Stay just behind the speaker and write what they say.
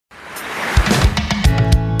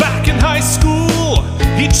high school,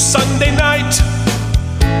 each Sunday night,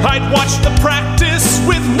 I'd watch the practice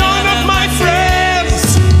with none of my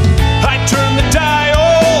friends. I'd turn the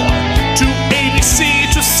dial to ABC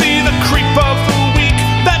to see the creep of the week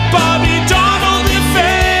that Bobby Donald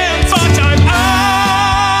defends. But I'm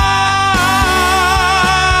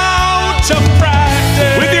out of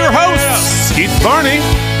practice. With your hosts, Keith Barney.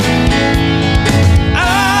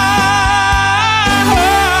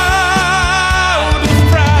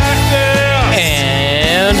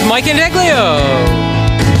 Mike Indeglio.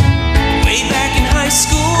 Way back in high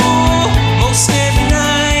school, most every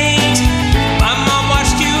night, my mom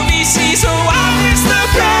watched QVC, so I missed the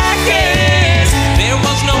practice. There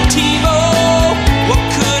was no TiVo, what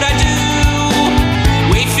could I do?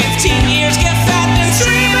 Wait 15 years, get fat, then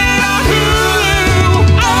stream it on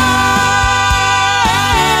Hulu.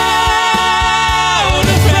 Out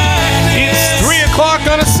of practice. It's 3 o'clock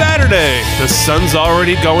on a Saturday. The sun's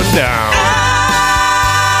already going down.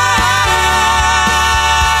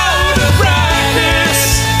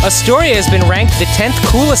 Astoria has been ranked the 10th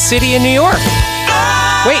coolest city in New York.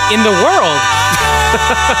 Wait, in the world?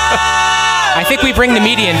 I think we bring the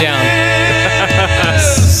median down.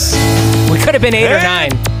 We could have been 8 or 9.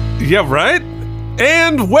 Yeah, right?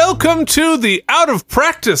 And welcome to the Out of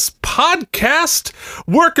Practice podcast,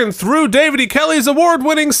 working through David E. Kelley's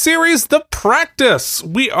award-winning series, The Practice.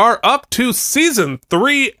 We are up to Season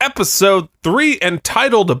 3, Episode 3,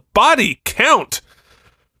 entitled Body Count.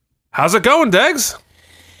 How's it going, Degs?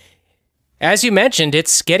 As you mentioned,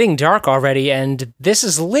 it's getting dark already, and this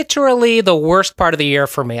is literally the worst part of the year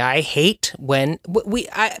for me. I hate when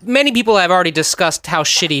many people have already discussed how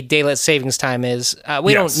shitty daylight savings time is.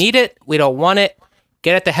 We don't need it. We don't want it.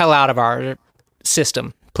 Get it the hell out of our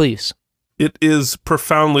system, please. It is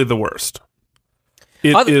profoundly the worst.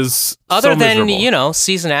 It is other so than miserable.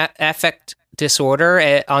 season affect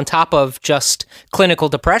disorder on top of just clinical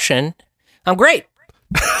depression. I'm great.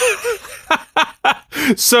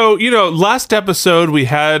 So, last episode we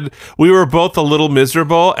were both a little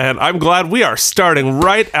miserable, and I'm glad we are starting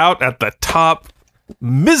right out at the top,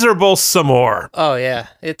 miserable some more. Oh yeah,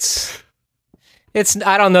 it's.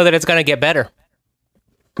 I don't know that it's gonna get better.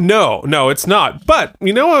 No, it's not. But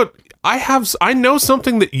you know what? I know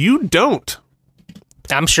something that you don't.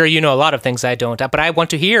 I'm sure you know a lot of things I don't, but I want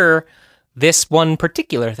to hear this one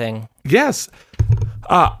particular thing. Yes,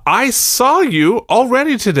 I saw you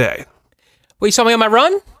already today. Well, you saw me on my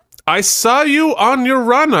run? I saw you on your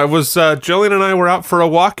run. I was, Jillian and I were out for a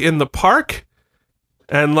walk in the park,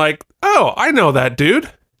 and oh, I know that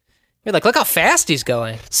dude. You're like, look how fast he's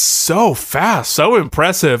going. So fast, so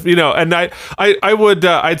impressive, and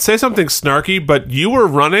I'd say something snarky, but you were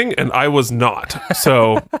running and I was not.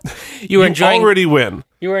 So you already win.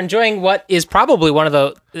 You were enjoying what is probably one of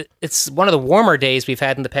the warmer days we've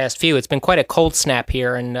had in the past few. It's been quite a cold snap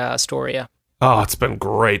here in Astoria. Oh, it's been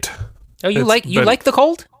great. Oh, you like the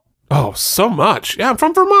cold? Oh, so much. Yeah, I'm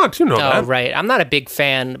from Vermont. You know that. Oh, right. I'm not a big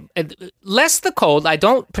fan. Less the cold. I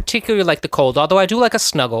don't particularly like the cold, although I do like a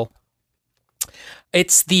snuggle.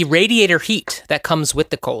 It's the radiator heat that comes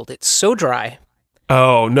with the cold. It's so dry.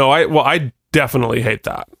 Oh, no. I definitely hate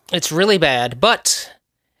that. It's really bad, but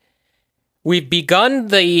we've begun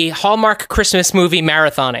the Hallmark Christmas movie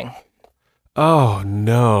marathoning. Oh,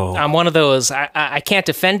 no. I'm one of those. I can't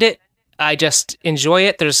defend it. I just enjoy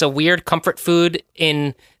it. There's a weird comfort food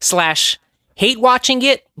in / hate watching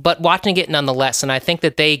it, but watching it nonetheless. And I think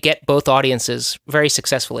that they get both audiences very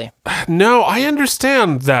successfully. No, I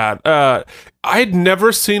understand that. I'd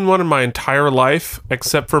never seen one in my entire life,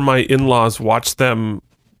 except for my in-laws watch them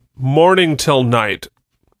morning till night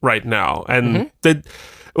right now. And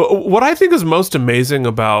what I think is most amazing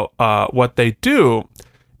about what they do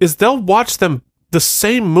is they'll watch the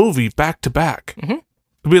same movie back to back.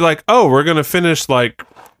 Be like, oh, we're going to finish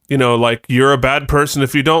You're a Bad Person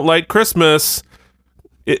If You Don't Like Christmas.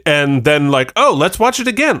 And then oh, let's watch it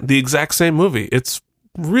again. The exact same movie. It's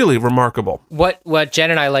really remarkable. What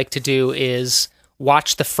Jen and I like to do is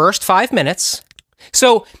watch the first 5 minutes.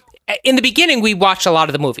 So in the beginning, we watch a lot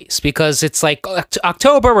of the movies because it's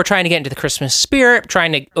October. We're trying to get into the Christmas spirit,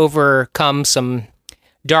 trying to overcome some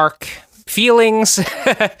dark feelings.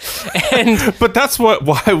 But that's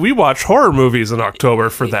why we watch horror movies in October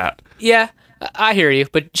for that. Yeah, I hear you,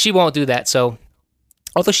 but she won't do that. So,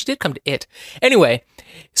 although she did come to it. Anyway,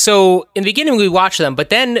 so in the beginning we watch them, but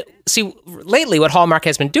then see lately what Hallmark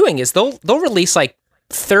has been doing is they'll release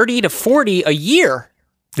 30 to 40 a year.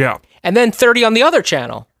 Yeah. And then 30 on the other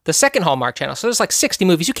channel, the second Hallmark channel. So there's 60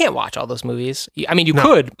 movies. You can't watch all those movies. I mean, you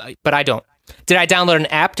could, but I don't. Did I download an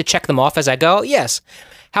app to check them off as I go? Yes.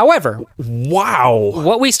 However, Wow.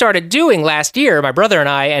 what we started doing last year, my brother and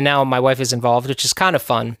I, and now my wife is involved, which is kind of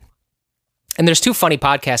fun. And there's 2 funny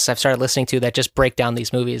podcasts I've started listening to that just break down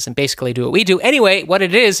these movies and basically do what we do. Anyway, what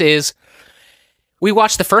it is we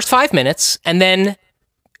watch the first 5 minutes and then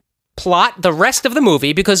plot the rest of the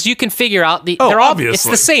movie because you can figure out obviously. It's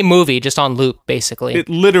the same movie, just on loop, basically. It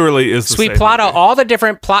literally is the So we same plot movie. out all the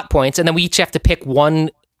different plot points, and then we each have to pick one.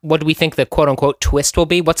 What do we think the quote-unquote twist will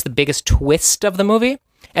be? What's the biggest twist of the movie?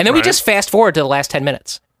 And then we Right. just fast forward to the last 10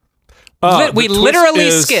 minutes. We The twist literally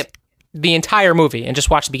is- skip the entire movie and just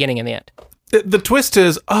watch the beginning and the end. The twist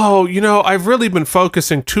is, I've really been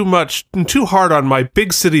focusing too hard on my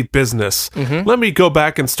big city business. Mm-hmm. Let me go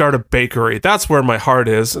back and start a bakery. That's where my heart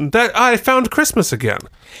is. And that I found Christmas again.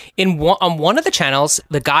 On one of the channels,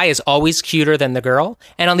 the guy is always cuter than the girl,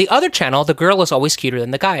 and on the other channel, the girl is always cuter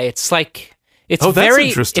than the guy. It's like it's Oh, that's very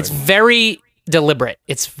interesting. it's very deliberate.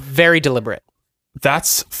 It's very deliberate.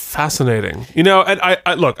 That's fascinating. And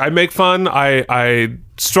I look, I make fun. I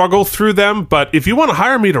struggle through them. But if you want to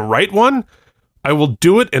hire me to write one, I will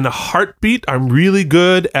do it in a heartbeat. I'm really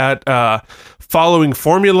good at following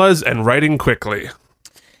formulas and writing quickly.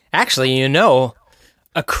 Actually,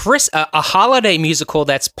 a holiday musical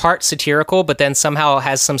that's part satirical, but then somehow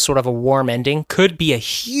has some sort of a warm ending could be a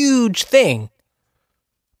huge thing.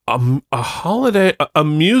 A holiday, a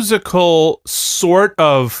musical sort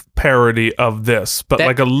of parody of this, but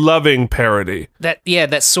like a loving parody.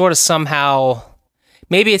 That sort of somehow.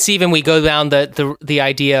 Maybe it's even we go down the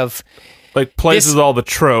idea of Like plays This- with all the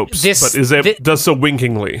tropes, this- but does so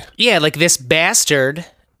winkingly. like this bastard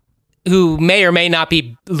who may or may not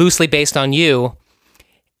be loosely based on you,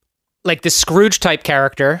 like the Scrooge type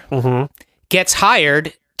character, gets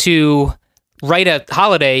hired to write a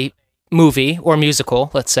holiday movie or musical,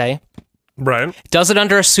 let's say. Right. Does it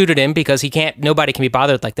under a pseudonym because nobody can be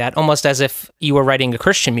bothered like that, almost as if you were writing a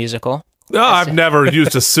Christian musical. Oh, I've never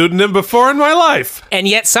used a pseudonym before in my life. And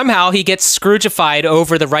yet somehow he gets Scroogified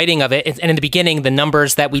over the writing of it. And in the beginning, the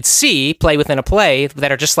numbers that we'd see play within a play that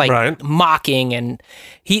are just like Right. mocking. And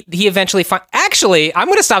he eventually actually, I'm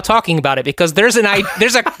going to stop talking about it because there's a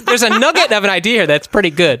nugget of an idea here that's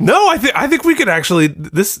pretty good. No, I think we could actually.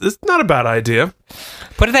 This is not a bad idea.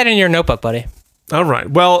 Put that in your notebook, buddy. All right.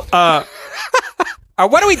 Well,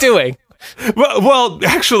 What are we doing? well,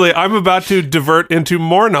 actually, I'm about to divert into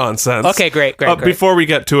more nonsense. Okay, great. Before we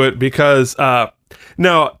get to it, because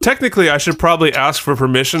now technically I should probably ask for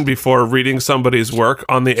permission before reading somebody's work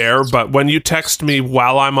on the air. But when you text me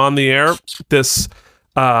while I'm on the air, this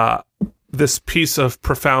piece of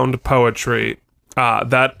profound poetry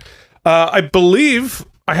that I believe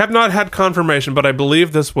I have not had confirmation, but I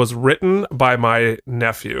believe this was written by my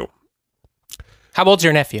nephew. How old's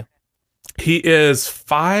your nephew? He is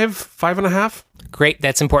 5.5. Great.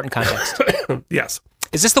 That's important context. Yes.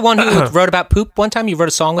 Is this the one who wrote about poop one time? You wrote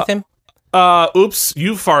a song with him? Oops,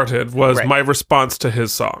 You Farted was Right. my response to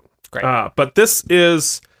his song. Great. But this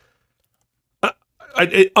is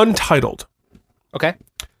untitled. Okay.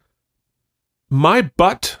 My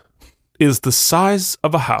butt is the size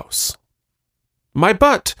of a house. My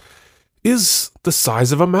butt is the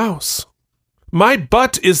size of a mouse. My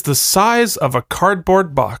butt is the size of a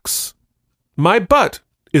cardboard box. My butt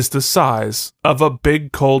is the size of a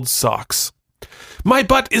big cold socks. My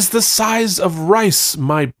butt is the size of rice.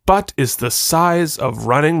 My butt is the size of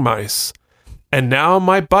running mice. And now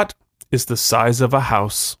my butt is the size of a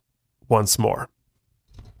house once more.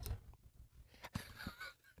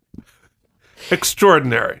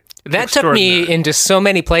 Extraordinary. That took me Extraordinary. into so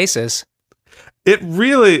many places. It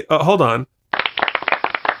really, hold on.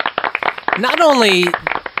 Not only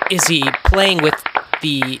is he playing with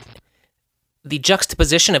the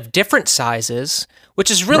juxtaposition of different sizes,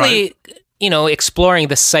 which is really, exploring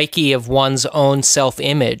the psyche of one's own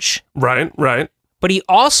self-image, Right. but he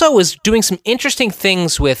also is doing some interesting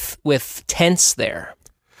things with tense there.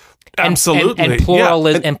 Absolutely.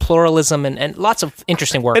 And pluralism and lots of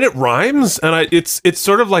interesting work. And it rhymes, and it's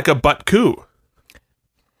sort of like a butt coup.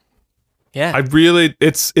 Yeah.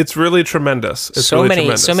 It's really tremendous. It's so really many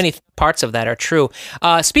tremendous. so many parts of that are true.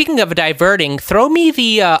 Speaking of diverting, throw me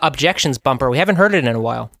the objections bumper. We haven't heard it in a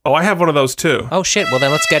while. Oh, I have one of those too. Oh shit! Well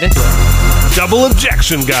then let's get into it. Double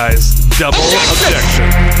objection, guys. Double objection.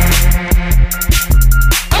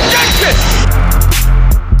 Objection!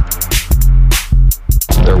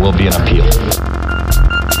 There will be an appeal.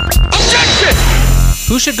 Objection!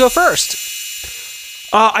 Who should go first?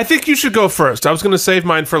 I think you should go first. I was going to save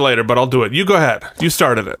mine for later, but I'll do it. You go ahead. You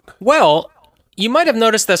started it. Well, you might have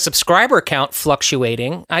noticed the subscriber count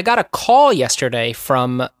fluctuating. I got a call yesterday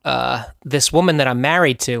from this woman that I'm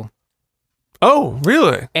married to. Oh,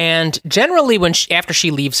 really? And generally, after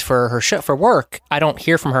she leaves for her for work, I don't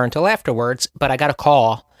hear from her until afterwards. But I got a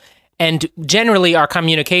call, and generally our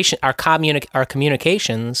communications.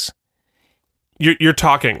 You're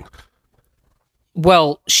talking.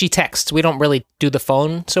 Well, she texts. We don't really do the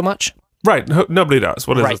phone so much. Right. Nobody does.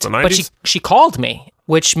 What is Right. this, the 90s? But she called me,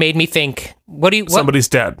 which made me think, what? Somebody's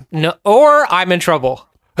dead. No, or I'm in trouble.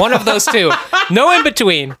 One of those two. No in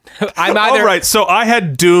between. I'm either. All right. So I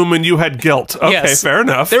had doom and you had guilt. Okay, Yes. fair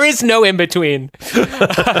enough. There is no in between.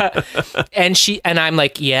 and I'm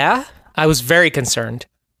like, yeah. I was very concerned.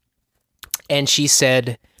 And she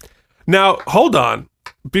said, Now, hold on.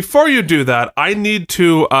 Before you do that, I need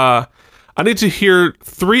to hear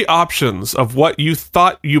 3 options of what you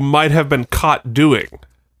thought you might have been caught doing.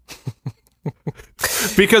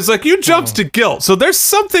 Because like you jumped to guilt. So there's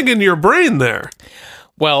something in your brain there.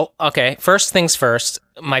 well, okay, first things first.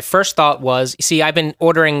 My first thought was, see, I've been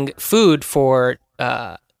ordering food for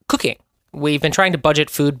cooking. We've been trying to budget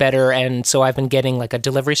food better, and so I've been getting like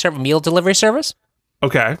a meal delivery service.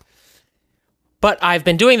 Okay. But I've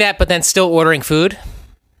been doing that, but then still ordering food.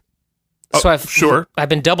 So I've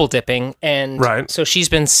been double dipping, and Right. so she's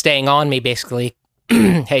been staying on me basically.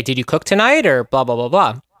 Hey, did you cook tonight, or blah blah blah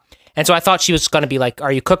blah? And so I thought she was going to be like,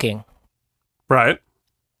 "Are you cooking?" Right.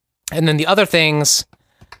 And then the other things,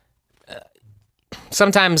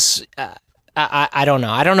 sometimes I don't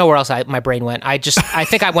know. I don't know where else my brain went. I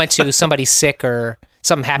think I went to somebody sick or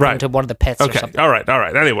something happened Right. to one of the pets or Okay. something. All right.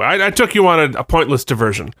 Anyway, I took you on a pointless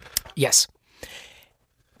diversion. Yes.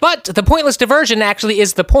 But the pointless diversion actually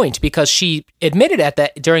is the point, because she admitted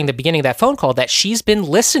during the beginning of that phone call that she's been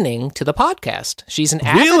listening to the podcast. She's an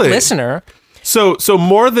avid Really? listener. So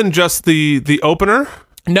more than just the opener?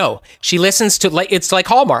 No, she listens to it's like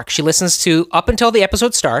Hallmark. She listens to up until the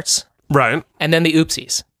episode starts, Right. and then the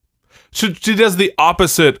oopsies. She does the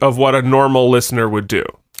opposite of what a normal listener would do.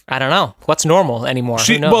 I don't know what's normal anymore.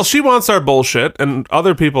 Who knows? She wants our bullshit, and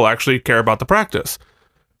other people actually care about the practice.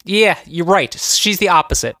 Yeah, you're right. She's the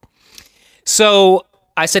opposite. So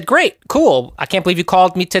I said, great, cool. I can't believe you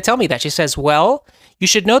called me to tell me that. She says, well, you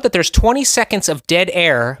should know that there's 20 seconds of dead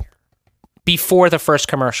air before the first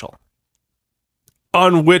commercial.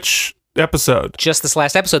 On which episode? Just this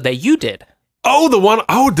last episode that you did. Oh, the one.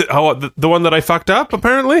 The one that I fucked up.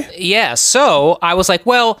 Apparently. Yeah. So I was like,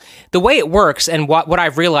 well, the way it works, and what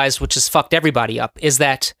I've realized, which has fucked everybody up, is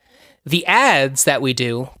that the ads that we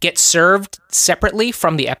do get served separately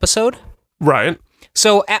from the episode. Right.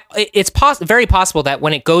 So it's very possible that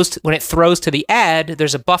when it throws to the ad,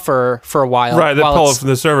 there's a buffer for a while. Right. They while pull it's- it from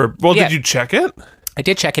the server. Well, Yeah. did you check it? I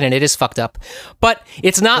did check it, and it is fucked up. But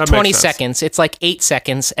it's not That 20 makes sense. seconds. It's like 8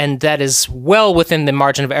 seconds, and that is well within the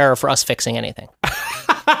margin of error for us fixing anything.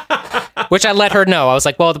 Which I let her know. I was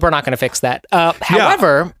like, well, we're not going to fix that.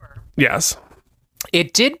 However, Yes.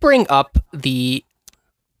 it did bring up the...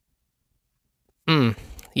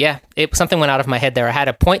 something went out of my head there. I had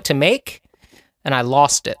a point to make, and I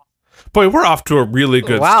lost it. Boy, we're off to a really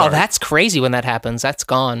good Wow, start. that's crazy when that happens. That's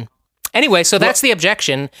gone. Anyway, so that's the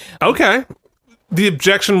objection. Okay. The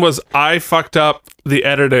objection was I fucked up the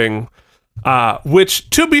editing, which,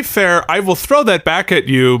 to be fair, I will throw that back at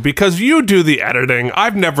you because you do the editing. I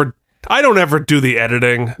don't ever do the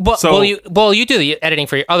editing. Well, you do the editing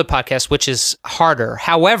for your other podcast, which is harder.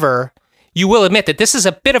 However, you will admit that this is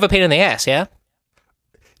a bit of a pain in the ass, yeah?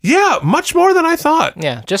 yeah, much more than I thought.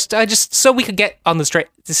 Yeah, just so we could get on the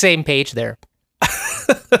same page there.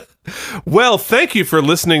 Well, thank you for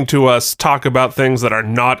listening to us talk about things that are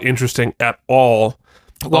not interesting at all.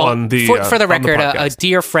 On the for the record, a podcast.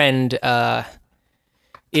 dear friend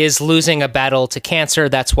is losing a battle to cancer.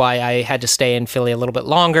 That's why I had to stay in Philly a little bit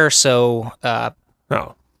longer. So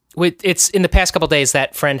Oh. it's in the past couple days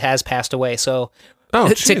that friend has passed away. So Oh,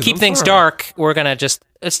 to geez, keep I'm things sorry. dark, we're gonna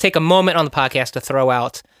let's take a moment on the podcast to throw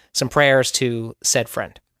out some prayers to said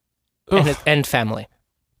friend and family.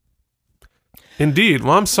 Indeed.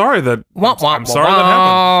 Well, I'm sorry that. Wah, wah, I'm sorry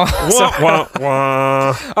wah, that happened. Wah, wah,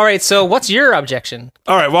 wah. All right, so what's your objection?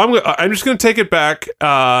 All right. Well, I'm just going to take it back.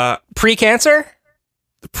 Pre-cancer?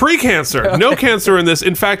 Pre-cancer. No cancer in this.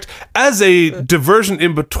 In fact, as a diversion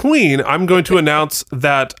in between, I'm going to announce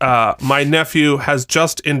that my nephew has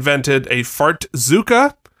just invented a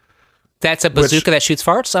fartzooka. That's a bazooka that shoots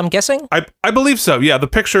farts, I'm guessing? I believe so. Yeah, the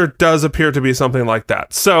picture does appear to be something like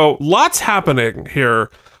that. So lots happening here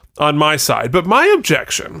on my side. But my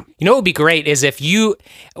objection. You know what would be great is if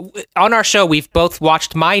on our show, we've both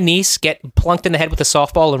watched my niece get plunked in the head with a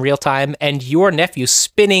softball in real time and your nephew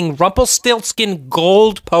spinning Rumpelstiltskin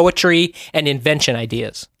gold poetry and invention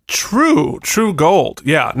ideas. True gold.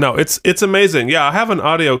 Yeah, no, it's amazing. Yeah, I have an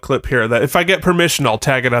audio clip here that if I get permission, I'll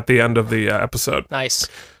tag it at the end of the episode. Nice.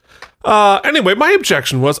 Anyway, my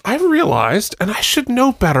objection was I realized, and I should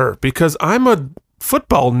know better because I'm a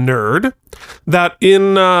football nerd, that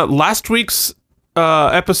in last week's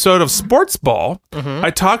episode of Sports Ball,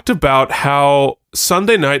 I talked about how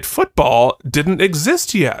Sunday Night Football didn't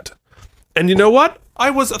exist yet. And you know what? I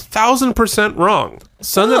was 1,000% wrong.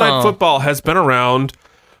 Sunday Night Football has been around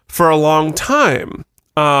for a long time.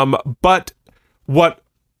 But what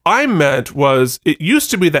I meant was it used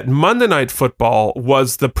to be that Monday Night Football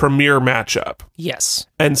was the premier matchup. Yes.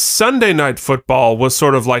 And Sunday Night Football was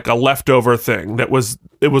sort of like a leftover thing it was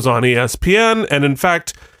on ESPN. And in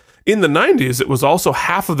fact, in the 90s, it was also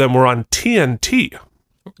half of them were on TNT.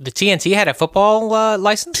 The TNT had a football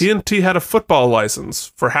license? TNT had a football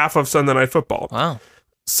license for half of Sunday Night Football. Wow.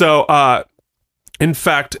 So, in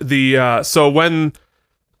fact, when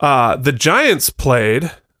the Giants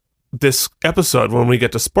played this episode, when we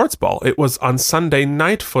get to Sports Ball, it was on Sunday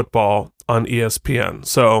Night Football on ESPN.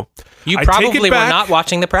 So You I probably take it were back. not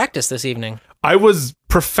watching the practice this evening. I was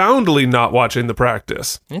profoundly not watching the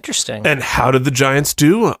practice. Interesting. And how did the Giants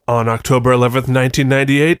do on October 11th,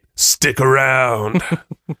 1998? Stick around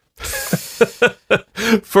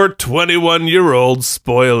for 21-year-old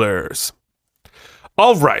spoilers.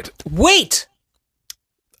 All right. Wait!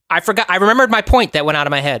 I forgot. I remembered my point that went out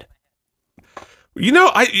of my head. You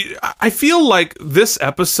know, I feel like this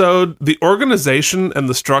episode, the organization and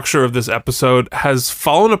the structure of this episode has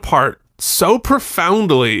fallen apart so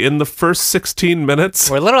profoundly in the first 16 minutes.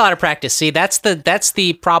 We're a little out of practice. See, that's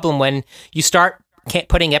the problem when you start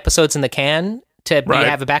putting episodes in the can to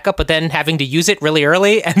have a backup, but then having to use it really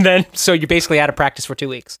early, and then so you're basically out of practice for 2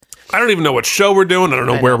 weeks. I don't even know what show we're doing. I don't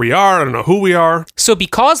know where we are. I don't know who we are. So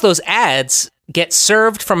because those ads get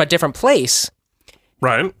served from a different place,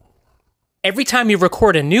 Right. every time you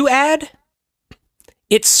record a new ad,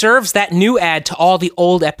 it serves that new ad to all the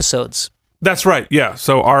old episodes. That's right. Yeah.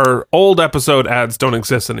 So our old episode ads don't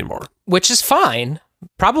exist anymore. Which is fine,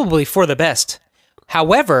 probably for the best.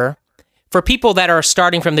 However, for people that are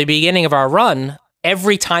starting from the beginning of our run,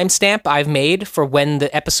 every timestamp I've made for when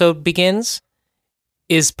the episode begins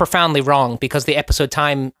is profoundly wrong because the episode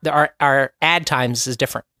time, our ad times is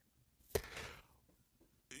different.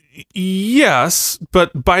 Yes,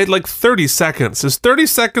 but by like 30 seconds. Is 30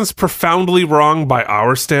 seconds profoundly wrong by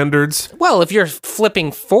our standards? Well, if you're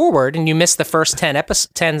flipping forward and you miss the first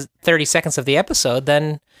 30 seconds of the episode,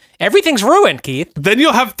 then everything's ruined, Keith. Then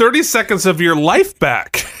you'll have 30 seconds of your life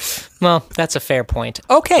back. Well, that's a fair point.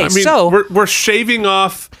 Okay, I mean, so we're shaving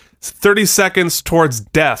off 30 seconds towards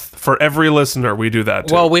death for every listener we do that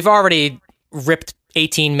to. well, we've already ripped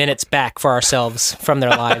 18 minutes back for ourselves from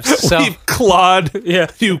their lives. So We've clawed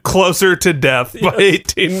you closer to death by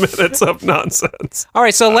 18 minutes of nonsense. all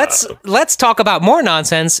right, so let's talk about more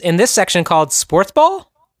nonsense in this section called Sports Ball.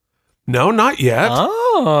 No, not yet.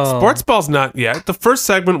 Oh. Sports Ball's not yet. The first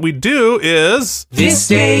segment we do is... This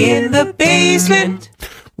day in the basement.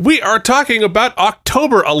 We are talking about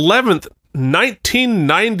October 11th,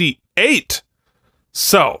 1998.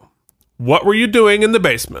 So, what were you doing in the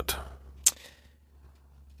basement?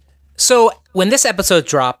 So when this episode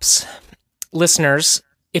drops, listeners,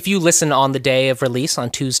 if you listen on the day of release on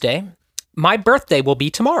Tuesday, my birthday will be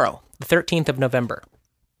tomorrow, the 13th of November.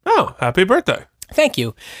 Oh, happy birthday. Thank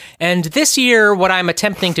you. And this year, what I'm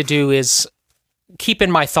attempting to do is keep in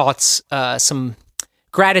my thoughts some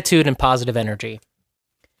gratitude and positive energy,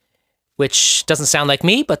 which doesn't sound like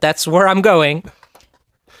me, but that's where I'm going.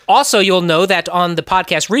 Also, you'll know that on the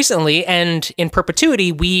podcast recently and in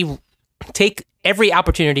perpetuity, we take every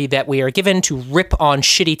opportunity that we are given to rip on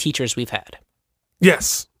shitty teachers we've had.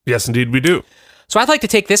 Yes. Yes, indeed we do. So I'd like to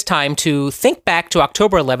take this time to think back to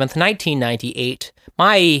October 11th, 1998,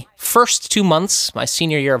 my first 2 months, my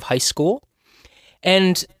senior year of high school,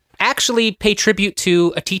 and actually pay tribute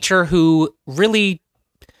to a teacher who really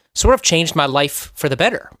sort of changed my life for the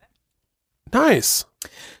better. Nice.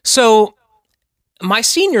 So my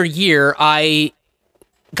senior year, I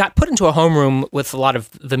got put into a homeroom with a lot of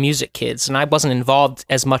the music kids, and I wasn't involved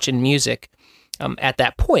as much in music at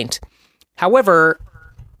that point. However,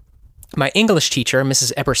 my English teacher,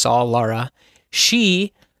 Mrs. Ebersol, Laura,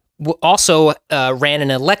 she also ran an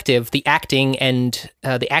elective, the acting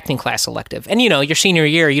class elective. And, you know, your senior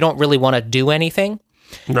year, you don't really want to do anything.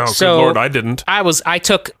 No, So, good Lord, I didn't. I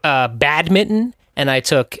took badminton, and I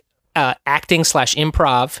took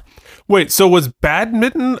acting/improv. Wait, so was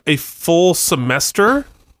badminton a full semester?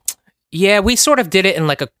 Yeah, we sort of did it in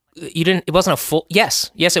like it wasn't a full,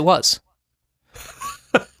 yes, it was.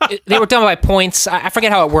 they were done by points. I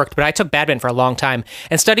forget how it worked, but I took badminton for a long time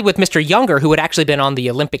and studied with Mr. Younger, who had actually been on the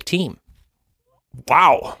Olympic team.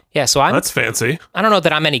 Wow. Yeah, so That's fancy. I don't know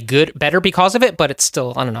that I'm any better because of it, but it's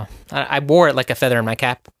still, I don't know. I wore it like a feather in my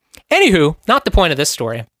cap. Anywho, not the point of this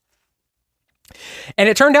story. And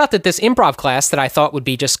it turned out that this improv class that I thought would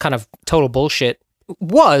be just kind of total bullshit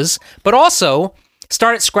was, but also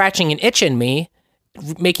started scratching an itch in me,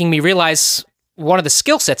 making me realize one of the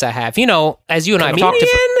skill sets I have. You know, as you and I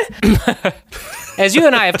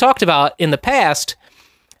have talked about in the past,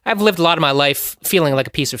 I've lived a lot of my life feeling like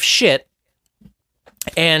a piece of shit.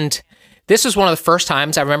 And this was one of the first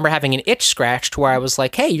times I remember having an itch scratched where I was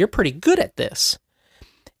like, hey, you're pretty good at this.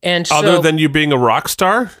 And Other than you being a rock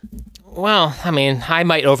star? Well, I mean, I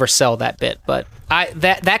might oversell that bit, but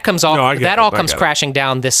that comes off. No, that all comes crashing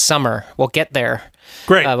down this summer. We'll get there.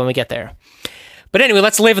 Great. When we get there. But anyway,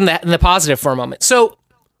 let's live in the positive for a moment. So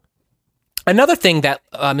another thing that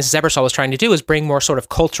Mrs. Ebersol was trying to do is bring more sort of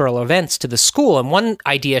cultural events to the school. And one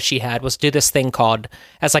idea she had was do this thing called,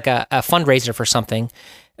 as like a fundraiser for something,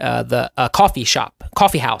 the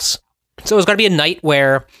coffee house. So it was going to be a night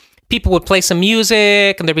where people would play some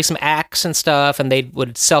music and there'd be some acts and stuff, and they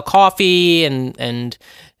would sell coffee and donate.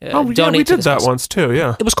 Yeah, we to did that once too.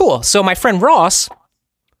 Yeah, it was cool. So my friend Ross,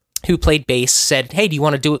 who played bass, said, "Hey, do you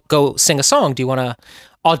want to go sing a song? Do you want to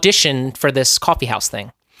audition for this coffee house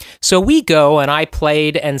thing?" So we go, and I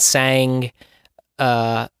played and sang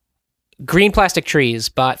 "Fake Plastic Trees"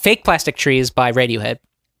 by Radiohead,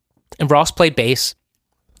 and Ross played bass,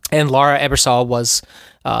 and Laura Ebersol was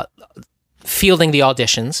fielding the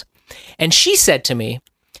auditions. And she said to me,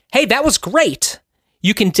 hey, that was great.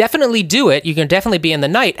 You can definitely do it. You can definitely be in the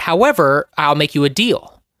night. However, I'll make you a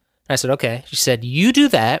deal. I said, okay. She said, you do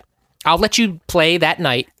that. I'll let you play that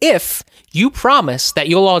night if you promise that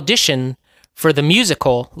you'll audition for the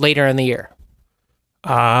musical later in the year.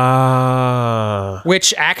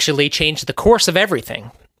 Which actually changed the course of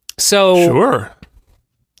everything. So sure.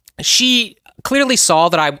 She clearly saw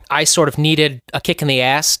that I sort of needed a kick in the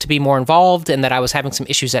ass to be more involved, and that I was having some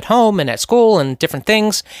issues at home and at school and different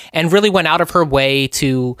things, and really went out of her way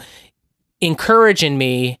to encourage in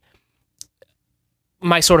me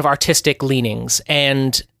my sort of artistic leanings.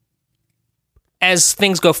 And as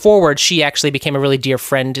things go forward, she actually became a really dear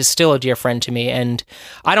friend, is still a dear friend to me. And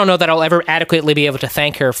I don't know that I'll ever adequately be able to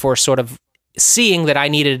thank her for sort of seeing that I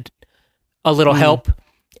needed a little help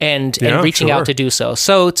and reaching out to do so.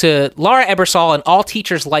 So to Laura Ebersol and all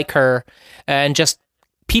teachers like her, and just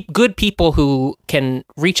good people who can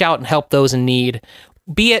reach out and help those in need,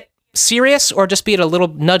 be it serious or just be it a little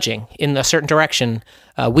nudging in a certain direction,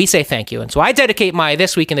 we say thank you. And so I dedicate my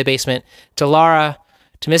This Week in the Basement to Laura,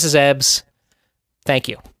 to Mrs. Ebbs. Thank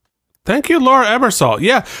you. Thank you, Laura Ebersol.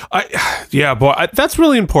 Yeah, boy, that's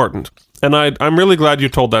really important. And I'm really glad you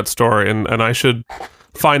told that story, and I should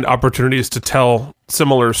find opportunities to tell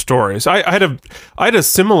similar stories. I had a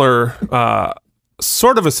similar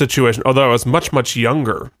sort of a situation, although I was much, much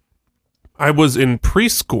younger. I was in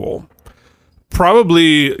preschool,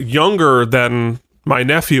 probably younger than my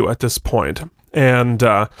nephew at this point. And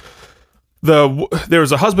there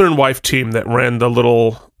was a husband and wife team that ran the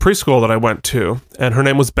little preschool that I went to, and her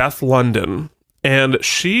name was Beth London. And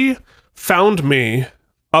she found me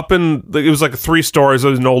up in, it was like 3 stories. It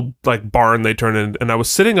was an old like barn they turned in, and I was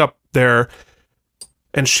sitting up there,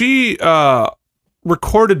 and she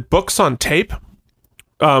recorded books on tape.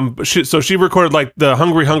 So she recorded like the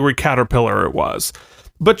Hungry Hungry Caterpillar it was,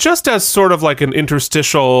 but just as sort of like an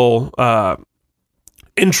interstitial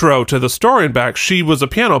intro to the story and back, she was a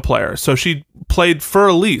piano player. So she played Für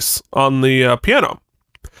Elise on the piano,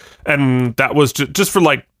 and that was just for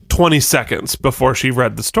like 20 seconds before she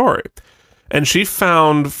read the story. And she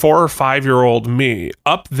found 4 or 5-year-old me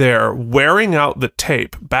up there wearing out the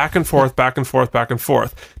tape back and forth, back and forth, back and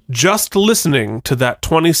forth, just listening to that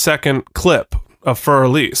 20-second clip of Für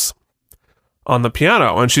Elise on the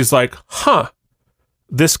piano. And she's like,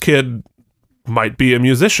 this kid might be a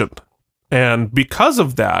musician. And because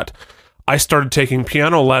of that, I started taking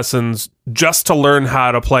piano lessons just to learn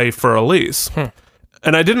how to play Für Elise.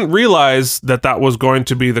 And I didn't realize that that was going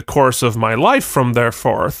to be the course of my life from there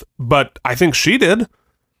forth, but I think she did.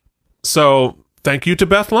 So thank you to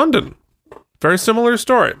Beth London. Very similar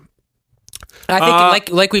story. I think,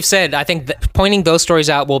 like we've said, I think that pointing those stories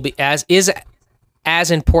out will be as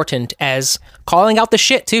important as calling out the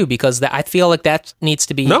shit too, because I feel like that needs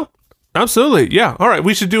to be. No, absolutely, yeah. All right,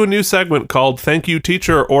 we should do a new segment called "Thank You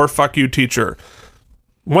Teacher" or "Fuck You Teacher,"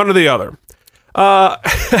 one or the other.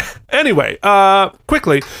 Anyway,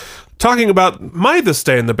 quickly talking about my This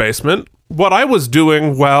Day in the Basement. what I was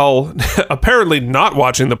doing while apparently not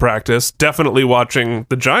watching the practice, definitely watching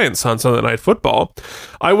the Giants on Sunday Night Football,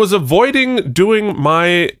 I was avoiding doing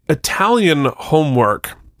my Italian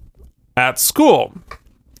homework at school.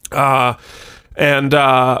 And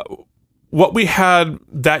what we had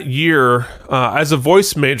that year, as a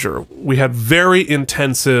voice major, we had very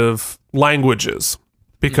intensive languages.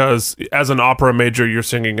 Because as an opera major, you're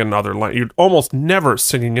singing another language. You're almost never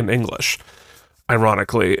singing in English,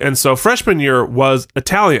 ironically. And so freshman year was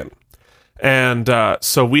Italian. And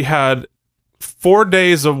so we had 4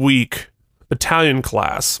 days a week Italian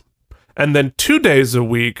class, and then 2 days a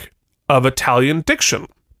week of Italian diction.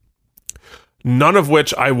 None of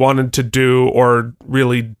which I wanted to do or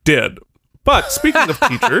really did. But speaking of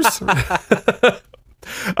teachers,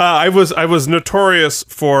 I was notorious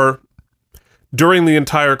for, during the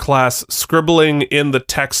entire class, scribbling in the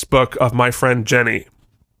textbook of my friend Jenny.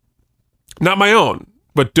 Not my own,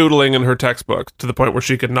 but doodling in her textbook to the point where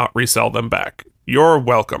she could not resell them back. You're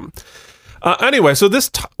welcome. Anyway, so this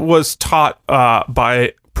was taught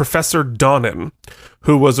by Professor Donnan,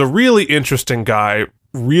 who was a really interesting guy,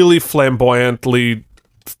 really flamboyantly,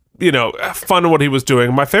 fun at what he was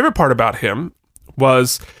doing. My favorite part about him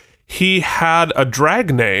was he had a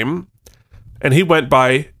drag name, and he went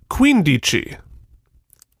by Quindici,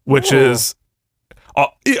 which is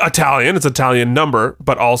Italian. It's Italian number,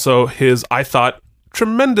 but also his, I thought,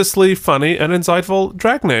 tremendously funny and insightful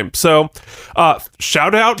drag name. So,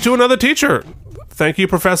 shout out to another teacher. Thank you,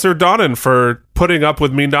 Professor Donnan, for putting up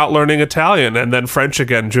with me not learning Italian and then French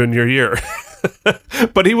again junior year.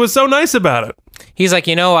 But he was so nice about it. He's like,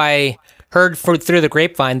 I heard through the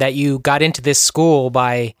grapevine that you got into this school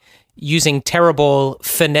by using terrible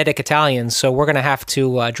phonetic Italian, so we're going to have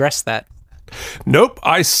to address that. Nope,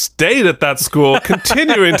 I stayed at that school,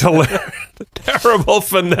 continuing to learn terrible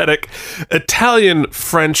phonetic Italian,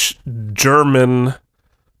 French, German,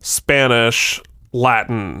 Spanish,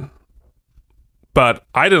 Latin. But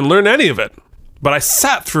I didn't learn any of it. But I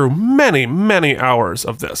sat through many, many hours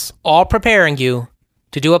of this. All preparing you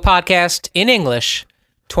to do a podcast in English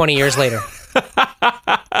 20 years later.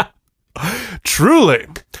 Truly.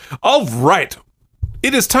 All right.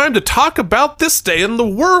 It is time to talk about this day in the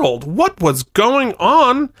world. What was going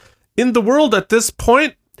on in the world at this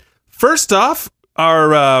point? First off,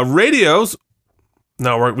 our radios.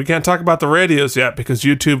 No, we can't talk about the radios yet because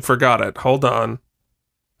YouTube forgot it. Hold on.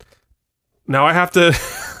 Now I have to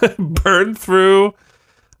burn through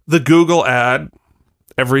the Google ad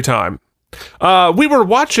every time. We were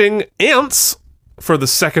watching Ants for the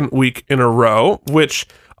second week in a row, which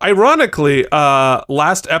ironically,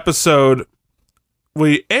 last episode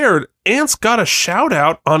we aired, Ants got a shout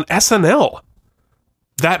out on SNL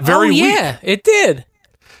that very week. Yeah, it did.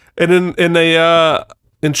 And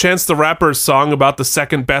in Chance the Rapper's song about the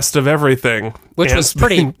second best of everything, which was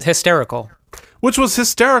pretty hysterical. Which was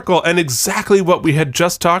hysterical and exactly what we had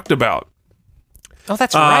just talked about. Oh,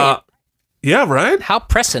 that's right. Yeah, right? How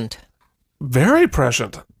prescient. Very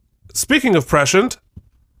prescient. Speaking of prescient,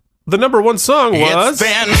 the number one song was...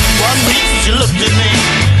 It's been 1 week since you looked at me.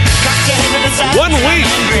 1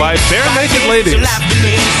 week by Bare Naked Ladies.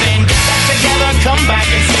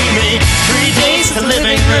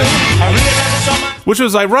 Which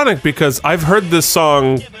was ironic because I've heard this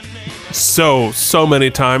song so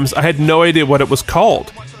many times. I had no idea what it was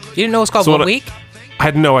called. You didn't know it was called 1 week? I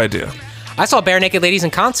had no idea. I saw Bare Naked Ladies in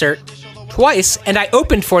concert twice, and I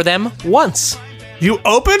opened for them once. You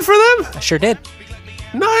opened for them? I sure did.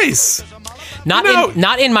 Nice.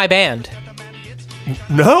 Not in my band.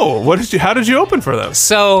 No. How did you open for them?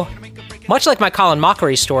 So, much like my Colin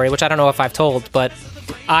Mockery story, which I don't know if I've told, but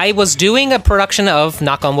I was doing a production of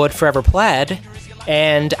Knock on Wood Forever Plaid,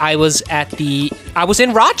 and I was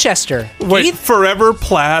in Rochester. Wait, Forever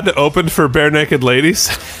Plaid opened for Bare Naked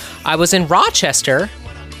Ladies? I was in Rochester,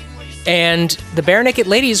 and the Bare Naked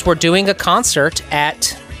Ladies were doing a concert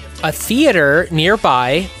at a theater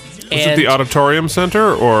nearby. Was it the Auditorium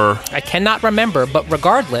Center, or? I cannot remember, but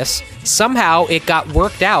regardless, somehow it got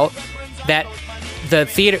worked out that the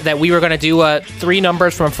theater that we were going to do 3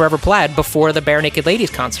 numbers from Forever Plaid before the Bare Naked Ladies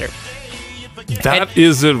concert. That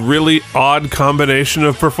is a really odd combination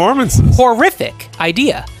of performances. Horrific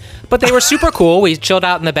idea. But they were super cool. We chilled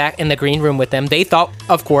out in the back in the green room with them. They thought,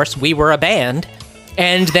 of course, we were a band.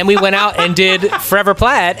 And then we went out and did Forever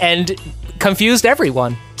Plaid and confused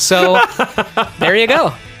everyone. So there you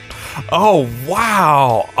go. Oh,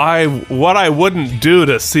 wow. What I wouldn't do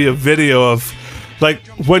to see a video of, like,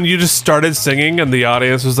 when you just started singing and the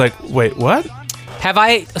audience was like, wait, what? Have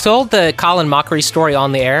I told the Colin Mockery story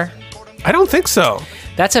on the air? I don't think so.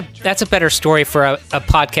 That's a better story for a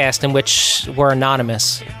podcast in which we're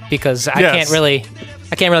anonymous, because I Yes. can't really tell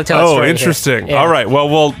that story. Oh, either. interesting. Yeah. All right. Well,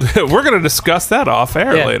 we're going to discuss that off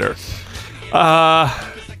air Yeah. later.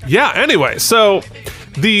 Anyway, so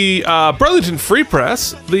the Burlington Free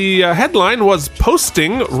Press, the headline was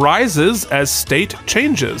 "Posting Rises as State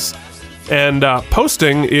Changes." And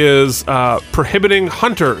posting is prohibiting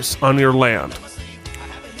hunters on your land,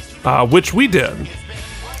 which we did.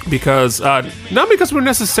 Because not because we're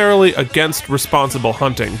necessarily against responsible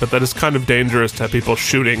hunting, but that is kind of dangerous to have people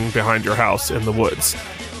shooting behind your house in the woods.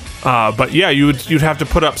 But yeah, you'd have to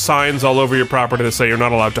put up signs all over your property that say you're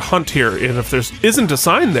not allowed to hunt here, and if there isn't a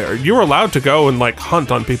sign there, you're allowed to go and like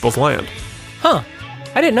hunt on people's land. Huh?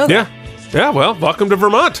 I didn't know that. Yeah. Well, welcome to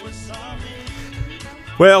Vermont.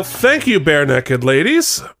 Well, thank you, Bare Naked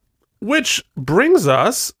Ladies, which brings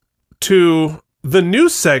us to the new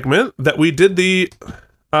segment that we did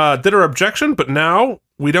our objection, but now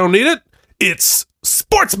we don't need it. It's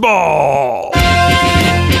Sports Ball!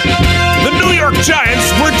 The New York Giants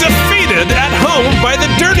were defeated at home by the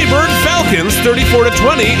Dirty Bird Falcons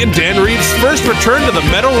 34-20 in Dan Reeves' first return to the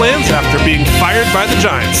Meadowlands after being fired by the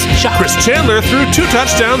Giants. Chris Chandler threw 2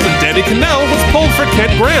 touchdowns and Danny Cannell was pulled for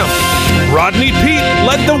Kent Graham. Rodney Peete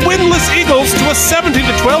led the winless Eagles to a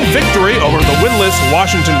 17-12 victory over the winless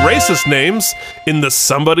Washington racist names in the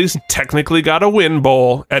Somebody's Technically Got a Win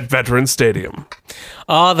Bowl at Veterans Stadium.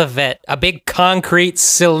 Oh, the Vet, a big concrete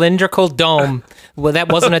cylindrical dome. Well,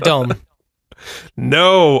 that wasn't a dome.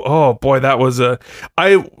 No. Oh, boy, that was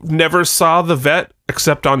I never saw the Vet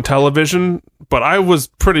except on television, but I was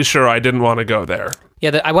pretty sure I didn't want to go there.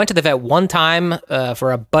 Yeah, I went to the Vet one time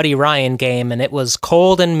for a Buddy Ryan game, and it was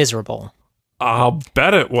cold and miserable. I'll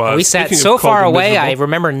bet it was. We sat Speaking of so cold far and away, I miserable-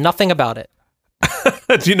 remember nothing about it.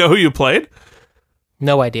 Do you know who you played?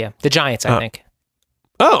 No idea. The Giants, I think.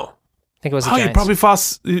 Oh. I think it was the Oh,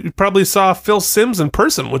 Giants. you probably saw Phil Simms in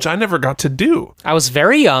person, which I never got to do. I was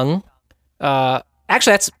very young.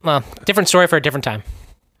 Actually, that's a different story for a different time.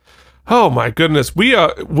 Oh my goodness, we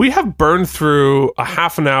have burned through a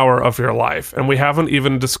half an hour of your life, and we haven't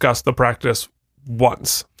even discussed the practice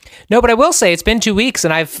once. No, but I will say it's been 2 weeks,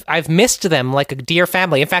 and I've missed them like a dear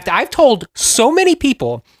family. In fact, I've told so many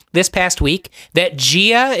people this past week that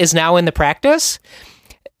Gia is now in the practice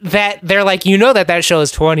that they're like, you know that show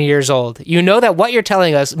is 20 years old. You know that what you're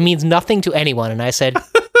telling us means nothing to anyone. And I said,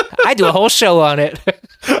 I do a whole show on it.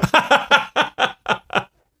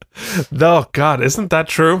 Oh God, isn't that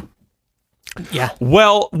true? Yeah.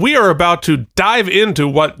 Well, we are about to dive into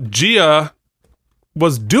what Gia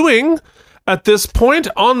was doing at this point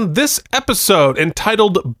on this episode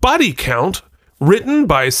entitled Body Count, written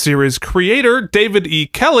by series creator David E.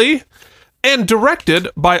 Kelly and directed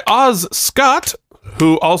by Oz Scott,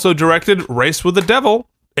 who also directed Race with the Devil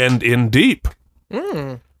and In Deep.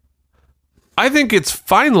 I think it's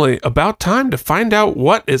finally about time to find out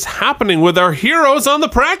what is happening with our heroes on the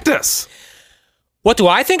practice. What do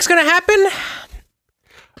I think's going to happen?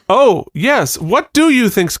 Oh, yes. What do you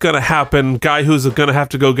think's going to happen, guy who's going to have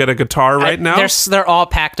to go get a guitar right now? They're all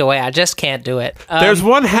packed away. I just can't do it. There's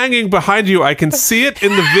one hanging behind you. I can see it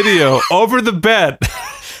in the video over the bed.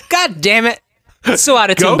 God damn it. It's so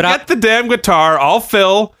out of tune. Go But get the damn guitar. I'll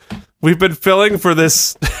fill. We've been filling for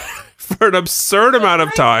this for an absurd amount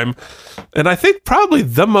of time. And I think probably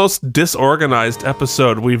the most disorganized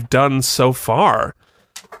episode we've done so far,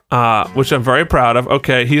 which I'm very proud of.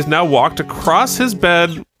 Okay, he's now walked across his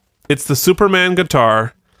bed. It's the Superman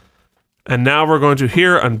guitar. And now we're going to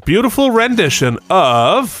hear a beautiful rendition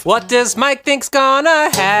of... What does Mike think's gonna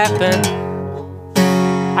happen?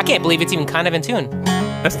 I can't believe it's even kind of in tune.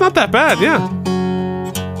 That's not that bad, yeah.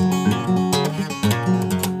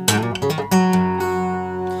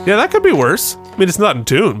 Yeah, that could be worse. I mean, it's not in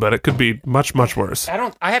tune, but it could be much, much worse.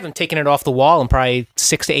 I haven't taken it off the wall in probably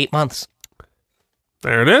 6 to 8 months.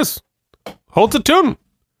 There it is. Holds a tune.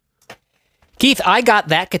 Keith, I got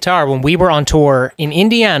that guitar when we were on tour in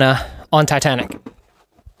Indiana on Titanic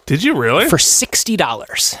Did you really? for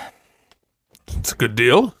 $60. It's a good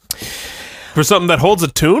deal. For something that holds a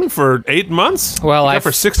tune for 8 months? Well, You got I for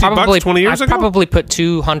 $60 20 years I ago? probably put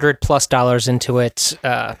 $200+ into it,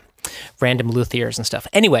 random luthiers and stuff.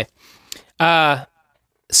 Anyway,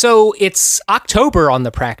 so it's October on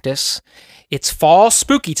the practice. It's fall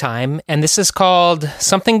spooky time, and this is called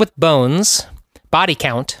Something with Bones, Body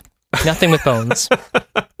Count, Nothing with Bones.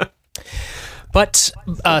 But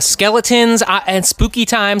skeletons and spooky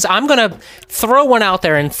times, I'm going to throw one out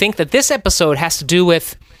there and think that this episode has to do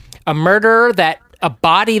with a murder, a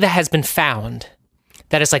body that has been found.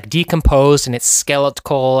 that is like decomposed and it's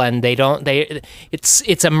skeletal, and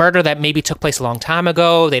it's a murder that maybe took place a long time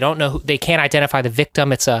ago. They don't know, they can't identify the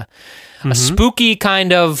victim. It's a spooky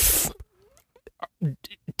kind of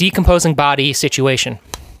decomposing body situation.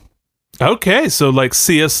 Okay, so like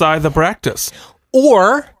CSI: The Practice.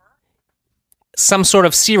 Or some sort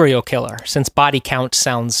of serial killer, since body count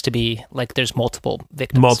sounds to be like there's multiple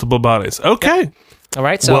victims. Multiple bodies. Okay. Yep. All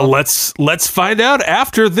right, so well, let's find out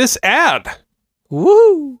after this ad.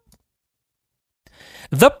 Woo!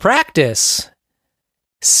 The Practice,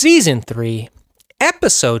 Season 3,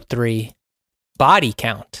 Episode 3, Body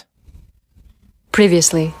Count.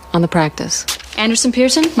 Previously on The Practice. Anderson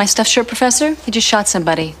Pearson, my stuffed shirt professor, he just shot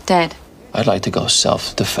somebody, dead. I'd like to go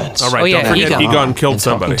self-defense. All right, don't forget Egon killed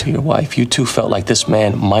somebody. Talking to your wife, you two felt like this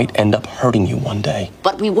man might end up hurting you one day.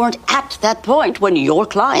 But we weren't at that point when your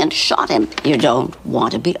client shot him. You don't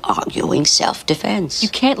want to be arguing self-defense. You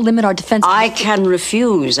can't limit our defense. I can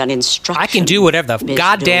refuse an instruction. I can do whatever the Miss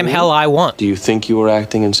goddamn Doe. hell I want. Do you think you were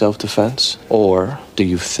acting in self-defense? Or do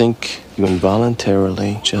you think you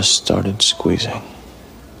involuntarily just started squeezing?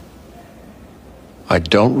 I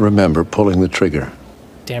don't remember pulling the trigger.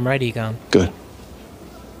 Damn right, Egon. Good.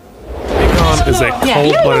 Egon is a You don't know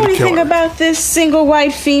cold-blooded anything killer. about this single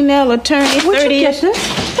white female attorney, 30.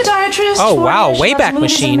 Podiatrist. Oh, wow, 40. She Wayback loves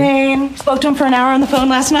movies Machine. and Maine. Spoke to him for an hour on the phone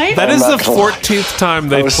last night. That is the 14th time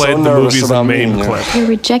they was so played the nervous movies about in Maine meeting her. clip. You're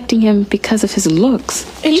rejecting him because of his looks.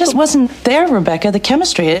 It just wasn't there, Rebecca. The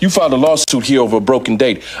chemistry. You filed a lawsuit here over a broken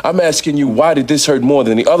date. I'm asking you, why did this hurt more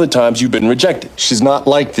than the other times you've been rejected? She's not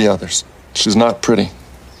like the others. She's not pretty.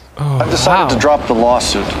 I've decided to drop the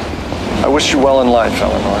lawsuit. I wish you well in life,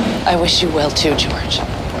 Eleanor. I wish you well too, George.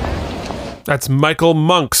 That's Michael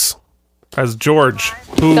Monks as George,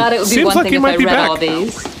 who Thought it would be seems one like thing he if might I be read back. all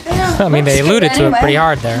these. I mean, they alluded to it pretty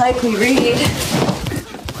hard there. Likely read.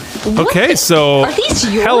 Okay, so Are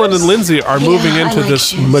these yours? Helen and Lindsay are moving I into like this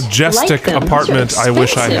shoes. majestic Like them. apartment I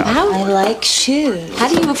wish I had. I like shoes. How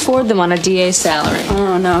do you afford them on a DA salary?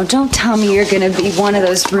 Oh no, don't tell me you're gonna be one of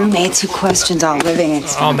those roommates who questions all living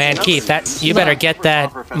expenses. Oh man, Keith, that you better get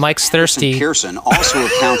that Mike's thirsty Pearson, also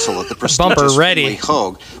of counsel at the prestigious bumper ready. Finley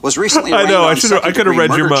Hogue, was recently I know, arraigned on I could have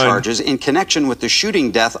read your murder mind. charges in connection with the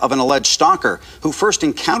shooting death of an alleged stalker who first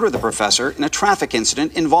encountered the professor in a traffic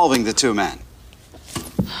incident involving the two men.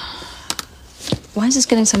 Why is this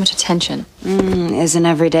getting so much attention? Isn't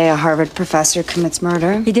every day a Harvard professor commits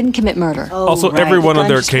murder? He didn't commit murder. Also, every one of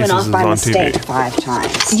their Just went cases off is by on mistake TV. 5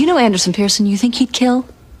 times. You know Anderson Pearson, you think he'd kill?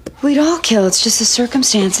 We'd all kill. It's just the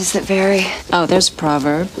circumstances that vary. Oh, there's a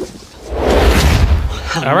proverb.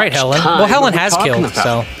 All right, Helen. Well, Helen has killed,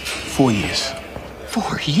 so. 4 years.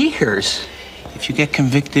 4 years? If you get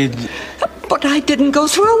convicted... But I didn't go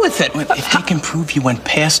through with it. If they can prove you went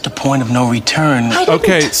past the point of no return...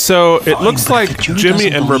 Okay, so it looks but like if the jury Jimmy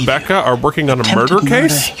doesn't and believe Rebecca are working on a attempted murder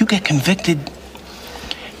case. You get convicted...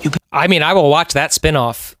 I mean, I will watch that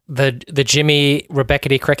spin-off, the Jimmy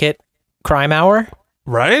Rebecca Cricket Crime Hour.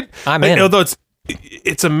 Right? I'm in. Although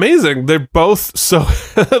it's amazing. They're both so...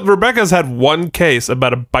 Rebecca's had one case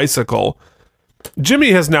about a bicycle.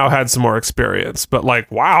 Jimmy has now had some more experience, but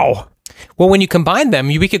like, wow. Well, when you combine them,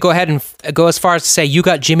 we could go ahead and go as far as to say you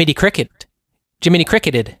got Jiminy Cricket. Jiminy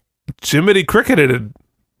Cricketed. Jiminy Cricketed.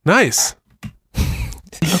 Nice.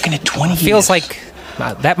 Looking at 20 years. Feels like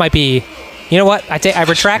that might be... You know what? I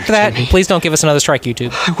retract that. Please don't give us another strike,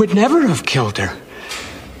 YouTube. I would never have killed her.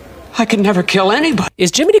 I could never kill anybody.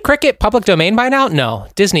 Is Jiminy Cricket public domain by now? No.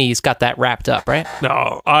 Disney's got that wrapped up, right?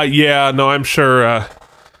 No. Yeah, no, I'm sure...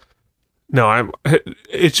 no,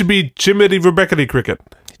 it should be Jiminy Rebecca Cricket.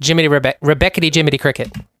 Jiminy Rebecca Jiminy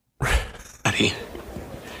Cricket.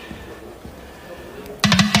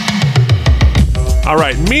 All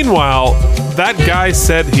right. Meanwhile, that guy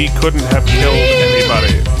said he couldn't have killed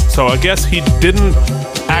anybody. So I guess he didn't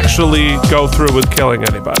actually go through with killing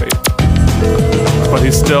anybody. But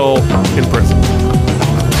he's still in prison.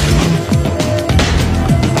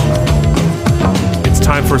 It's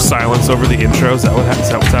time for silence over the intro. Is that what's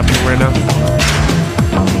happening right now?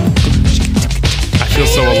 I feel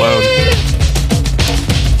so alone.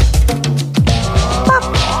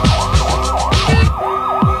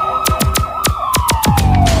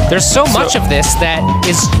 There's so much of this that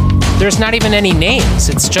there's not even any names.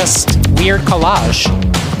 It's just weird collage.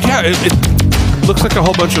 Yeah, it looks like a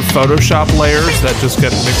whole bunch of Photoshop layers that just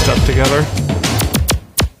get mixed up together.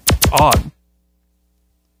 Odd.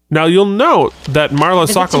 Now you'll note that Marla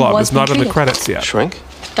Sokolov is not in the credits yet. Shrink?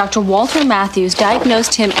 Dr. Walter Matthews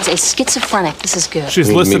diagnosed him as a schizophrenic. This is good.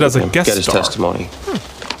 She's listed as a guest Get his star. testimony.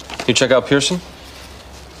 You check out Pearson?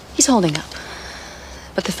 He's holding up.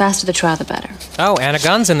 But the faster the trial, the better. Oh, Anna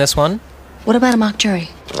Gunn's in this one. What about a mock jury?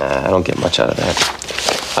 I don't get much out of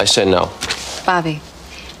that. I say no. Bobby,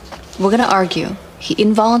 we're gonna argue he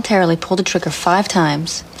involuntarily pulled the trigger 5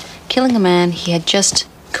 times, killing a man he had just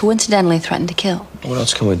coincidentally threatened to kill. What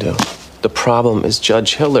else can we do? The problem is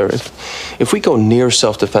Judge Hiller. If we go near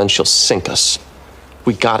self-defense, she'll sink us.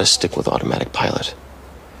 We gotta stick with automatic pilot.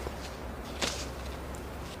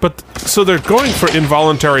 But, so they're going for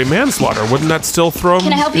involuntary manslaughter. Wouldn't that still throw him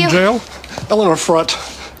Can I help in you? jail? Eleanor Front.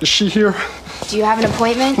 Is she here? Do you have an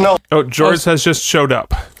appointment? No. Oh, George has just showed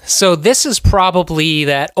up. So this is probably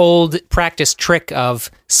that old practice trick of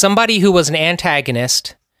somebody who was an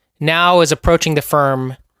antagonist now is approaching the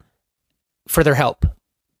firm for their help.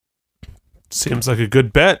 Seems like a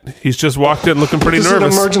good bet. He's just walked in looking pretty This nervous.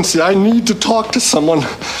 is an emergency. I need to talk to someone.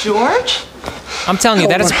 George? I'm telling you,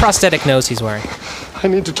 that is a prosthetic nose he's wearing. I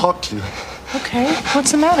need to talk to you. Okay,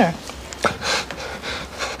 what's the matter?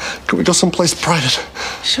 Can we go someplace private?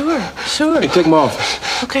 Sure. Hey, take my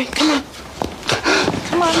office. Okay, come on.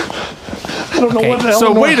 Come on. I don't know Okay, what the hell.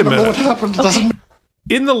 so wait a I don't know minute. what happened. It doesn't.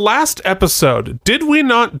 In the last episode, did we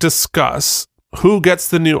not discuss who gets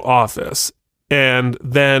the new office? And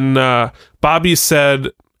then Bobby said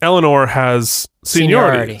Eleanor has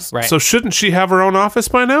seniority. Right. So shouldn't she have her own office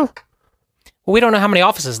by now? Well, we don't know how many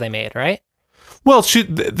offices they made, right? Well,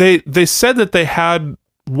 they said that they had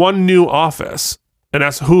one new office, and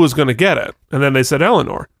that's who was going to get it. And then they said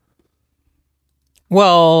Eleanor.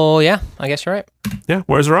 Well, yeah, I guess you're right. Yeah,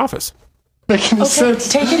 where's her office? Making sense.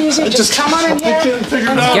 Take it easy. Just come on in here. I can't figure it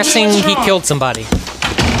I'm out. guessing he killed somebody.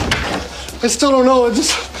 I still don't know.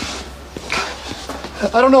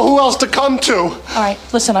 I don't know who else to come to. All right,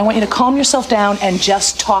 listen, I want you to calm yourself down and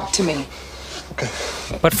just talk to me.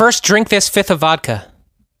 But first, drink this 5th of vodka.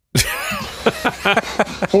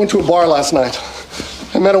 I went to a bar last night.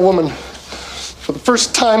 I met a woman. For the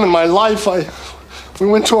first time in my life, we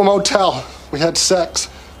went to a motel. We had sex.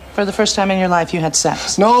 For the first time in your life, you had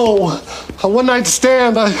sex. No, a one-night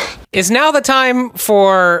stand. Is now the time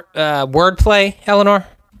for wordplay, Eleanor?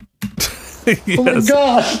 Yes. Oh my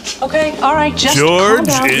God. Okay, all right, just George calm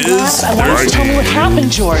down. is Relax. I want you to tell me what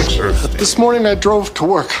happened, George. This morning I drove to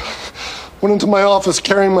work. Went into my office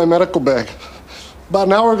carrying my medical bag. About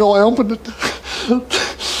an hour ago, I opened it.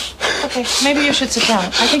 Okay, maybe you should sit down.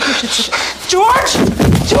 I think you should sit down.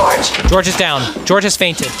 George! George! George is down. George has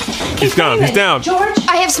fainted. He's gone. He's down. George?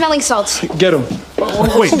 I have smelling salts. Get him.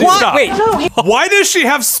 Wait, What? stop. Wait. Why does she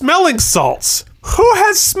have smelling salts? Who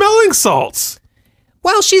has smelling salts?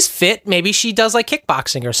 Well, she's fit. Maybe she does like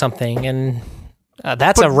kickboxing or something, and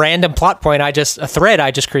that's a random plot point. A thread I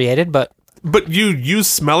just created. But you use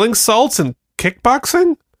smelling salts in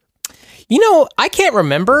kickboxing? you know, I can't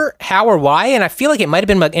remember how or why, and I feel like it might have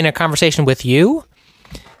been in a conversation with you.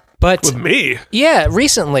 But With me? yeah,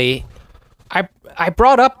 recently I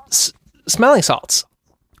brought up smelling salts.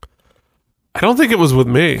 I don't think it was with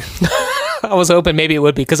me. I was hoping maybe it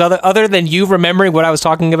would be, because other than you remembering what I was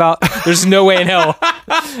talking about, there's no way in hell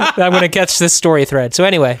that I'm going to catch this story thread. So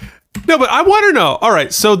anyway. No, but I want to know. All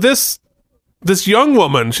right, so this young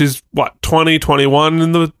woman, she's what, 20, 21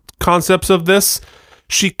 in the concepts of this?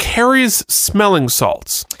 She carries smelling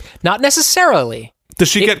salts. Not necessarily. Does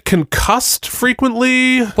she get concussed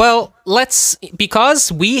frequently? Well,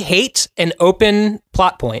 because we hate an open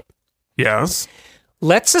plot point. Yes.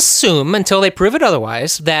 Let's assume, until they prove it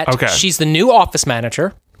otherwise, that Okay. she's the new office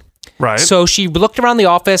manager. Right. So she looked around the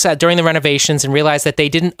office during the renovations and realized that they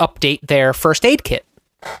didn't update their first aid kit.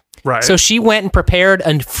 Right. So she went and prepared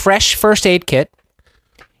a fresh first aid kit,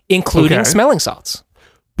 including Okay. smelling salts.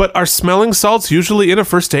 But are smelling salts usually in a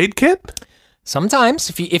first aid kit? Sometimes,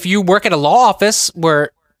 if you work at a law office where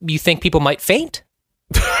you think people might faint.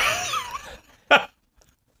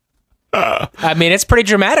 I mean, it's pretty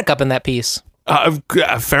dramatic up in that piece.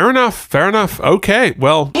 Fair enough. Okay,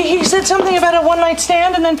 well. He said something about a one-night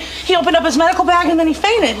stand, and then he opened up his medical bag, and then he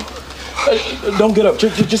fainted. Don't get up.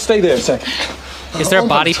 Just stay there a second. Is there a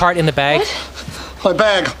body part in the bag? My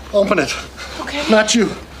bag. Open it. Okay. Not you.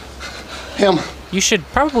 Him. You should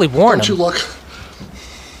probably warn Don't him. you look.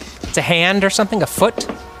 It's a hand or something, a foot.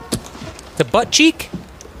 The butt cheek?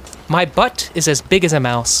 My butt is as big as a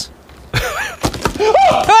mouse.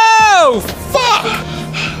 Oh, fuck!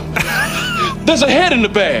 There's a head in the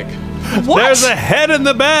bag. What? There's a head in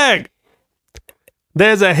the bag.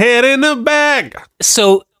 There's a head in the bag.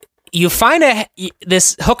 So you find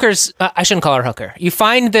this hooker's, I shouldn't call her hooker. You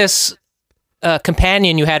find this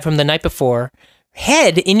companion you had from the night before,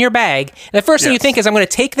 head in your bag. And the first thing you think is, I'm going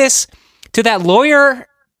to take this to that lawyer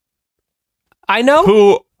I know.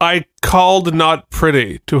 Who I called not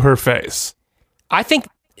pretty to her face. I think,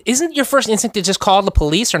 isn't your first instinct to just call the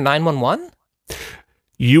police or 911?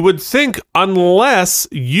 You would think, unless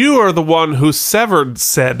you are the one who severed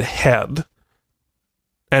said head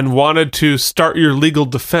and wanted to start your legal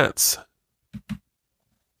defense.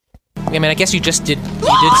 I mean, I guess you did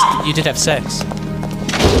have sex.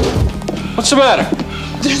 What's the matter?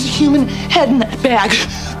 There's a human head in that bag.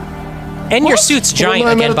 And your suit's giant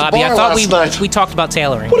again, Bobby. I thought we talked about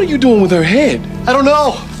tailoring. What are you doing with her head? I don't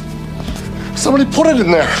know. Somebody put it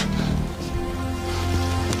in there.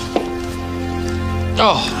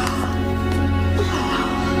 Oh.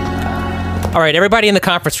 All right, everybody in the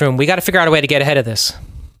conference room, we got to figure out a way to get ahead of this.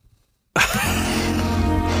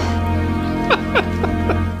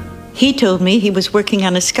 He told me he was working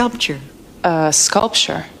on a sculpture. A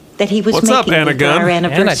sculpture? That he was What's making up, Anna for our Gunn?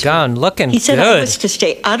 anniversary. Anna Gunn, looking He said good. I was to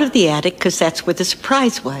stay out of the attic because that's where the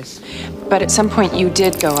surprise was. But at some point you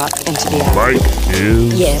did go up into the attic. Mike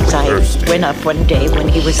is Yes, I went up one day when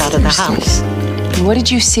he was out of the house. And what did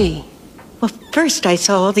you see? Well, first I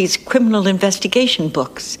saw all these criminal investigation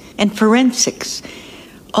books and forensics,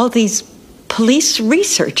 all these police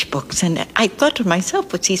research books, and I thought to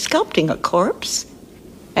myself, was he sculpting a corpse?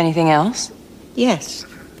 Anything else? Yes,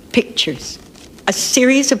 pictures. A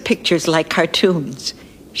series of pictures like cartoons,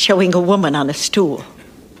 showing a woman on a stool.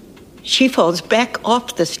 She falls back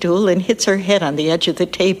off the stool and hits her head on the edge of the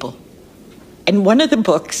table. And one of the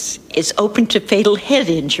books is open to fatal head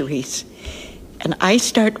injuries. And I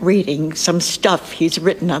start reading some stuff he's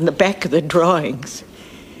written on the back of the drawings.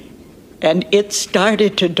 And it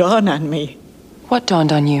started to dawn on me. What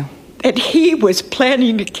dawned on you? That he was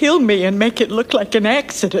planning to kill me and make it look like an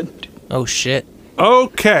accident. Oh, shit.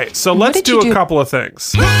 Okay, so let's do a couple of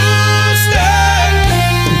things. Guy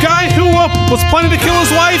who was planning to kill his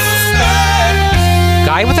wife.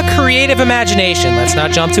 Guy with a creative imagination. Let's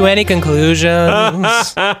not jump to any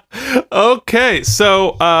conclusions. Okay,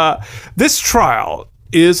 so this trial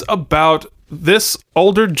is about this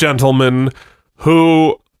older gentleman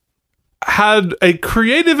who had a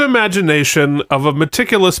creative imagination of a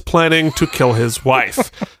meticulous planning to kill his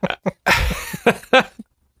wife.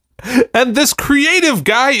 And this creative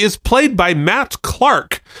guy is played by Matt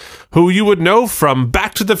Clark, who you would know from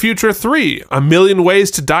Back to the Future 3, A Million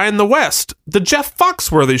Ways to Die in the West, the Jeff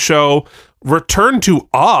Foxworthy show, Return to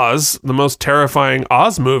Oz, the most terrifying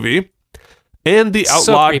Oz movie, and the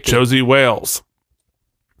outlaw Josie Wales.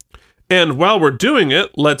 And while we're doing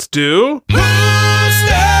it, let's do...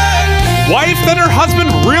 Wife that her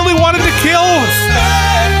husband really wanted to kill?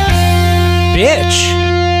 Bitch.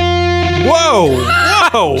 Whoa!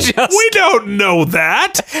 Whoa! We don't know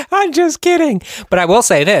that! I'm just kidding. But I will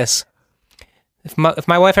say this. If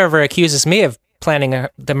my wife ever accuses me of planning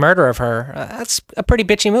the murder of her, that's a pretty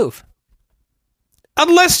bitchy move.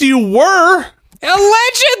 Unless you were!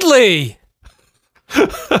 Allegedly!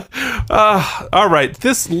 All right,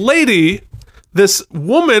 this lady, this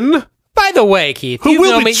woman... By the way, Keith, who you've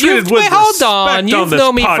will known be me. treated with Hold on, you've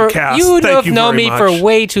known me for you've known me for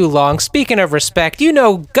way too long. Speaking of respect, you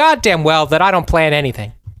know goddamn well that I don't plan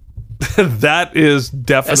anything. That is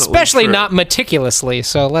definitely especially true. not meticulously.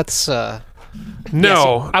 So let's. No,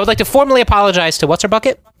 yes, I would like to formally apologize to What's Her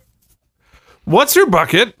Bucket. What's Her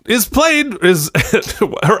Bucket is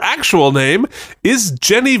her actual name is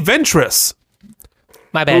Jenny Ventris.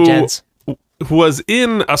 My bad, Jens. Who was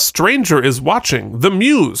in A Stranger Is Watching, The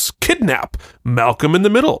Muse, Kidnap, Malcolm in the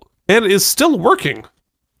Middle, and is still working.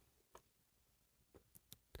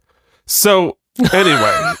 So,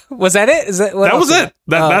 anyway. Was that it? That was it.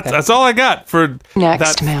 That's all I got for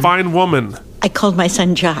that fine woman. I called my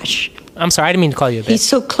son Josh. I'm sorry, I didn't mean to call you a bitch. He's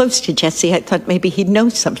so close to Jesse, I thought maybe he'd know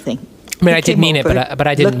something. I mean, I did mean it, but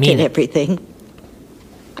I didn't mean it. Everything.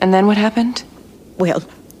 And then what happened? Well,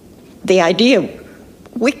 the idea...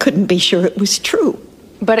 We couldn't be sure it was true.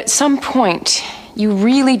 But at some point, you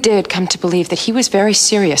really did come to believe that he was very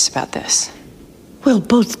serious about this. Well,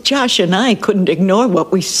 both Josh and I couldn't ignore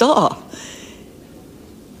what we saw.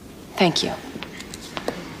 Thank you.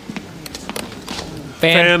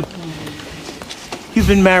 Fan. You've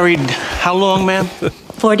been married how long, ma'am?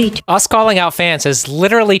 42. Us calling out fans has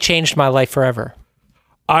literally changed my life forever.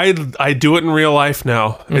 I do it in real life now.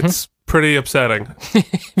 Mm-hmm. It's pretty upsetting.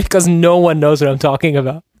 Because no one knows what I'm talking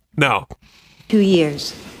about. No. 2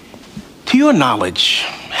 years. To your knowledge,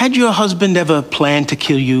 had your husband ever planned to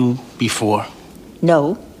kill you before?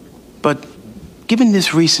 No. But given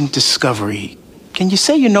this recent discovery, can you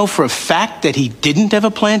say you know for a fact that he didn't ever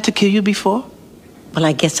plan to kill you before? Well,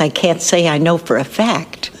 I guess I can't say I know for a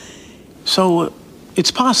fact. So,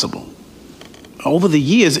 it's possible. Over the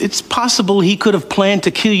years, it's possible he could have planned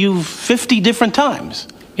to kill you 50 different times.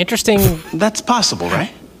 Interesting. That's possible, right?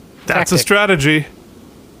 That's a strategy.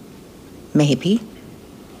 Maybe.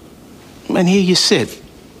 And here you sit,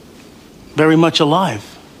 very much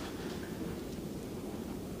alive.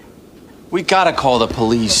 We gotta call the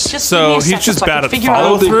police. So he's just bad at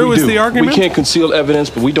follow through, is the argument? We can't conceal evidence,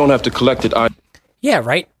 but we don't have to collect it either. Yeah,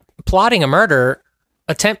 right. Plotting a murder,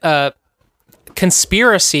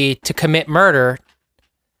 conspiracy to commit murder.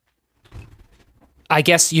 I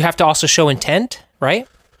guess you have to also show intent, right?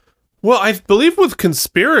 Well, I believe with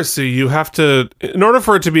conspiracy, you have to, in order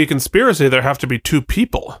for it to be a conspiracy, there have to be two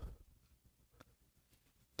people.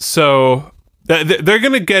 So they're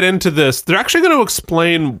going to get into this. They're actually going to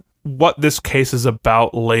explain what this case is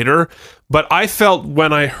about later. But I felt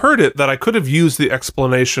when I heard it that I could have used the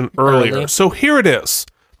explanation earlier. So here it is.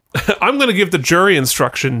 I'm going to give the jury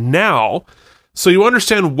instruction now so you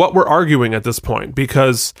understand what we're arguing at this point.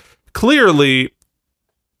 Because clearly,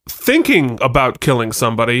 thinking about killing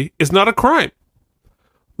somebody is not a crime.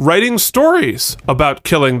 Writing stories about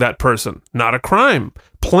killing that person, not a crime.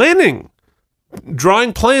 Planning,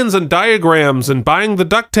 drawing plans and diagrams and buying the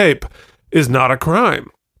duct tape is not a crime.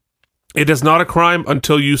 It is not a crime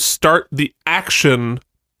until you start the action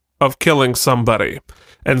of killing somebody.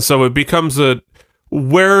 And so it becomes a,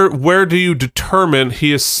 where do you determine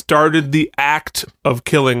he has started the act of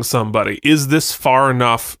killing somebody? Is this far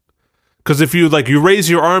enough? Because if you raise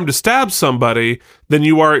your arm to stab somebody, then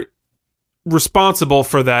you are responsible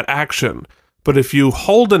for that action. But if you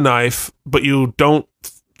hold a knife, but you don't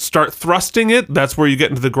start thrusting it, that's where you get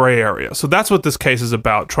into the gray area. So that's what this case is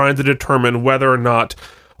about, trying to determine whether or not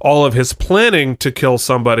all of his planning to kill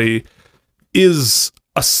somebody is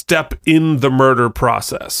a step in the murder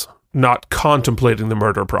process, not contemplating the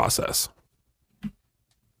murder process.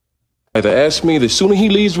 Either ask me, the sooner he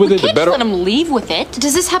leaves with it, the better. Let him leave with it.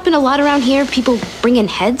 Does this happen a lot around here? People bring in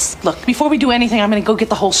heads? Look, before we do anything, I'm gonna go get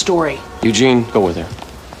the whole story. Eugene, go with her.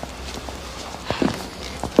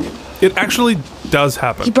 It actually does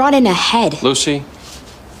happen. He brought in a head. Lucy?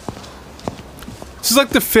 This is like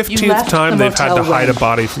the 15th time they've had to hide a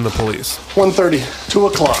body from the police. 1:30, 2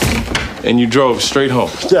 o'clock. And you drove straight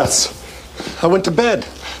home? Yes. I went to bed.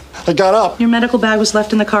 I got up. Your medical bag was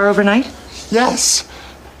left in the car overnight? Yes.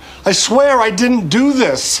 I swear I didn't do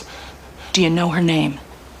this. Do you know her name?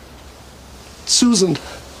 Susan.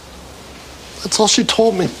 That's all she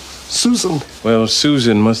told me. Susan. Well,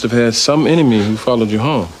 Susan must have had some enemy who followed you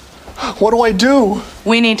home. What do I do?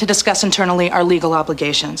 We need to discuss internally our legal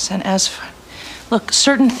obligations. And as for... Look,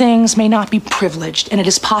 certain things may not be privileged, and it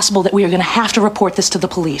is possible that we are going to have to report this to the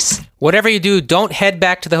police. Whatever you do, don't head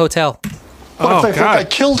back to the hotel. What if they think I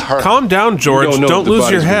killed her? Calm down, George. Don't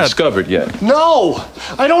lose your head. Discovered yet? No,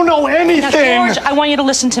 I don't know anything. Now, George, I want you to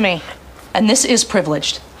listen to me. And this is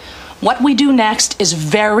privileged. What we do next is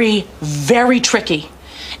very, very tricky.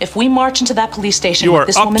 If we march into that police station you with are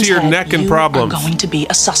this up woman's to your head, neck in you problems. are going to be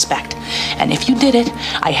a suspect. And if you did it,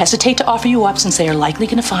 I hesitate to offer you up since they are likely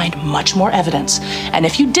going to find much more evidence. And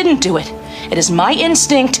if you didn't do it, it is my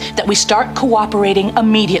instinct that we start cooperating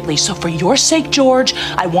immediately. So for your sake, George,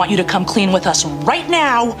 I want you to come clean with us right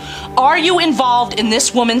now. Are you involved in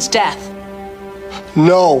this woman's death?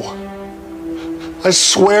 No. I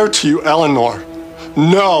swear to you, Eleanor.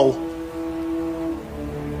 No.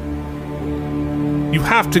 You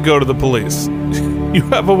have to go to the police. You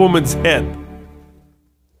have a woman's head.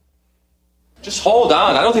 Just hold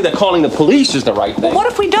on. I don't think that calling the police is the right thing. Well, what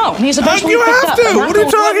if we don't? He's eventually You picked have up. to. And What are you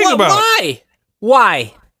talking about? Why?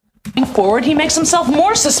 Why? Going forward, he makes himself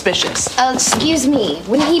more suspicious. Excuse me.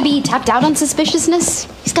 Wouldn't he be tapped out on suspiciousness?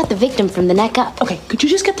 He's got the victim from the neck up. Okay, could you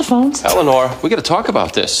just get the phones? Eleanor, we gotta talk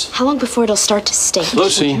about this. How long before it'll start to stink?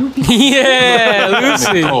 Lucy. Yeah,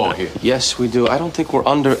 Lucy. Yes, we do. I don't think we're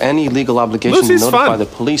under any legal obligation Lucy's to notify fun. the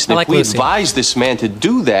police. And I if like we Lucy. advise this man to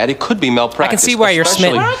do that, it could be malpractice. I can see why you're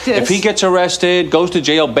especially smitten. if he gets arrested, goes to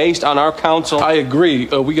jail based on our counsel. I agree.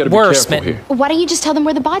 We gotta be We're careful smitten. here. Why don't you just tell them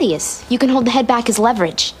where the body is? You can hold the head back as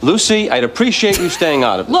leverage. Lucy, I'd appreciate you staying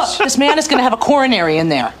out of this. Look, this man is going to have a coronary in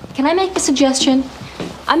there. Can I make a suggestion?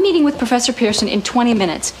 I'm meeting with Professor Pearson in 20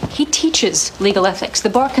 minutes. He teaches legal ethics. The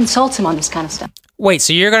bar consults him on this kind of stuff. Wait,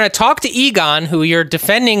 so you're going to talk to Egon, who you're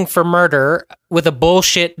defending for murder with a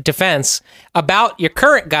bullshit defense, about your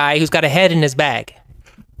current guy who's got a head in his bag.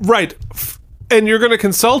 Right. And you're going to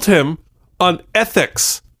consult him on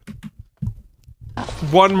ethics.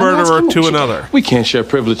 One murderer to another. We can't share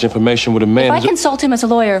privileged information with a man. If I consult him as a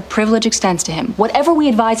lawyer, privilege extends to him. Whatever we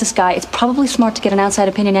advise this guy, it's probably smart to get an outside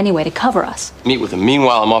opinion anyway to cover us. Meet with him.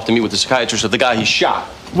 Meanwhile, I'm off to meet with the psychiatrist of the guy he shot.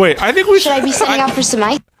 Wait, I think we should... Should I be setting up for some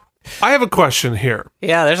ice? I have a question here.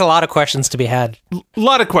 Yeah, there's a lot of questions to be had.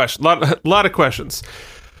 Lot of questions.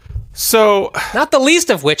 So, not the least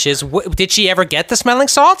of which is, did she ever get the smelling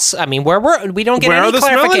salts? I mean, we don't get where any are the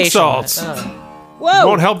clarification. smelling salts? Whoa!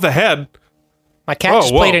 Won't help the head. My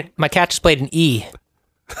cat just played an E.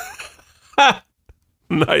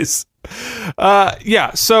 Nice.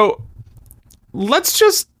 Yeah. So let's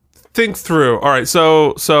just think through. All right.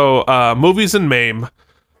 So movies and Mame,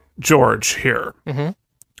 George here. Mm-hmm.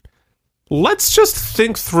 Let's just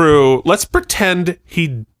think through. Let's pretend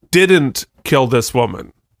he didn't kill this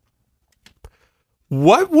woman.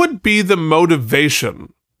 What would be the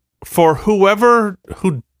motivation for whoever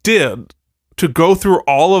who did to go through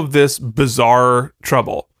all of this bizarre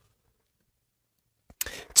trouble?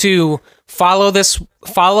 To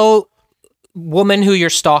follow woman who you're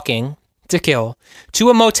stalking to kill to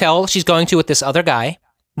a motel she's going to with this other guy.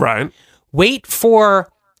 Right. Wait for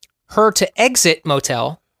her to exit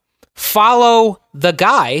motel, follow the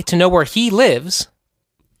guy to know where he lives,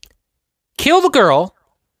 kill the girl,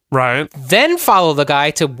 right? Then follow the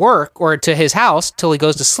guy to work or to his house till he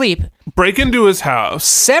goes to sleep. Break into his house.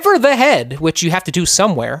 Sever the head, which you have to do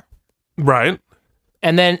somewhere. Right.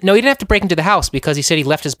 And then, no, he didn't have to break into the house because he said he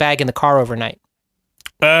left his bag in the car overnight.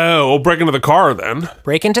 Oh, we'll break into the car then.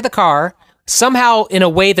 Break into the car, somehow in a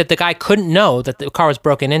way that the guy couldn't know that the car was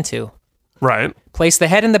broken into. Right. Place the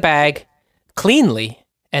head in the bag cleanly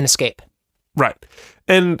and escape. Right.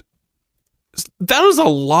 And that was a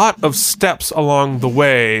lot of steps along the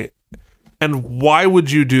way. And why would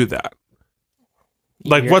you do that?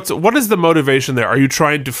 Like, what is the motivation there? Are you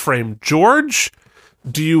trying to frame George?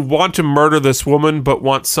 Do you want to murder this woman but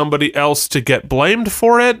want somebody else to get blamed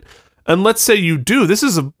for it? And let's say you do. This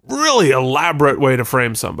is a really elaborate way to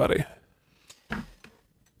frame somebody.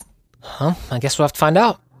 Huh? I guess we'll have to find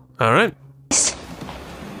out. All right.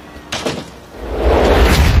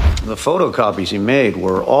 The photocopies he made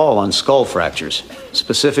were all on skull fractures,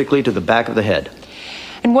 specifically to the back of the head.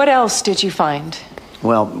 And what else did you find?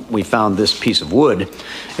 Well, we found this piece of wood,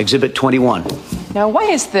 Exhibit 21. Now, why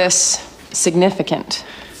is this significant?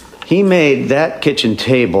 He made that kitchen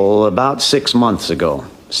table about 6 months ago.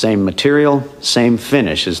 Same material, same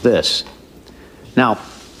finish as this. Now,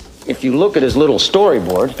 if you look at his little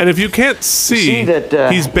storyboard... And if you can't see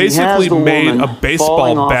that, he's basically made a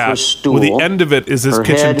baseball bat where the end of it is his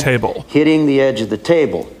kitchen table. Hitting the edge of the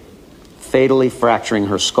table, fatally fracturing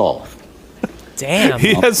her skull. Damn.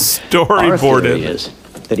 He has Our storyboarded. theory is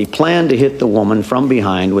that he planned to hit the woman from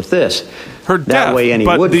behind with this. Her that death, way any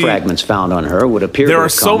but wood fragments found on her would appear There to are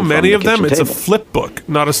have so come many from of the them, kitchen it's a table. flip book,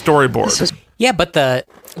 not a storyboard. Yeah, but the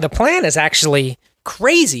plan is actually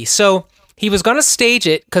crazy. So he was going to stage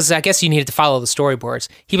it, because I guess you needed to follow the storyboards.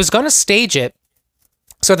 He was going to stage it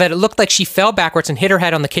so that it looked like she fell backwards and hit her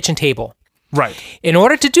head on the kitchen table. Right. In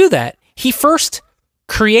order to do that, he first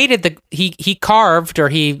created he carved, or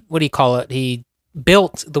he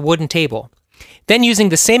built the wooden table. Then using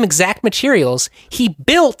the same exact materials, he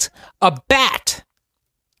built a bat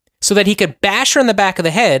so that he could bash her in the back of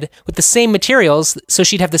the head with the same materials so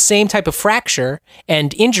she'd have the same type of fracture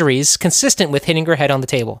and injuries consistent with hitting her head on the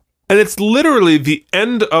table. And it's literally the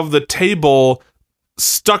end of the table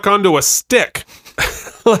stuck onto a stick,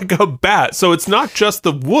 like a bat. So it's not just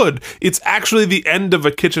the wood; it's actually the end of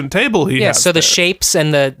a kitchen table. Yeah. So the shapes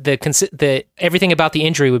and the everything about the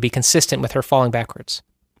injury would be consistent with her falling backwards.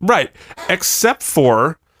 Right, except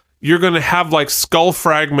for you're going to have like skull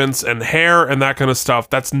fragments and hair and that kind of stuff.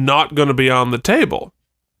 That's not going to be on the table.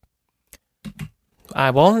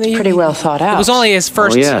 Pretty well thought out. It was only his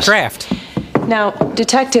first draft. Now,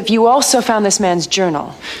 Detective, you also found this man's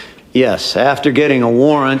journal. Yes, after getting a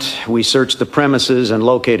warrant, we searched the premises and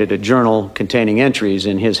located a journal containing entries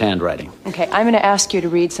in his handwriting. Okay, I'm going to ask you to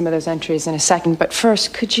read some of those entries in a second, but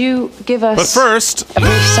first, could you give us But first, a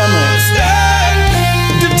brief summary?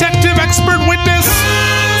 Detective expert witness.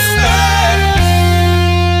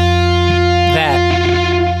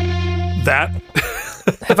 That.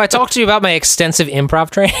 Have I talked to you about my extensive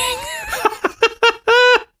improv training?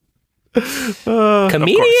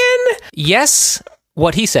 Comedian? Yes,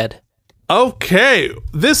 what he said. Okay,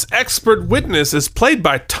 this expert witness is played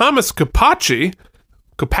by Thomas Capacci.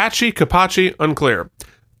 Capacci, unclear.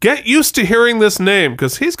 Get used to hearing this name,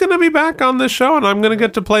 because he's going to be back on this show, and I'm going to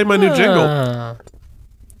get to play my new jingle.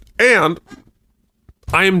 And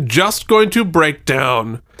I am just going to break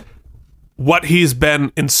down what he's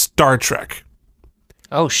been in Star Trek.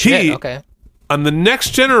 Oh, shit, okay. On The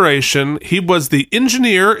Next Generation, he was the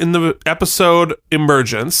engineer in the episode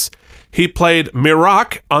Emergence. He played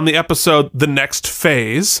Mirak on the episode The Next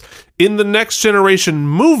Phase. In the Next Generation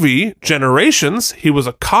movie, Generations, he was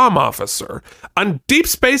a comm officer. On Deep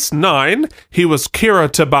Space Nine, he was Kira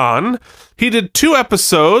Taban. He did 2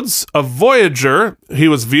 episodes of Voyager. He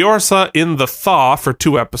was Viorsa in The Thaw for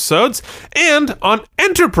 2 episodes. And on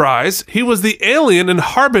Enterprise, he was the alien in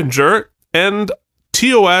Harbinger. And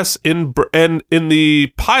TOS in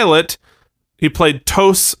the pilot, he played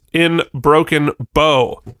Tos in Broken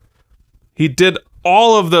Bow. He did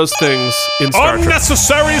all of those things in Star Trek.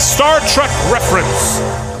 Unnecessary Star Trek reference.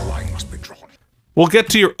 We'll get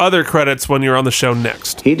to your other credits when you're on the show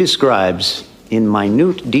next. He describes in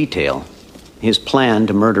minute detail his plan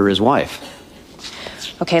to murder his wife.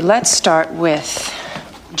 Okay, let's start with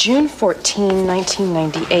June 14,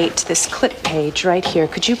 1998, this clip page right here.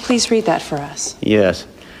 Could you please read that for us? Yes.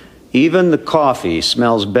 Even the coffee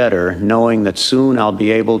smells better knowing that soon I'll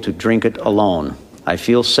be able to drink it alone. I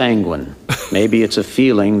feel sanguine. Maybe it's a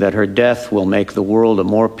feeling that her death will make the world a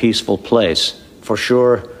more peaceful place. For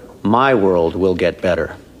sure, my world will get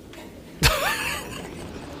better.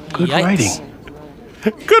 Good Yikes. writing.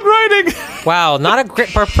 Good writing. Wow, not a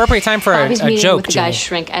great, appropriate time for Bobby's a meeting joke, with the guy's Jimmy.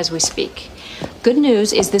 shrink as we speak. Good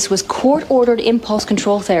news is this was court-ordered impulse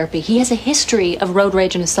control therapy. He has a history of road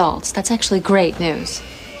rage and assaults. That's actually great news.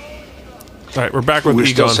 All right, we're back with We're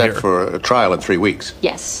Egon still set here. for a trial in 3 weeks.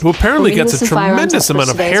 Yes. Who apparently We're gets a gonna listen firearms tremendous up amount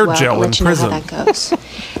of today as hair well. gel I'll in let you prison. know how that goes.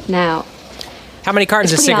 Now, How many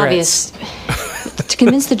cartons of it's pretty cigarettes? obvious. To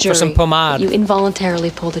convince the jury For some pomade. that you involuntarily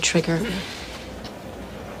pulled the trigger,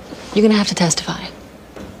 you're going to have to testify.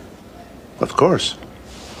 Of course.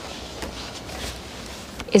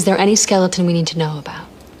 Is there any skeleton we need to know about?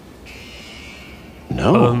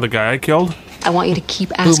 No. Other than the guy I killed? I want you to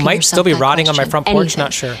keep asking might yourself still be that rotting on my question. front porch, Anything.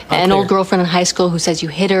 not sure. An Unclear. old girlfriend in high school who says you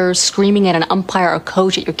hit her, screaming at an umpire or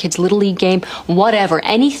coach at your kid's little league game, whatever.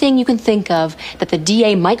 Anything you can think of that the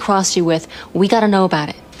DA might cross you with, we got to know about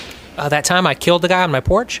it. That time I killed the guy on my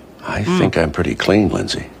porch? I think I'm pretty clean,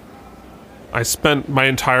 Lindsay. I spent my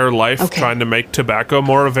entire life trying to make tobacco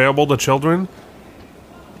more available to children.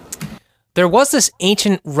 There was this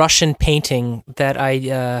ancient Russian painting that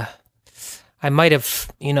I might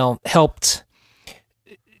have, helped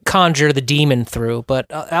conjure the demon through, but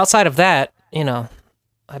outside of that, I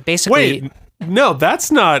basically. Wait, no, that's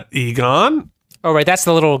not Egon. Oh, right, that's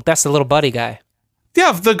the little buddy guy.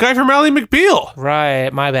 Yeah, the guy from Ally McBeal.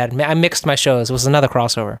 Right, my bad. I mixed my shows. It was another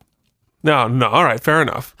crossover. No, all right, fair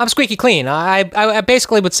enough. I'm squeaky clean. I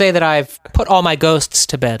basically would say that I've put all my ghosts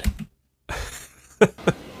to bed.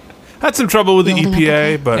 Had some trouble with the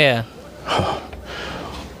EPA, but yeah.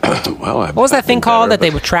 Well, What was that thing called that they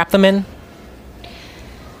would trap them in?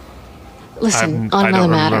 Listen, I on don't another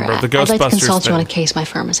matter, remember. The I'd like to Ghostbusters consult you on a thing. case my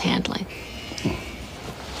firm is handling.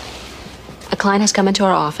 A client has come into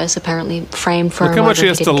our office, apparently framed for Look a how murder much he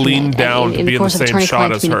has didn't to lean commit. down And to in be the in the course of same attorney-client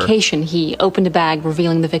shot as her. communication, he opened a bag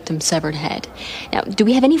revealing the victim's severed head. Now, do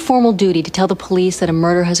we have any formal duty to tell the police that a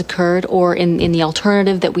murder has occurred, or in the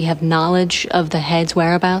alternative that we have knowledge of the head's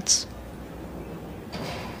whereabouts?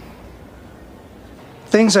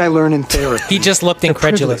 Things I learn in therapy. He just looked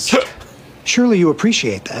incredulous. Surely you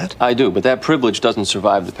appreciate that. I do, but that privilege doesn't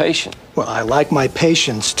survive the patient. Well, I like my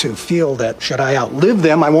patients to feel that should I outlive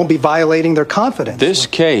them, I won't be violating their confidence. This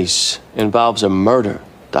case involves a murder,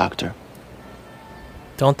 Doctor.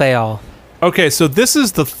 Don't they all? Okay, so this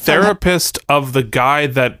is the therapist of the guy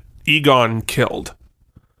that Egon killed.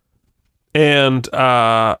 And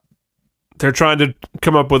they're trying to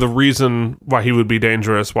come up with a reason why he would be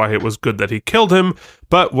dangerous, why it was good that he killed him.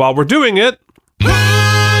 But while we're doing it,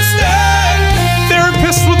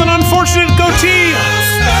 therapist with an unfortunate goatee.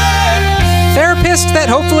 Therapist that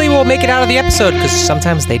hopefully will make it out of the episode, because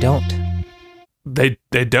sometimes they don't. They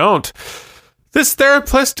don't. This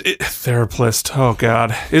therapist, oh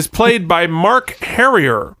God, is played by Mark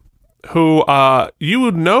Harrier, who you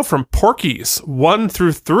would know from Porky's 1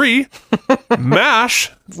 through 3,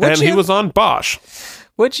 MASH, and he was on Bosch.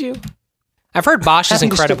 Would you? I've heard Bosch is Happy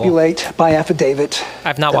incredible. to stipulate by affidavit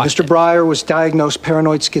I've not that watched Mr. Breyer was diagnosed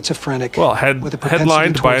paranoid schizophrenic. Well, with a propensity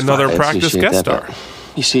headlined by towards another violence. practice Appreciate guest that, star.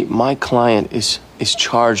 but, you see, my client is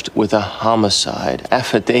charged with a homicide.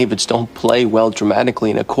 Affidavits don't play well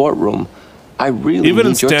dramatically in a courtroom. I really Even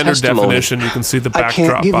in need your standard testimony. definition, you can see the I can't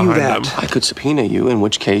backdrop give you behind that. them. I could subpoena you, in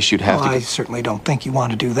which case you'd have Well, to. I certainly don't think you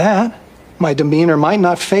want to do that. My demeanor might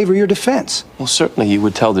not favor your defense. Well, certainly you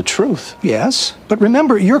would tell the truth. Yes, but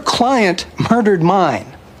remember, your client murdered mine.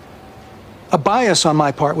 A bias on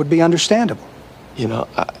my part would be understandable. You know,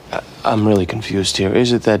 I'm really confused here.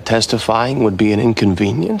 Is it that testifying would be an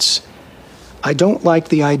inconvenience? I don't like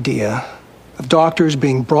the idea of doctors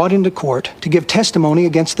being brought into court to give testimony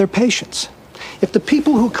against their patients. If the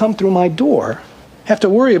people who come through my door have to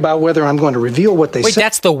worry about whether I'm going to reveal what they Wait, say.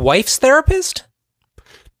 that's the wife's therapist?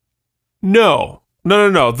 No.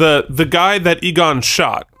 The guy that Egon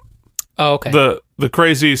shot. Oh, okay. The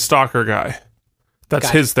crazy stalker guy. That's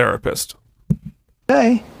Got it. his therapist.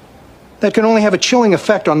 That can only have a chilling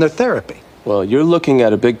effect on their therapy. Well, you're looking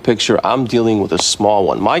at a big picture. I'm dealing with a small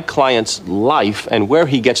one. My client's life and where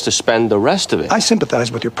he gets to spend the rest of it. I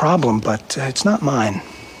sympathize with your problem, but it's not mine.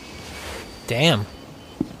 Damn.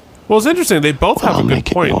 Well, it's interesting. They both have a good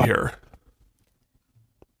point here.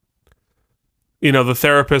 You know, the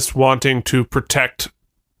therapist wanting to protect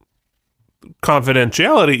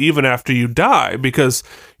confidentiality even after you die, because,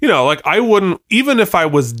 you know, like, I wouldn't, even if I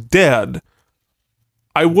was dead,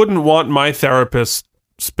 I wouldn't want my therapist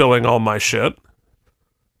spilling all my shit.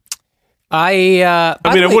 I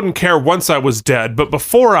mean, I wouldn't care once I was dead, but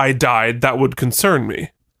before I died, that would concern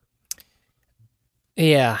me.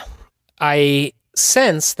 Yeah. I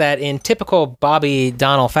sense that in typical Bobby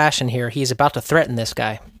Donnell fashion here, he's about to threaten this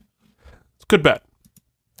guy. Good bet.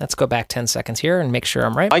 Let's go back 10 seconds here and make sure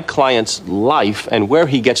I'm right. My client's life and where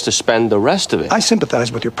he gets to spend the rest of it. I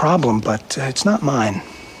sympathize with your problem, but it's not mine.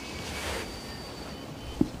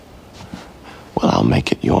 Well, I'll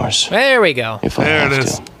make it yours. There we go. If I have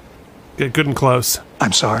to. Get good and close.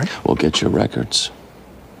 I'm sorry? We'll get your records.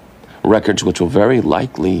 Records which will very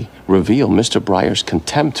likely reveal Mr. Breyer's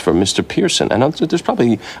contempt for Mr. Pearson. And there's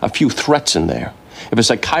probably a few threats in there. If a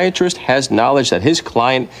psychiatrist has knowledge that his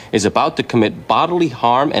client is about to commit bodily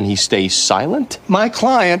harm and he stays silent... My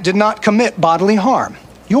client did not commit bodily harm.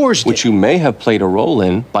 Yours did. Which you may have played a role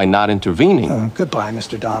in by not intervening. Goodbye,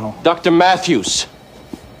 Mr. Donnell. Dr. Matthews.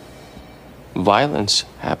 Violence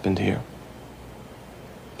happened here.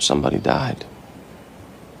 Somebody died.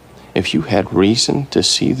 If you had reason to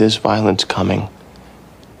see this violence coming,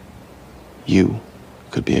 you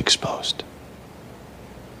could be exposed.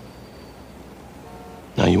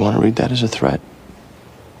 Now, you want to read that as a threat?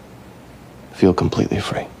 Feel completely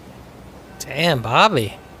free. Damn,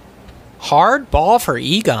 Bobby. Hard ball for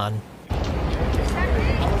Egon.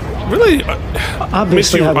 Really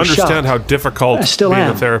makes you I was understand shocked. how difficult I still being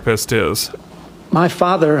am. a therapist is. My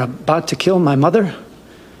father about to kill my mother?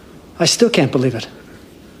 I still can't believe it.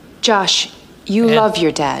 Josh, you love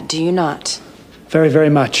your dad, do you not? Very, very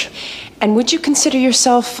much. And would you consider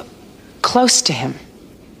yourself close to him?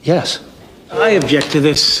 Yes. I object to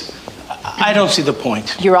this. I don't see the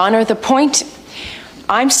point. Your Honor, the point...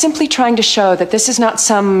 I'm simply trying to show that this is not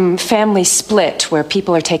some family split where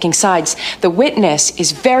people are taking sides. The witness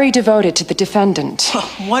is very devoted to the defendant.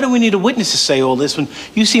 Why do we need a witness to say all this when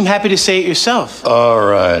you seem happy to say it yourself? All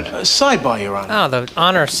right. Sidebar, Your Honor. Oh, the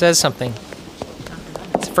honor says something.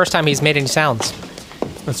 It's the first time he's made any sounds.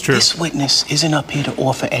 That's true. This witness isn't up here to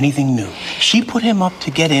offer anything new. She put him up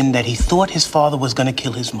to get in that he thought his father was going to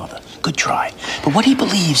kill his mother. Good try. But what he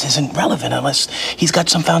believes isn't relevant unless he's got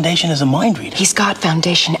some foundation as a mind reader. He's got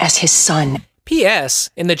foundation as his son.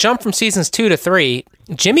 P.S. In the jump from seasons 2 to 3,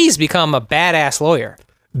 Jimmy's become a badass lawyer.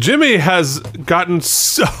 Jimmy has gotten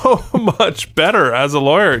so much better as a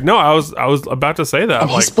lawyer. No, I was about to say that.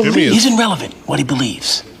 And his belief isn't relevant, what he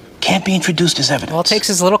believes. Can't be introduced as evidence. Well, it takes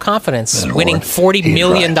his little confidence, winning $40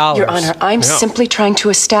 million. Your Honor, I'm simply trying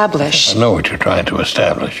to establish... I know what you're trying to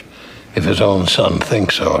establish. If his own son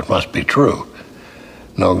thinks so, it must be true.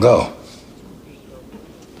 No go.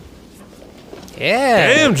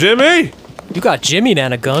 Yeah. Damn, Jimmy! You got Jimmy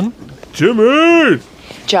and a gun. Jimmy!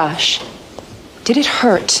 Josh, did it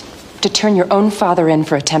hurt to turn your own father in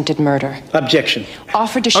for attempted murder? Objection.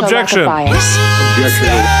 Offered to show Objection. lack of bias.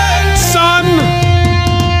 Objection. Son!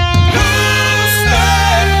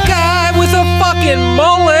 Guy with a fucking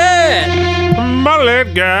mullet!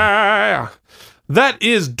 Mullet guy. That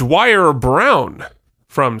is Dwyer Brown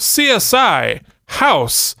from CSI,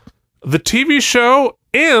 House, the TV show,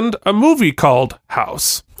 and a movie called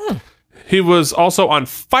House. He was also on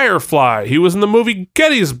Firefly. He was in the movie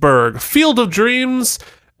Gettysburg, Field of Dreams,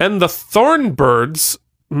 and the Thornbirds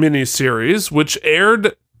miniseries, which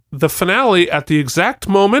aired the finale at the exact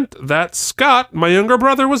moment that Scott, my younger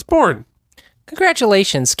brother, was born.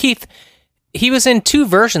 Congratulations, Keith. He was in 2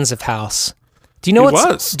 versions of House. Do you know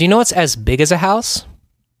Do you know what's as big as a house?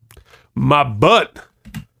 My butt.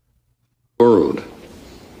 World.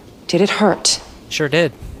 Did it hurt? Sure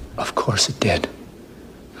did. Of course it did.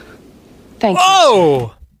 Thank you.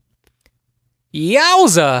 Oh!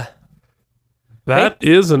 Yowza! That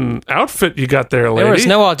is an outfit you got there, lady. There was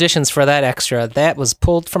no auditions for that extra. That was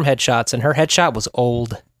pulled from headshots, and her headshot was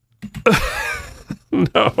old.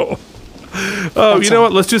 No. Oh, you know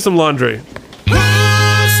what? Let's do some laundry.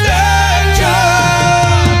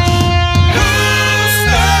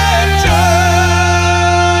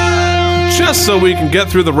 Just so we can get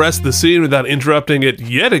through the rest of the scene without interrupting it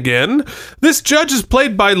yet again, this judge is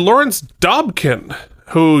played by Lawrence Dobkin,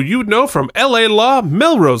 who you'd know from L.A. Law,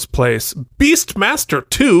 Melrose Place, Beastmaster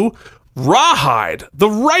 2, Rawhide, The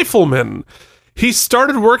Rifleman. He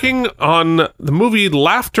started working on the movie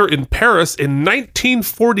Laughter in Paris in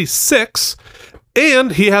 1946,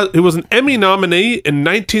 and he was an Emmy nominee in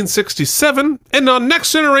 1967, and on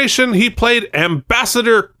Next Generation, he played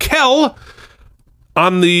Ambassador Kell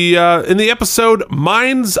on the in the episode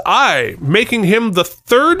Mind's Eye, making him the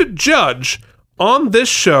third judge on this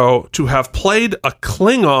show to have played a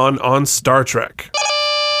Klingon on Star Trek.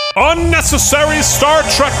 Unnecessary Star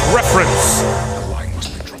Trek reference.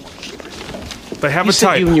 They have You a said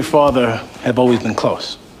type. you and your father have always been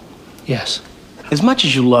close. Yes. As much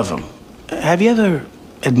as you love him, have you ever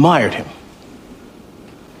admired him?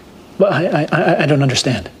 But I don't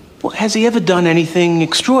understand. Well, has he ever done anything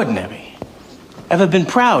extraordinary? Ever been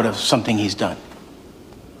proud of something he's done?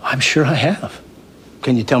 I'm sure I have.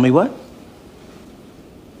 Can you tell me what?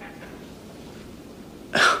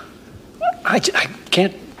 I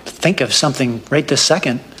can't think of something right this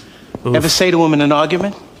second. Ever say to him in an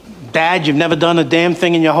argument, Dad, you've never done a damn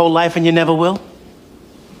thing in your whole life and you never will?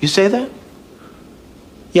 You say that?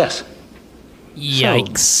 Yes.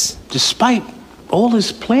 Yikes. So, despite all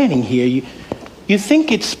his planning here, you think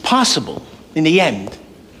it's possible, in the end,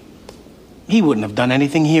 he wouldn't have done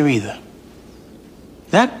anything here either.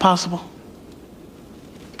 That possible?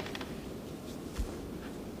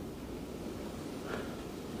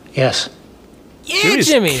 Yes. Yeah, Jimmy's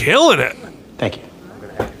Jimmy. killing it. Thank you.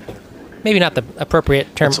 Maybe not the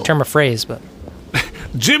appropriate term of phrase, but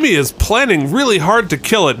Jimmy is planning really hard to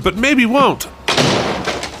kill it, but maybe won't.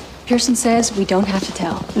 Pearson says we don't have to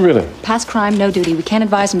tell. Really? Past crime, no duty. We can't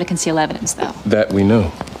advise him to conceal evidence, though. That we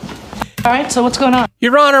know. All right, so what's going on?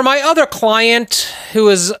 Your Honor, my other client, who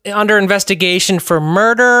is under investigation for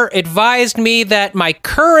murder, advised me that my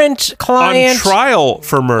current client... On trial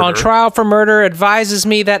for murder. Advises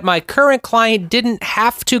me that my current client didn't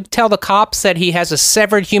have to tell the cops that he has a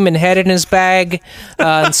severed human head in his bag.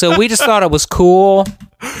 And so we just thought it was cool.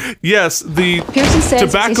 Yes, the Pearson says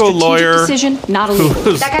tobacco it's a strategic lawyer decision, not illegal.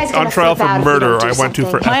 who was That guy's gonna on trial flip for out if we murder don't do I went to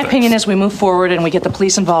for something. My ethics. opinion is we move forward and we get the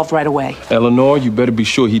police involved right away. Eleanor, you better be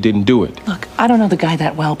sure he didn't do it. Look, I don't know the guy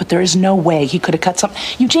that well, but there is no way he could have cut something.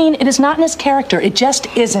 Eugene, it is not in his character. It just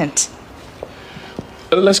isn't.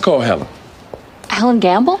 Let's call Helen. Helen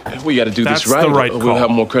Gamble? We got to do That's this right. the right We'll call.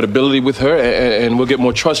 have more credibility with her, and we'll get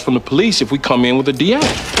more trust from the police if we come in with a DA.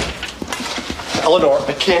 Eleanor,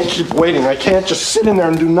 I can't keep waiting. I can't just sit in there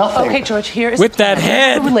and do nothing. Okay, George, here is With the that plan. Here's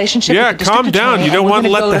head. the relationship Yeah, with the district calm down. attorney, You don't and we're want to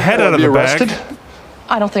gonna let go the to head her. out of Be the arrested? bag.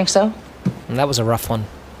 I don't think so. And that was a rough one.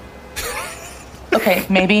 Okay,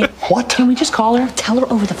 maybe. What? Can we just call her? Tell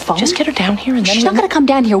her over the phone? Just get her down here and then She's not going to come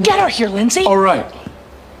down here. Get her here, Lindsay. All right.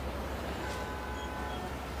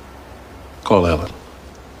 Call Ellen.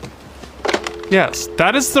 Yes,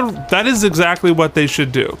 that is exactly what they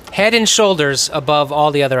should do. Head and shoulders above all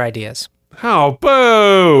the other ideas. How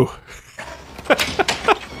boo!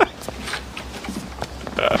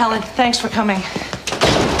 Helen, thanks for coming.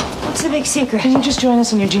 What's the big secret? Can you just join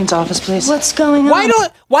us in Eugene's office, please? What's going on?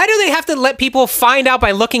 Why do they have to let people find out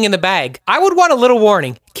by looking in the bag? I would want a little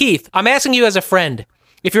warning. Keith, I'm asking you as a friend.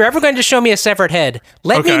 If you're ever going to show me a severed head,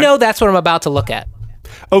 let me Okay. know that's what I'm about to look at.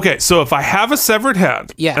 Okay, so if I have a severed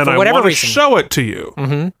head Yeah, and for I whatever want to reason. show it to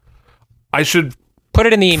you, I should Put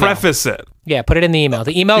it in the email. preface it. Yeah, put it in the email.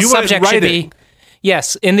 The email You want it subject should writing. be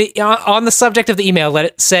yes. In the on the subject of the email, let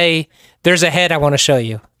it say, "There's a head I want to show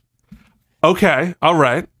you." Okay, all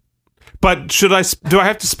right. But do I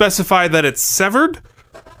have to specify that it's severed?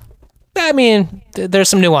 I mean, there's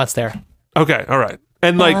some nuance there. Okay, all right.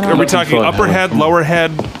 And like, are we talking upper head, lower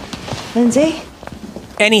head? Lindsay?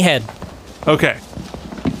 Any head, Okay,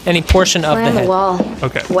 any portion of Fly the on the head. wall.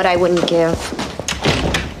 okay. What I wouldn't give.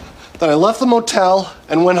 Then I left the motel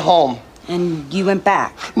and went home. And you went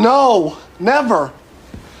back. No, never.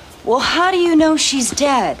 Well, how do you know she's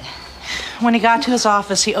dead? When he got to his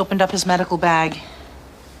office, he opened up his medical bag,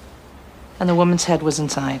 and the woman's head was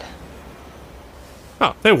inside.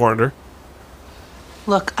 Oh, they warned her.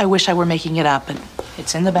 Look, I wish I were making it up, but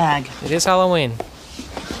it's in the bag. It is Halloween.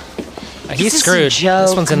 He's this a screwed. joke?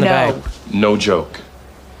 This one's in the No. bag. No joke.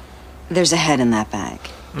 There's a head in that bag.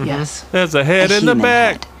 Yes. There's a head A in the human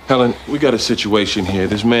back. head. Helen, we got a situation here.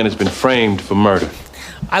 This man has been framed for murder.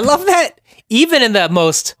 I love that even in the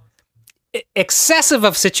most excessive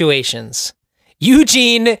of situations,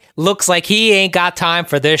 Eugene looks like he ain't got time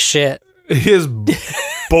for this shit. He is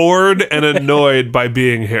bored and annoyed by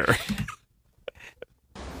being here.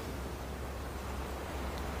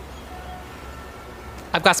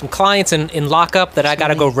 I've got some clients in lockup that I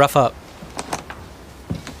gotta go rough up.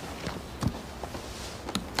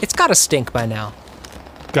 It's gotta stink by now.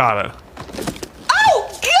 Gotta.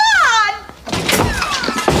 Oh, God!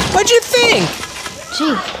 What'd you think?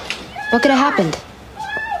 Gee, What could have happened?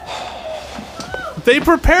 They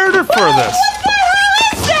prepared her for this.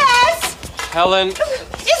 What is this? Helen. Is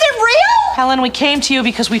it real? Helen, we came to you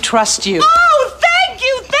because we trust you. Oh, thank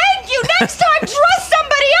you, thank you. Next time, trust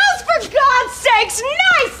somebody else, for God's sakes.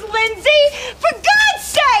 Nice, Lindsay. For God's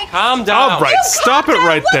sake. Calm down. All right, stop it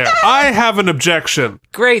right there. I have an objection.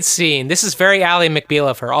 Great scene. This is very Ally McBeal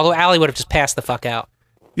of her, although Ally would have just passed the fuck out.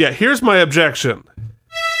 Yeah, here's my objection.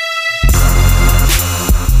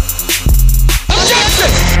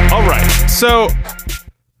 All right, so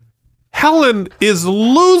Helen is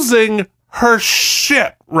losing her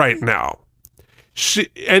shit right now.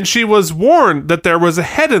 She was warned that there was a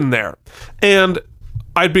head in there. And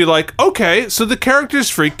I'd be like, okay, so the character's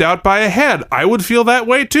freaked out by a head. I would feel that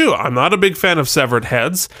way too. I'm not a big fan of severed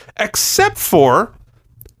heads, except for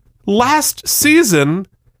last season,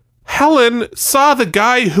 Helen saw the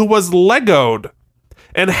guy who was Lego'd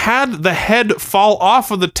and had the head fall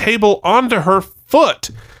off of the table onto her foot.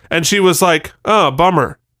 And she was like, oh,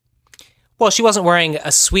 bummer. Well, she wasn't wearing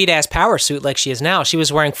a sweet-ass power suit like she is now. She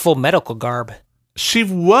was wearing full medical garb. She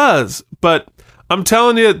was, but I'm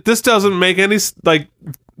telling you, this doesn't make any, like,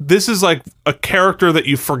 this is like a character that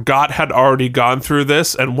you forgot had already gone through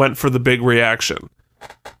this and went for the big reaction.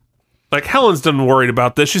 Like, Helen's done worried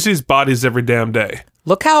about this. She sees bodies every damn day.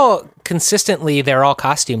 Look how consistently they're all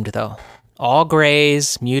costumed, though. All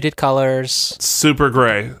grays, muted colors. Super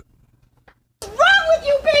gray. What's wrong with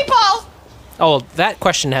you people? Oh, that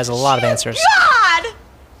question has a lot of answers. God!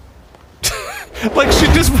 Like, she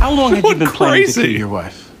just How long had you been planning to kill crazy. your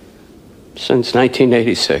wife? Since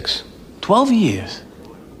 1986. 12 years.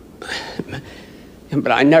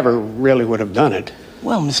 But I never really would have done it.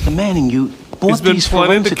 Well, Mr. Manning, you bought He's been these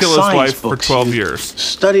planning to forensic kill his science wife for books. 12 You years.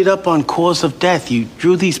 Studied up on cause of death. You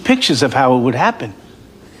drew these pictures of how it would happen.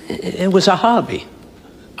 It was a hobby.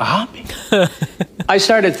 A hobby? I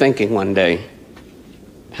started thinking one day,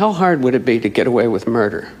 how hard would it be to get away with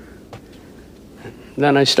murder?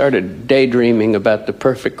 Then I started daydreaming about the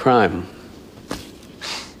perfect crime.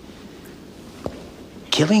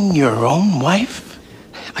 Killing your own wife?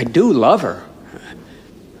 I do love her.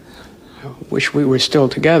 I wish we were still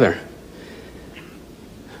together.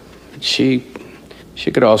 But she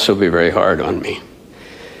could also be very hard on me.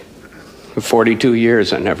 For 42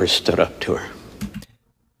 years, I never stood up to her.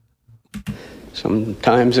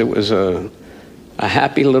 Sometimes it was a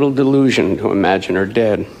happy little delusion to imagine her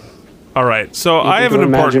dead. All right, so Even I have to an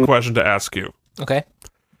important imagine- question to ask you. Okay.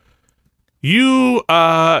 You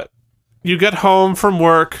get home from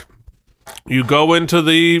work, you go into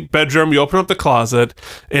the bedroom, you open up the closet,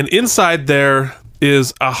 and inside there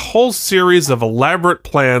is a whole series of elaborate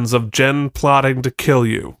plans of Jen plotting to kill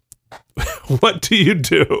you. What do you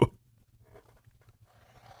do?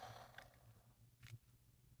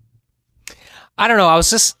 I don't know.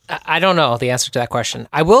 I don't know the answer to that question.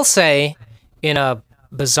 I will say, in a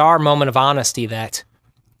bizarre moment of honesty, that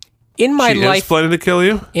in my She life, is planning to kill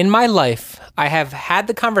you? in my life, I have had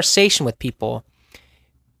the conversation with people,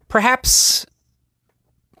 perhaps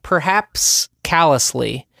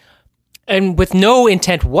callously, and with no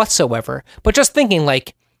intent whatsoever, but just thinking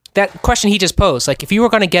like that question he just posed, like if you were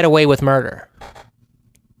going to get away with murder,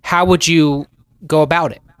 how would you go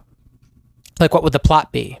about it? Like what would the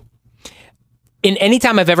plot be? In any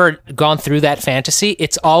time I've ever gone through that fantasy,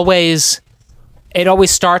 it always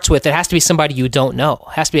starts with, it has to be somebody you don't know.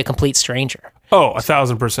 It has to be a complete stranger. Oh,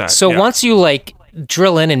 1,000%. So yeah. once you like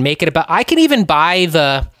drill in and make it about, I can even buy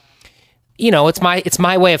the, it's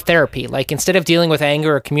my way of therapy. Like instead of dealing with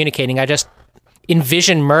anger or communicating, I just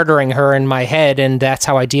envision murdering her in my head, and that's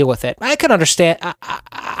how I deal with it. I could understand.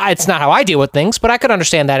 It's not how I deal with things, but I could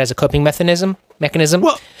understand that as a coping mechanism.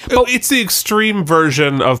 Well, it's the extreme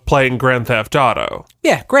version of playing Grand Theft Auto.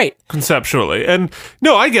 Yeah, great. Conceptually. And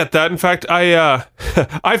no, I get that. In fact,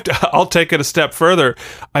 I'll take it a step further.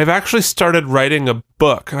 I've actually started writing a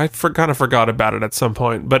book. I kind of forgot about it at some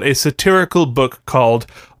point, but a satirical book called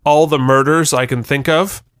All the Murders I Can Think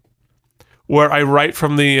Of, where I write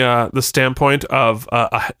from the standpoint of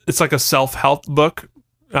it's like a self-help book,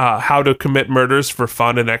 how to commit murders for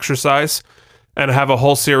fun and exercise, and have a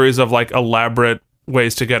whole series of like elaborate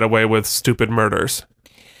ways to get away with stupid murders.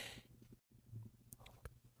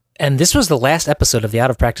 And this was the last episode of the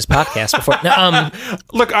Out of Practice podcast. Before,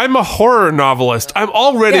 look, I'm a horror novelist. I'm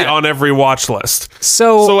already on every watch list.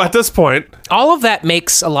 So at this point, all of that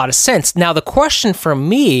makes a lot of sense. Now, the question for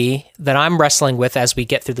me that I'm wrestling with as we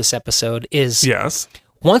get through this episode is: yes,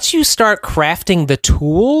 once you start crafting the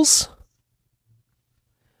tools,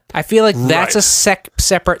 I feel like that's a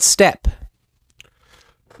separate step.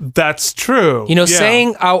 That's true.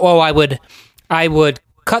 Saying, I would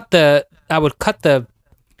cut the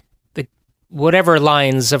whatever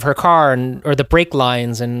lines of her car or the brake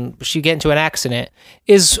lines and she get into an accident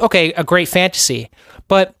is, okay, a great fantasy.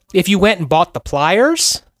 But if you went and bought the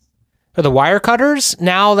pliers or the wire cutters,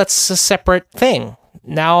 now that's a separate thing.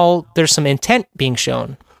 Now there's some intent being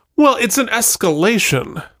shown. Well, it's an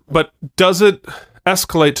escalation, but does it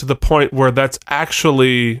escalate to the point where that's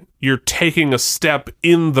actually you're taking a step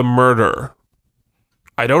in the murder?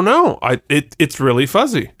 I don't know. It's really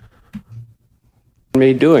fuzzy.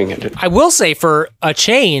 Me doing it. I will say, for a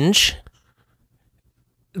change,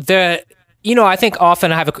 I think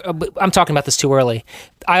often I'm talking about this too early.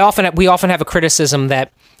 We often have a criticism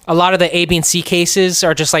that a lot of the A, B, and C cases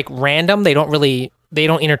are just like random. They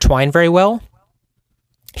don't intertwine very well.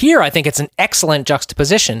 Here, I think it's an excellent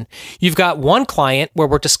juxtaposition. You've got one client where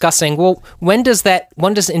we're discussing, well, when does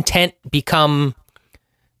intent become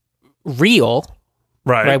real?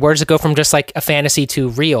 Right. Where does it go from just like a fantasy to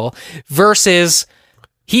real? Versus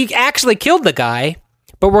he actually killed the guy,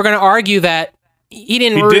 but we're going to argue that he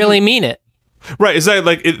didn't really mean it. Right. Is that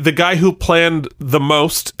like the guy who planned the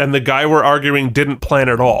most and the guy we're arguing didn't plan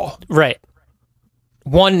at all? Right.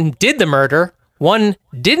 One did the murder. One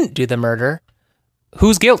didn't do the murder.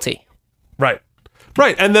 Who's guilty? Right.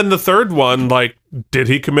 Right. And then the third one, like, did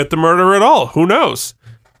he commit the murder at all? Who knows?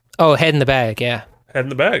 Oh, head in the bag. Yeah. Head in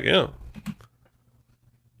the bag. Yeah.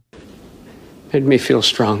 Made me feel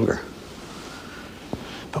stronger.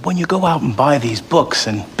 But when you go out and buy these books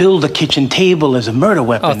and build a kitchen table as a murder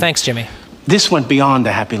weapon... Oh, thanks, Jimmy. This went beyond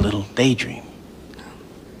a happy little daydream.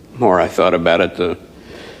 The more I thought about it,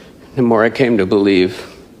 the more I came to believe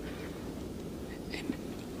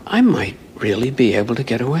I might really be able to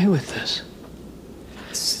get away with this.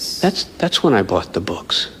 That's when I bought the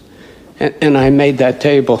books. And I made that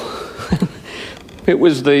table. It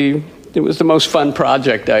was the most fun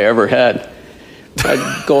project I ever had.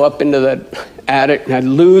 I'd go up into that attic and I'd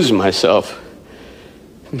lose myself.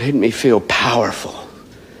 It made me feel powerful,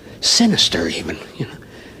 sinister even,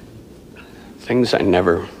 Things I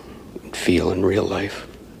never feel in real life.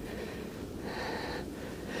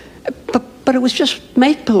 But it was just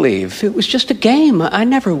make-believe. It was just a game. I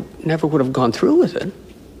never would have gone through with it.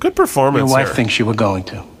 Good performance. Your wife thinks you were going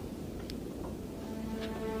to.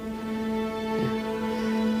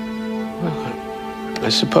 I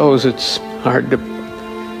suppose it's hard to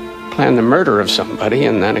plan the murder of somebody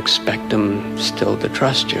and then expect them still to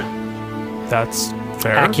trust you. That's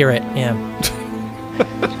fair. Accurate, yeah.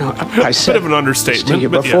 I said a bit of an understatement to you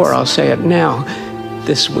before, yes. I'll say it now.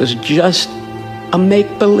 This was just a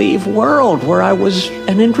make-believe world where I was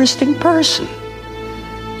an interesting person.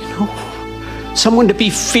 Someone to be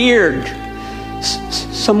feared.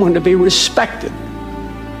 Someone to be respected.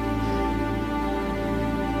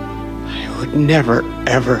 Would never,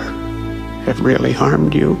 ever have really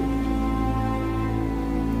harmed you.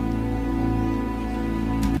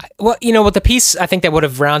 Well, what the piece I think that would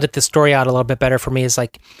have rounded the story out a little bit better for me is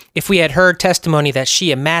like if we had heard testimony that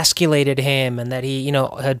she emasculated him and that he,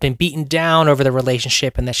 had been beaten down over the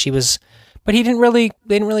relationship and that she was, but they didn't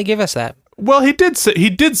really give us that. Well, he did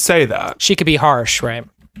say that. She could be harsh, right?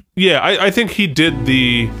 Yeah, I think he did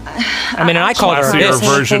the. I called her a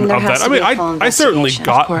version of that. I certainly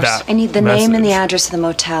got that. I need the name and the address of the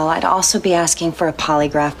motel. I'd also be asking for a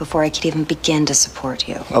polygraph before I could even begin to support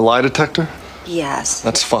you. A lie detector? Yes.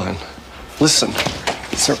 That's fine. Listen,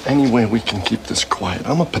 is there any way we can keep this quiet?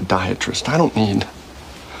 I'm a podiatrist. I don't need.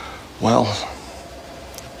 Well.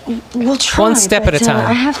 We'll try. One step at a time.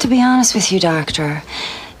 I have to be honest with you, Doctor.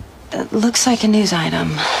 It looks like a news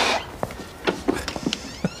item.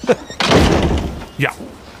 Yeah.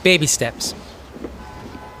 Baby steps.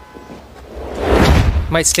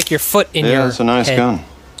 Might stick your foot in your it's a nice head. gun.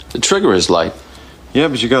 The trigger is light. Yeah,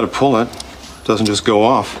 but you gotta pull it. It doesn't just go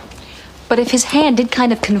off. But if his hand did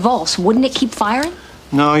kind of convulse, wouldn't it keep firing?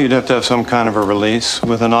 No, you'd have to have some kind of a release.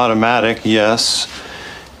 With an automatic, yes,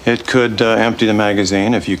 it could empty the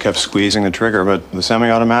magazine if you kept squeezing the trigger, but the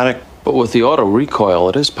semi-automatic... But with the auto recoil,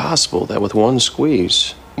 it is possible that with one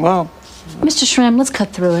squeeze... Well... Mr. Schramm, let's cut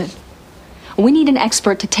through it. We need an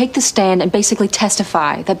expert to take the stand and basically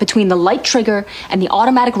testify that between the light trigger and the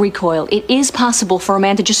automatic recoil, it is possible for a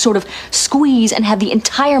man to just sort of squeeze and have the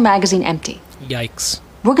entire magazine empty. Yikes.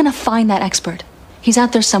 We're gonna find that expert. He's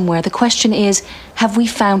out there somewhere. The question is, have we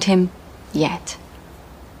found him yet?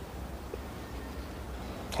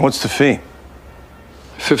 What's the fee?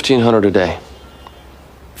 $1,500 a day.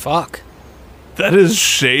 Fuck. That is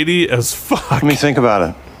shady as fuck. Let me think about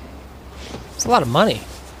it. It's a lot of money.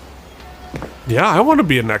 Yeah, I want to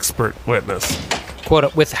be an expert witness.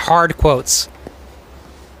 Quote with hard quotes.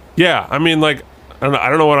 Yeah, I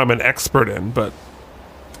don't know what I'm an expert in, but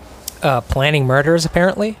planning murders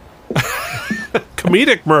apparently.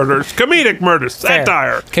 Comedic murders,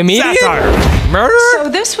 satire. Comedian? Satire. Murder? So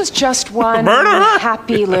this was just one Murderer?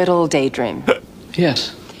 happy little daydream.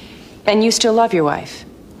 Yes, And you still love your wife.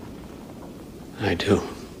 I do.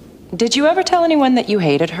 Did you ever tell anyone that you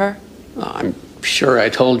hated her? I'm sure I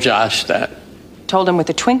told Josh that. Told him with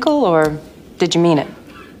a twinkle, or did you mean it?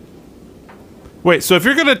 Wait, so if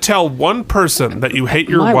you're going to tell one person that you hate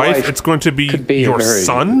your My wife, it's going to be, could be your a very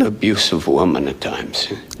son? abusive woman at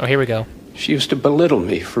times. Oh, here we go. She used to belittle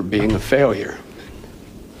me for being a failure,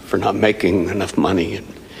 for not making enough money. And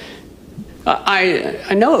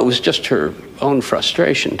I know it was just her own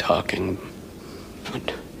frustration talking,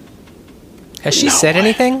 but Has she said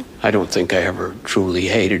anything? I don't think I ever truly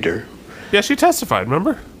hated her. Yeah, she testified,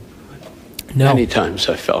 remember? No. Many times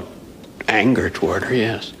I felt anger toward her,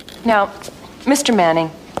 yes. Now, Mr.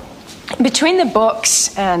 Manning, between the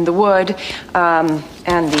books and the wood and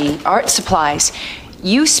the art supplies,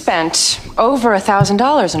 you spent over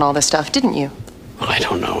 $1,000 on all this stuff, didn't you? I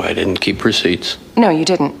don't know. I didn't keep receipts. No, you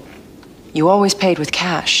didn't. You always paid with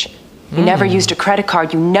cash. You never used a credit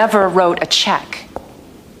card. You never wrote a check.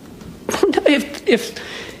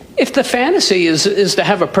 If the fantasy is to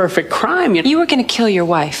have a perfect crime, You were going to kill your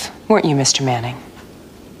wife, weren't you, Mr. Manning?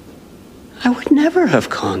 I would never have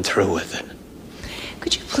gone through with it.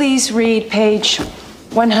 Could you please read page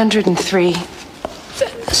 103?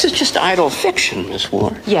 This is just idle fiction, Miss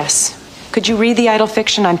Ward. Yes. Could you read the idle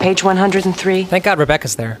fiction on page 103? Thank God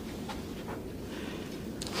Rebecca's there.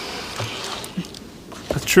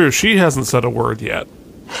 That's true. She hasn't said a word yet.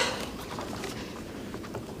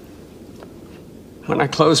 When I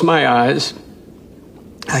close my eyes,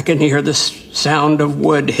 I can hear the sound of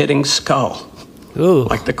wood hitting skull. Ooh.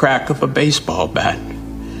 Like the crack of a baseball bat.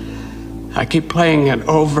 I keep playing it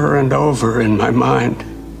over and over in my mind.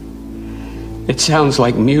 It sounds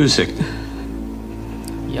like music.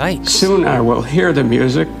 Yikes. Soon I will hear the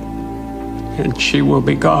music, and she will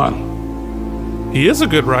be gone. He is a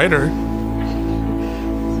good writer.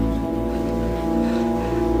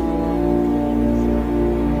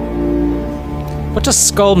 What does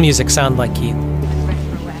skull music sound like, Keith?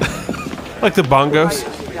 Like the bongos.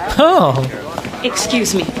 Oh.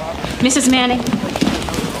 Excuse me. Mrs. Manning?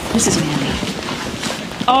 Mrs.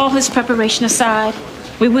 Manning. All his preparation aside,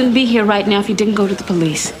 we wouldn't be here right now if you didn't go to the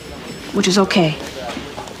police, which is okay.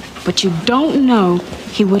 But you don't know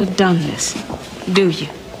he would have done this, do you?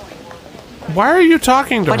 Why are you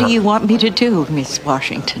talking to What her? do you want me to do, Miss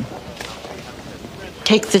Washington?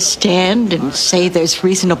 Take the stand and say there's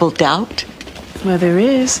reasonable doubt? Well, there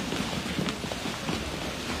is.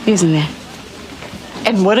 Isn't there?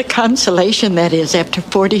 And what a consolation that is after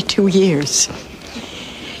 42 years.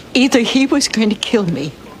 Either he was going to kill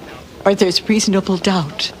me, or there's reasonable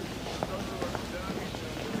doubt.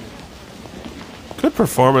 Good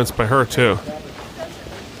performance by her, too.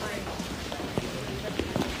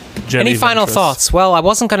 Jenny Any final Ventris. thoughts? Well, I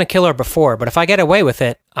wasn't going to kill her before, but if I get away with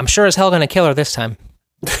it, I'm sure as hell going to kill her this time.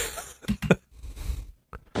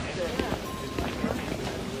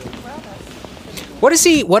 What is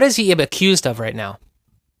he accused of right now?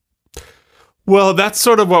 Well, that's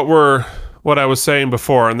sort of what I was saying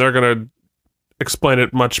before, and they're going to explain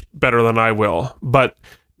it much better than I will. But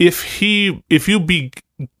if you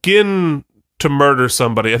begin to murder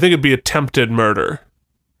somebody, I think it'd be attempted murder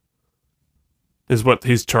is what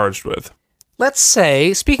he's charged with. Let's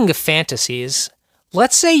say, speaking of fantasies,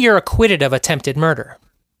 let's say you're acquitted of attempted murder.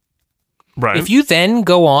 Right. If you then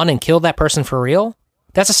go on and kill that person for real,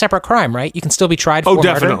 that's a separate crime, right? You can still be tried for murder.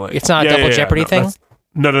 Definitely. It's not a double jeopardy thing?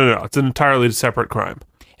 No. It's an entirely separate crime.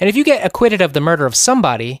 And if you get acquitted of the murder of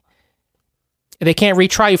somebody, they can't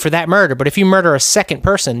retry you for that murder. But if you murder a second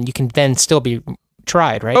person, you can then still be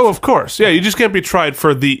tried, right? Oh, of course. Yeah, you just can't be tried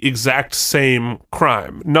for the exact same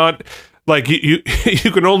crime. Not like you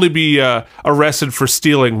can only be arrested for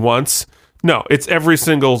stealing once. No, it's every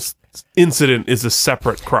single incident is a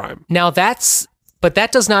separate crime. Now but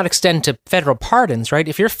that does not extend to federal pardons, right?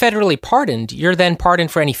 If you're federally pardoned, you're then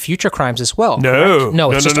pardoned for any future crimes as well. No, correct?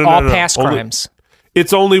 No, it's just all past crimes.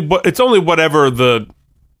 It's only whatever the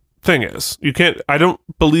thing is. You can't. I don't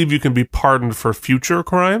believe you can be pardoned for future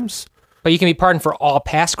crimes. But you can be pardoned for all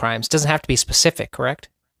past crimes. It doesn't have to be specific, correct?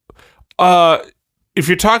 If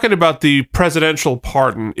you're talking about the presidential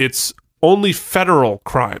pardon, it's only federal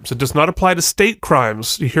crimes. It does not apply to state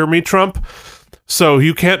crimes. You hear me, Trump? So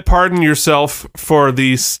you can't pardon yourself for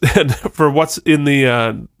for what's in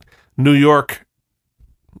the New York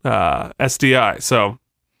SDI. So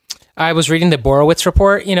I was reading the Borowitz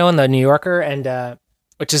report, in the New Yorker, and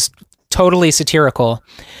which is totally satirical.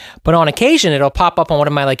 But on occasion, it'll pop up on one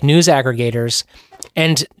of my news aggregators,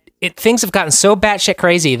 and things have gotten so batshit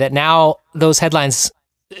crazy that now those headlines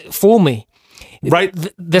fool me. Right?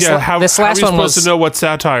 This how are you last one supposed was to know what's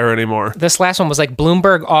satire anymore? This last one was like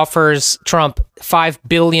Bloomberg offers Trump $5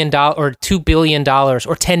 billion or $2 billion or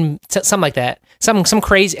 10, something like that. Some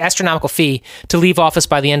crazy astronomical fee to leave office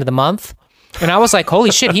by the end of the month. And I was like, holy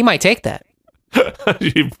shit, he might take that.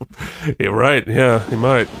 You're right. Yeah, he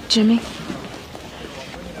might. Jimmy,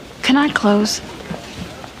 can I close?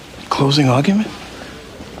 Closing argument?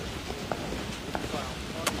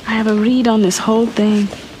 I have a read on this whole thing.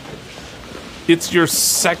 It's your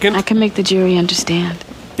second... I can make the jury understand.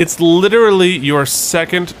 It's literally your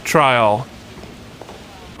second trial.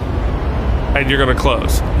 And you're going to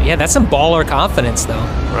close. Yeah, that's some baller confidence, though.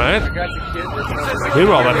 Right?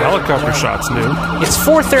 Meanwhile, that helicopter shot's new. It's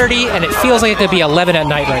 4:30, and it feels like it could be 11 at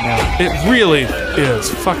night right now. It really is.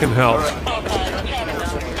 Fucking hell.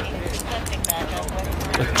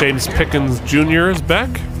 James Pickens Jr. is back.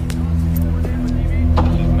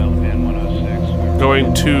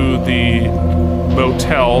 Going to the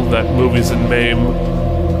motel that Movies in Mame.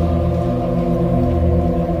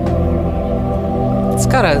 It's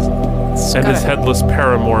got a... And his headless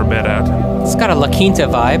paramour met at. It's got a La Quinta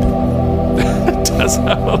vibe. It does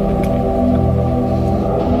have a La Quinta.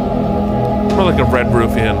 More like a Red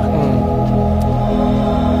Roof Inn.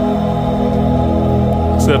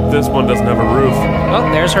 Except this one doesn't have a roof. Oh,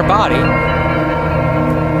 there's her body.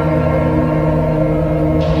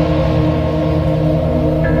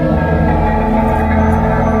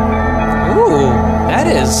 Ooh, that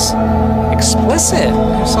is explicit.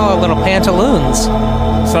 I saw a little pantaloons.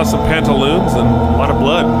 Saw some pantaloons and a lot of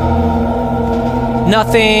blood.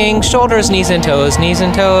 Nothing. Shoulders, knees, and toes. Knees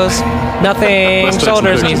and toes. Nothing.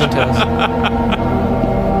 Shoulders, knees, and toes.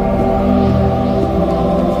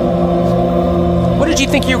 What did you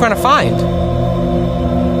think you were going to find?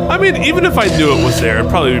 I mean, even if I knew it was there,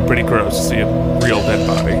 it'd probably be pretty gross to see a real dead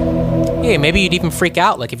body. Yeah, maybe you'd even freak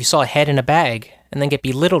out, like if you saw a head in a bag, and then get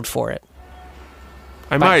belittled for it.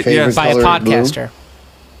 I might, yes. By a podcaster.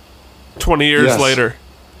 20 years later.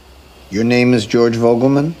 Your name is George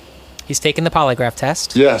Vogelman? He's taken the polygraph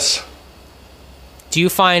test. Yes. Do you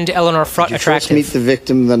find Eleanor Frutt Did you attractive? first meet the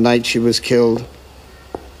victim the night she was killed?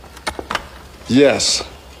 Yes.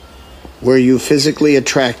 Were you physically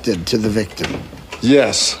attracted to the victim?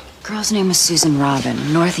 Yes. Girl's name was Susan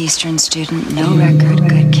Robin, Northeastern student, no record,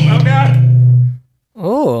 good kid.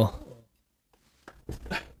 Oh.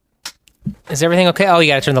 Is everything okay? Oh,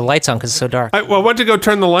 you gotta turn the lights on because it's so dark. I went to go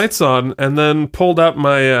turn the lights on and then pulled out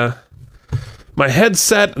my my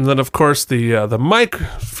headset and then, of course, the mic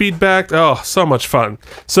feedback. Oh, so much fun.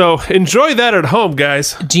 So enjoy that at home,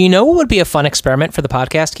 guys. Do you know what would be a fun experiment for the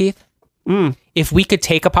podcast, Keith? If we could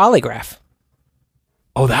take a polygraph.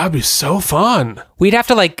 Oh, that would be so fun. We'd have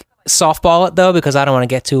to, like, softball it, though, because I don't want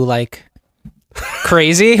to get too, like,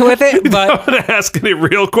 crazy with it. But I'm going to ask any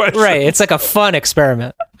real questions. Right, it's like a fun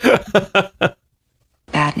experiment. Bad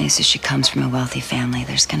news is she comes from a wealthy family.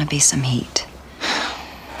 There's gonna be some heat.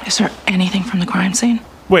 Is there anything from the crime scene?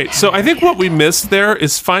 Wait, so I think what we missed there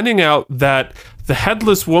is finding out that the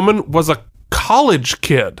headless woman was a college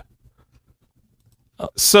kid.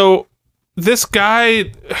 So this guy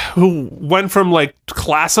who went from, like,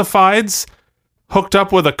 classifieds hooked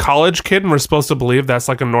up with a college kid and we're supposed to believe that's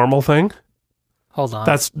like a normal thing? Hold on.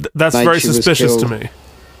 That's Night very she was suspicious to killed. me.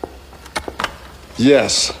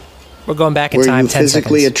 Yes. We're going back in Were time you 10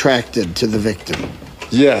 physically seconds. attracted to the victim?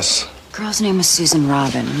 Yes. Girl's name was Susan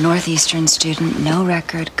Robin, Northeastern student, no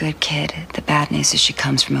record, good kid. The bad news is she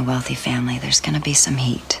comes from a wealthy family. There's gonna be some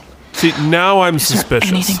heat. See, now I'm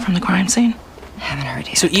suspicious. Anything from the crime scene? Haven't heard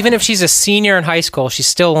you. So even if she's a senior in high school, she's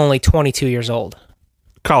still only 22 years old.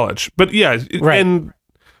 College. But yeah,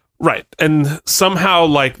 Right. And somehow,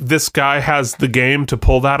 like, this guy has the game to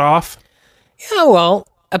pull that off. Yeah, well,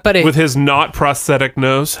 but with his not prosthetic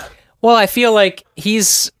nose. Well, I feel like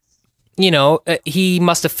he's, he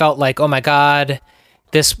must have felt like, oh my God,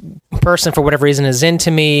 this person for whatever reason is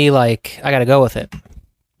into me. Like, I got to go with it.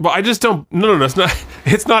 Well, I just don't. No,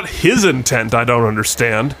 it's not his intent. I don't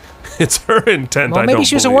understand. It's her intent. Well, maybe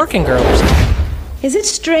she was a working girl or something. Is it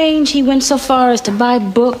strange he went so far as to buy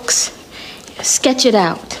books, sketch it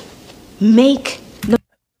out, make the...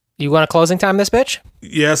 You want a closing time, this bitch?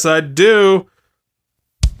 Yes, I do.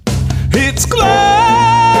 It's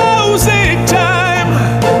closing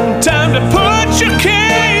time. Time to put your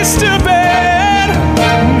case to bed.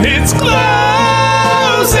 It's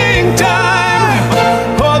closing time.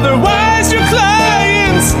 Otherwise, your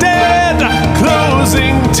client's dead.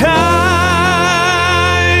 Closing time.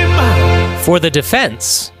 For the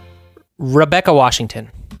defense, Rebecca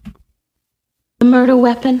Washington. murder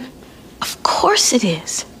weapon? Of course it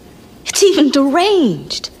is. It's even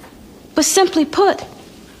deranged. But simply put,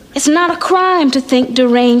 it's not a crime to think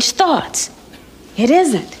deranged thoughts. It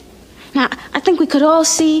isn't. Now, I think we could all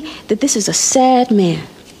see that this is a sad man.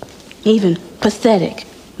 Even pathetic,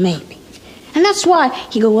 maybe. And that's why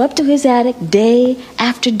he go up to his attic day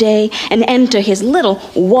after day and enter his little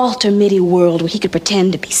Walter Mitty world where he could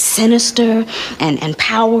pretend to be sinister and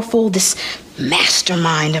powerful, this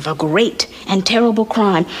mastermind of a great and terrible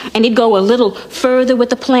crime. And he'd go a little further with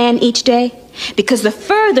the plan each day. Because the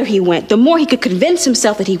further he went, the more he could convince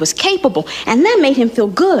himself that he was capable. And that made him feel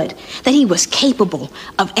good, that he was capable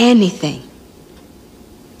of anything.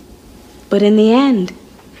 But in the end,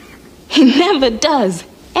 he never does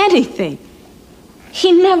anything.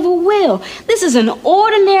 He never will. This is an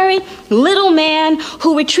ordinary little man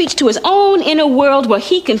who retreats to his own inner world where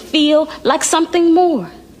he can feel like something more.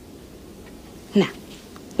 Now,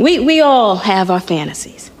 we all have our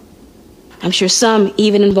fantasies. I'm sure some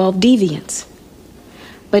even involve deviance.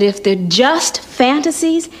 But if they're just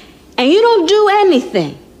fantasies and you don't do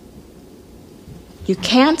anything, you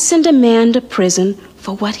can't send a man to prison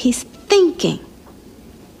for what he's thinking.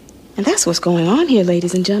 And that's what's going on here,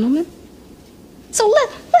 ladies and gentlemen. So let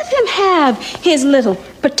him have his little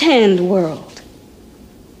pretend world.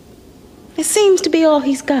 It seems to be all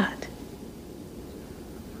he's got.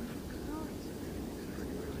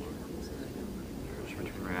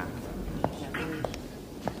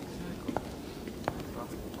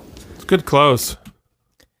 It's good close.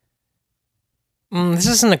 This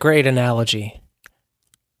isn't a great analogy.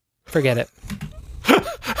 Forget it.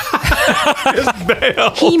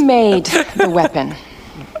 He made the weapon.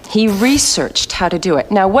 He researched how to do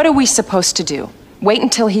it. Now, what are we supposed to do? Wait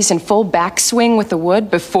until he's in full backswing with the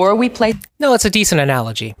wood before we play? No, it's a decent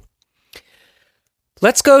analogy.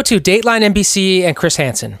 Let's go to Dateline NBC and Chris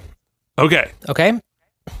Hansen. Okay. Okay?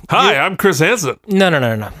 Hi, I'm Chris Hansen. No.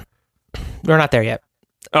 We're not there yet.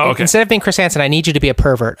 Oh, okay. Instead of being Chris Hansen, I need you to be a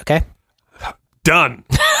pervert, okay? Done.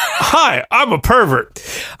 Hi, I'm a pervert.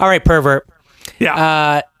 All right, pervert.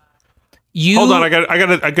 Yeah. Hold on, I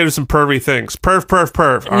got do some pervy things.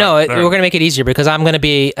 Perv. All No, right, we're gonna make it easier because I'm gonna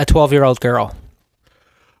be a 12-year-old girl.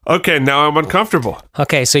 Okay, now I'm uncomfortable.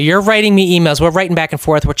 Okay, so you're writing me emails. We're writing back and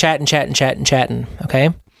forth. We're chatting. Okay.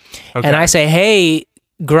 And I say, hey,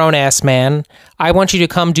 grown-ass man, I want you to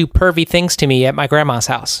come do pervy things to me at my grandma's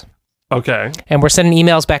house. Okay. And we're sending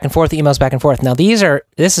emails back and forth. Now,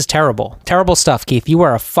 this is terrible. Terrible stuff, Keith. You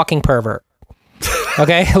are a fucking pervert.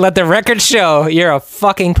 Okay? Let the record show you're a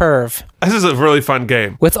fucking perv. This is a really fun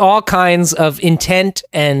game. With all kinds of intent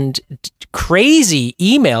and crazy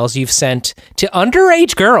emails you've sent to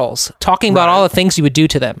underage girls talking about all the things you would do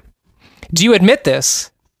to them. Do you admit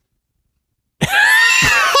this?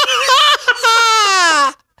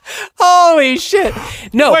 Holy shit.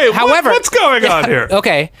 No, wait, however... what's going on here?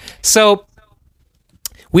 Okay, so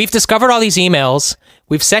we've discovered all these emails.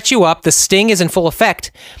 We've set you up. The sting is in full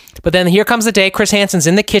effect. But then here comes the day Chris Hansen's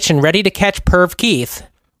in the kitchen ready to catch Perv Keith.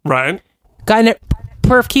 Right.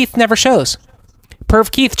 Perv Keith never shows.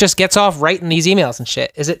 Perv Keith just gets off writing these emails and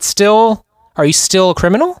shit. Are you still a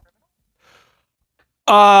criminal?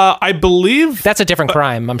 I believe... That's a different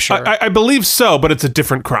crime, I'm sure. I believe so, but it's a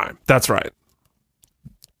different crime. That's right.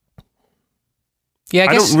 Yeah,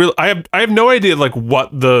 I guess... I have no idea like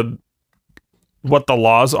what the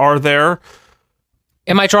laws are there.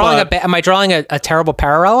 Am I drawing a terrible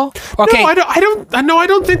parallel? Okay. No, I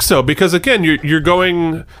don't think so, because again, you're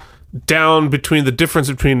going down between the difference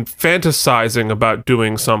between fantasizing about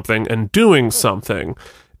doing something and doing something.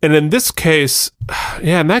 And in this case,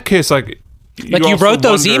 in that case, like you wrote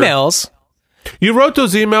those emails. You wrote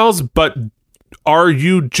those emails, but are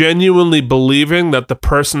you genuinely believing that the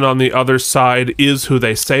person on the other side is who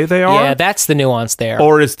they say they are? Yeah, that's the nuance there.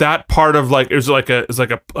 Or is that part of is like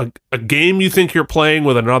a game you think you're playing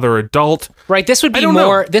with another adult? Right. This would be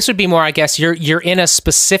more. This would be more. I guess you're in a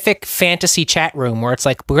specific fantasy chat room where it's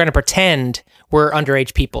like we're going to pretend we're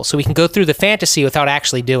underage people, so we can go through the fantasy without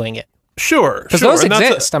actually doing it. Sure, because those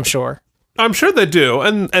exist. I'm sure. I'm sure they do,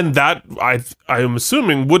 and that I'm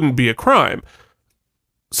assuming wouldn't be a crime.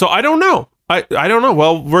 So I don't know. I don't know.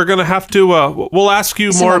 Well, we're going to have to, we'll ask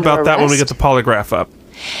you more about that when we get the polygraph up.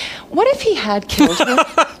 What if he had killed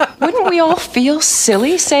her? Wouldn't we all feel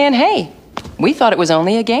silly saying, hey, we thought it was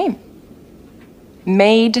only a game?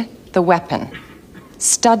 Made the weapon,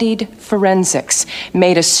 studied forensics,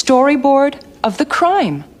 made a storyboard of the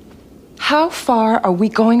crime. How far are we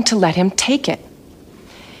going to let him take it?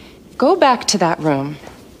 Go back to that room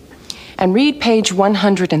and read page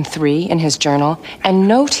 103 in his journal and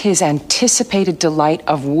note his anticipated delight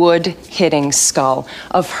of wood hitting Skull,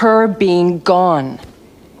 of her being gone.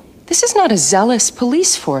 This is not a zealous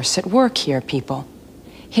police force at work here, people.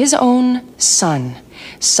 His own son,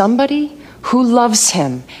 somebody who loves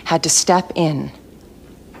him, had to step in.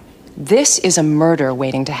 This is a murder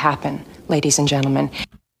waiting to happen, ladies and gentlemen.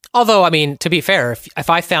 Although, I mean, to be fair, if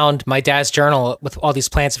I found my dad's journal with all these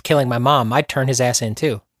plans of killing my mom, I'd turn his ass in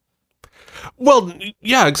too. Well,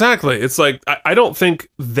 yeah, exactly. It's like, I don't think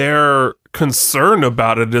their concern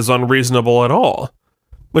about it is unreasonable at all.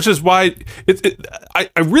 Which is why I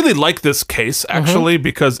really like this case, actually,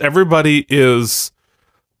 because everybody is,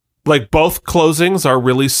 like, both closings are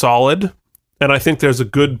really solid. And I think there's a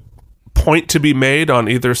good point to be made on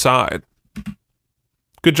either side.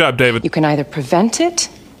 Good job, David. You can either prevent it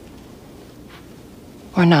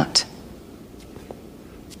or not.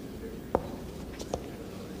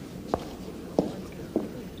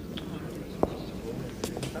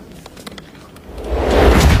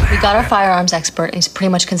 We got our firearms expert, and he's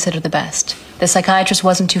pretty much considered the best. The psychiatrist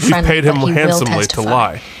wasn't too friendly, paid him but he will handsomely to testify.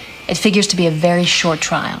 lie. It figures to be a very short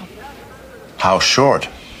trial. How short?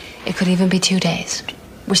 It could even be 2 days.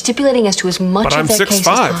 We're stipulating as to as much But of I'm their case as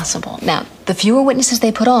 6'5". possible. Now, the fewer witnesses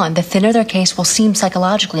they put on, the thinner their case will seem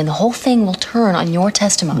psychologically, and the whole thing will turn on your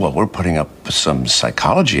testimony. Well, we're putting up some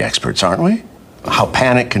psychology experts, aren't we? How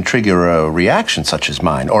panic can trigger a reaction such as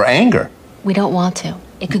mine, or anger. We don't want to.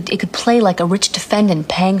 It could play like a rich defendant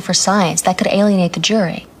paying for science. That could alienate the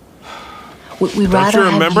jury. We'd Don't rather you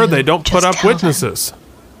have remember? you They don't put just up tell them. witnesses.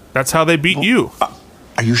 That's how they beat you.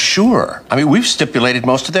 Are you sure? I mean, we've stipulated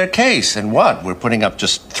most of their case, and what? We're putting up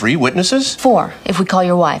just 3 witnesses? 4, if we call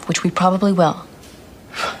your wife, which we probably will.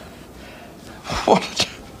 What?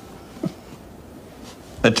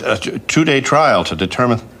 A 2-day trial to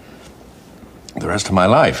determine the rest of my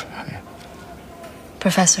life.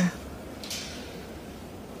 Professor,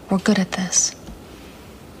 we're good at this.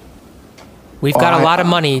 We've got a lot of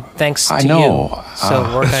money thanks to know. you, so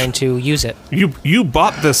we're going to use it. You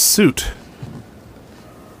bought this suit.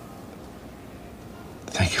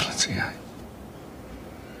 Thank you, Lindsay.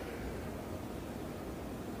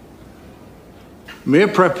 Mere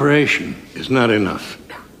preparation is not enough.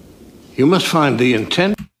 You must find the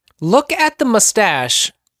intent. Look at the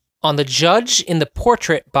mustache on the judge in the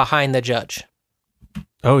portrait behind the judge.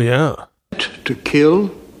 Oh, yeah. To kill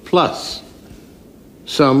plus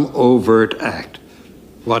some overt act.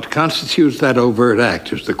 What constitutes that overt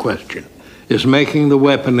act is the question. Is making the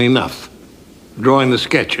weapon enough? Drawing the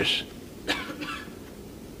sketches.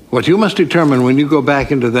 What you must determine when you go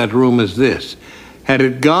back into that room is this. Had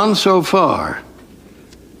it gone so far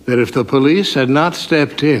that if the police had not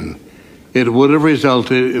stepped in, it would have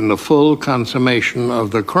resulted in the full consummation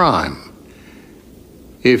of the crime?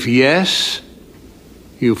 If yes,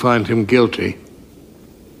 you find him guilty.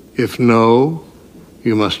 If no,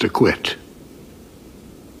 you must acquit.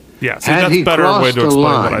 Yeah, see, Had that's he a better way crossed to the explain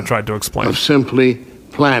what line I tried to explain. of simply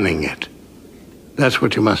planning it, that's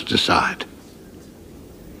what you must decide.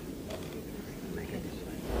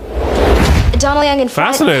 Donald Young and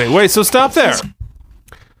Fascinating. Wait, so stop there.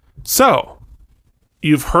 So,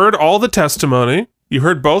 you've heard all the testimony, you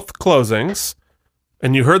heard both closings,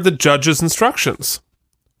 and you heard the judge's instructions.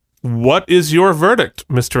 What is your verdict,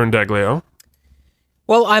 Mr. Indeglio?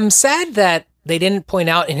 Well, I'm sad that they didn't point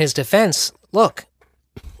out in his defense, look,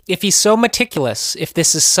 if he's so meticulous, if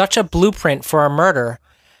this is such a blueprint for a murder,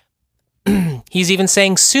 he's even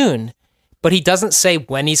saying soon, but he doesn't say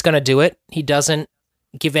when he's going to do it. He doesn't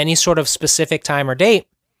give any sort of specific time or date.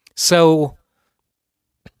 So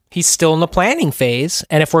he's still in the planning phase.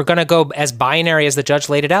 And if we're going to go as binary as the judge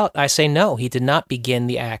laid it out, I say no, he did not begin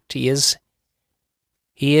the act. He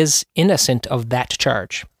is innocent of that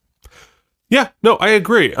charge. Yeah, no, I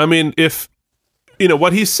agree. I mean, if,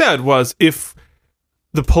 what he said was, if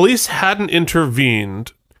the police hadn't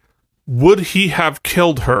intervened, would he have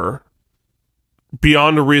killed her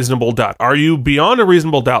beyond a reasonable doubt? Are you beyond a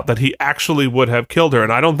reasonable doubt that he actually would have killed her?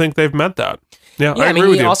 And I don't think they've met that. Yeah, I agree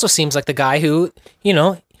with he you. also seems like the guy who,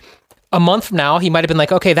 a month from now, he might have been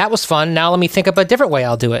like, okay, that was fun. Now let me think of a different way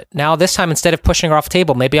I'll do it. Now this time, instead of pushing her off the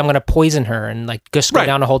table, maybe I'm going to poison her and just go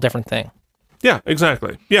down a whole different thing. Yeah,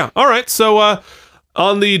 exactly. Yeah. All right. So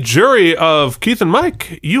on the jury of Keith and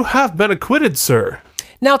Mike, you have been acquitted, sir.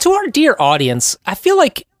 Now, to our dear audience, I feel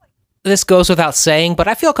like this goes without saying, but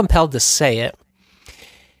I feel compelled to say it.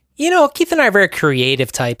 Keith and I are very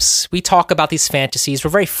creative types. We talk about these fantasies.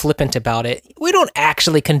 We're very flippant about it. We don't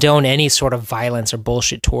actually condone any sort of violence or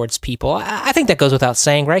bullshit towards people. I think that goes without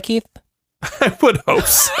saying, right, Keith? I would hope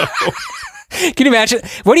so. Can you imagine?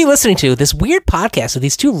 What are you listening to? This weird podcast with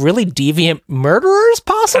these two really deviant murderers,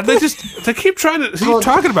 possibly? And they keep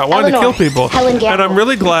talking about wanting to kill people. Helen And I'm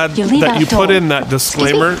really glad that you put in that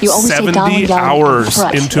disclaimer 70 hours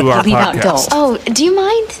into our podcast. Oh, do you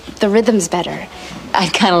mind? The rhythm's better.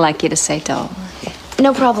 I'd kind of like you to say Dole.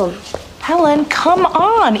 No problem. Helen, come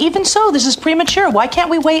on. Even so, this is premature. Why can't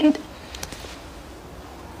we wait and...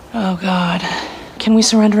 Oh, God. Can we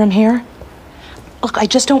surrender him here? Look, I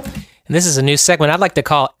just don't... And this is a new segment I'd like to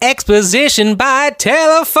call Exposition by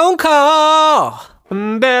Telephone Call.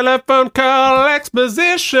 Telephone call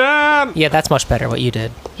exposition. Yeah, that's much better, what you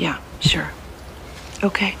did. Yeah, sure.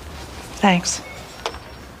 Okay. Thanks.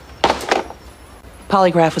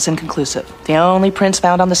 Polygraph was inconclusive. The only prints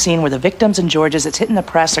found on the scene were the victims and George's. It's hitting the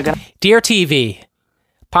press. They're gonna... Dear TV,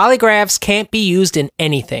 polygraphs can't be used in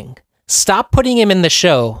anything. Stop putting him in the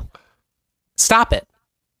show. Stop it.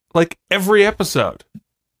 Like every episode.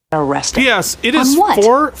 Arrest him. Yes, it is On what?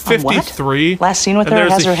 4:53. Last seen with and her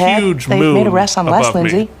there's has her a head. huge They've moon made arrests on Les above me.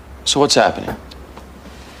 Lindsay. So what's happening?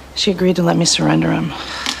 She agreed to let me surrender him.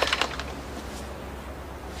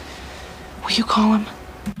 Will you call him?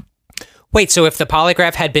 Wait, so if the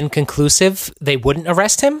polygraph had been conclusive, they wouldn't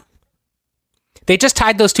arrest him? They just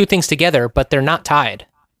tied those two things together, but they're not tied.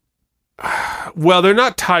 Well, they're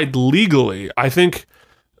not tied legally. I think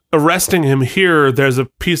arresting him here, there's a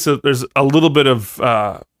little bit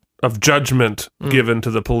of judgment given to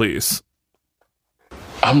the police.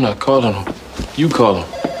 I'm not calling him. You call him.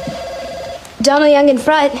 Donald Young in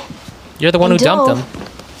front. You're the one who dumped Dole.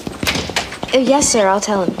 him. Yes, sir, I'll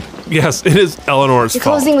tell him. Yes, it is Eleanor's The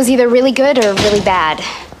fault. closing was either really good or really bad.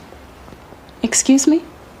 Excuse me?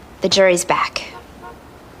 The jury's back.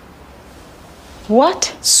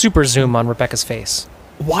 What? Super zoom on Rebecca's face.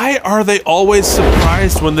 Why are they always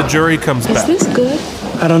surprised when the jury comes back? Is this good?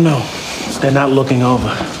 I don't know. They're not looking over.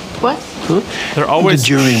 What? They're always the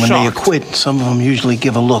jury, when they shocked. acquit, some of them usually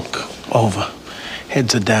give a look over.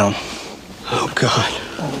 Heads are down. Oh, God.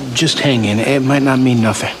 Just hang in. It might not mean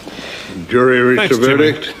nothing. Jury reached a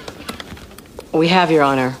verdict. We have, Your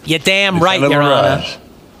Honor. You're damn right, Your Honor.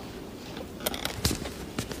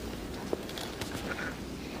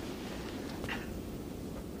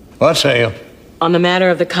 What say you? On the matter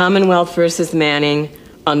of the Commonwealth versus Manning,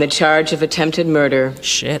 on the charge of attempted murder,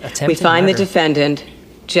 Shit, attempted we find murder. the defendant,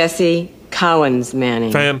 Jesse Cowens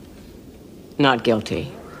Manning, Fan. not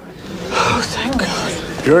guilty. Oh, thank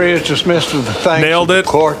God. Jury is dismissed with the thanks Nailed of it.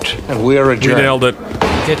 the court, and we are We adjourned. nailed it.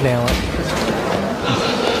 Did nail it.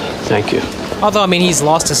 Thank you. Although, I mean, he's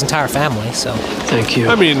lost his entire family, so. Thank you.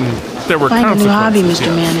 I mean, there were Find a new hobby, consequences. Mr.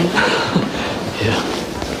 yeah. Manning. Yeah.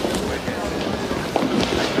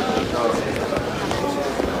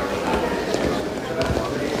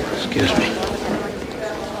 Excuse me.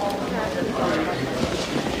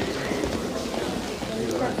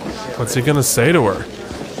 What's he gonna say to her?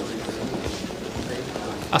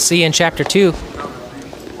 I'll see you in chapter 2.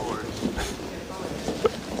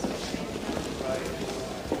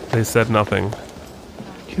 They said nothing.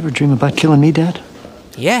 You ever dream about killing me, Dad?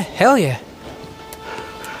 Yeah, hell yeah.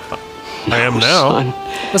 I am now.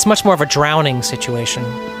 It was much more of a drowning situation.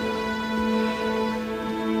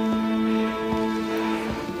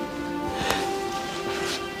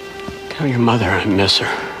 Tell your mother I miss her.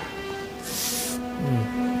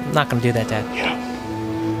 I'm not gonna do that, Dad.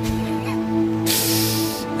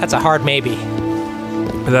 That's a hard maybe.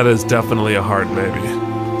 That is definitely a hard maybe.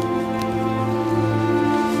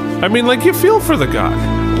 I mean, like, you feel for the guy.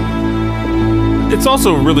 It's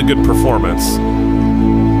also a really good performance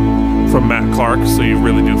from Matt Clark, so you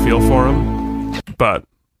really do feel for him. But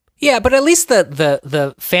Yeah, but at least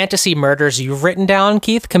the fantasy murders you've written down,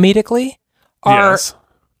 Keith, comedically, are yes.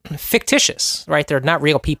 fictitious, right? They're not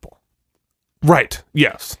real people. Right,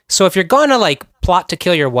 yes. So if you're gonna, like, plot to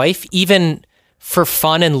kill your wife, even for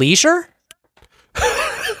fun and leisure,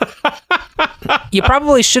 you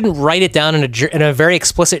probably shouldn't write it down in a very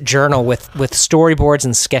explicit journal with storyboards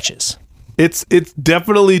and sketches. It's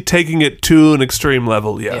definitely taking it to an extreme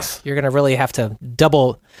level, yes. You're gonna really have to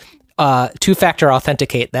double two-factor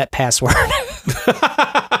authenticate that password.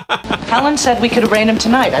 Helen said we could arraign him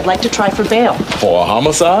tonight. I'd like to try for bail. For a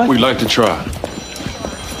homicide? We'd like to try.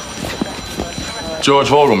 George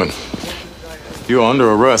Vogelman, you're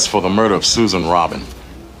under arrest for the murder of Susan Robin.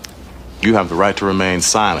 You have the right to remain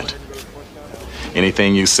silent.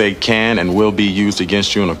 Anything you say can and will be used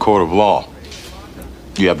against you in a court of law.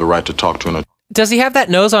 You have the right to talk to an attorney. Does he have that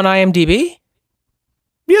nose on IMDb?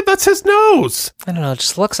 Yeah, that's his nose. I don't know. It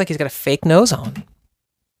just looks like he's got a fake nose on.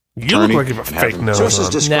 You look like you have a fake nose. Sources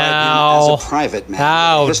on. describe him as a private man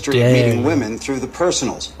with a history of meeting women through the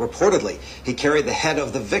personals. Reportedly, he carried the head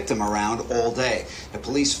of the victim around all day. The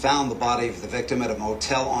police found the body of the victim at a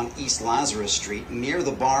motel on East Lazarus Street, near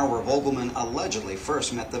the bar where Vogelman allegedly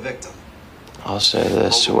first met the victim. I'll say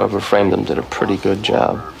this, whoever framed him did a pretty good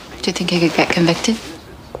job. Do you think he could get convicted?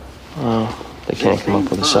 Well, they can't come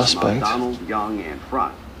up with a suspect. Donald Young and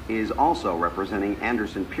Front is also representing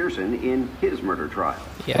Anderson Pearson in his murder trial.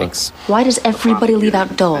 Yikes. Why does everybody leave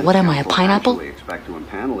out Dole? What am I, a pineapple? Expect to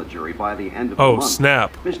impanel a jury by the end of the Oh, month.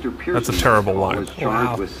 snap. Mr. Pearson That's a terrible line. was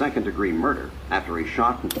charged with second-degree murder after he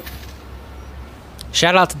shot.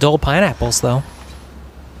 Shout out to Dole Pineapples, though.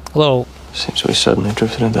 A little Seems we suddenly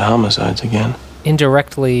drifted into homicides again.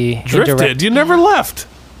 indirectly. Drifted? You never left.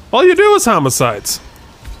 All you do is homicides.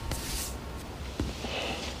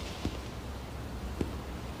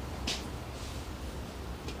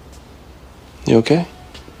 You okay?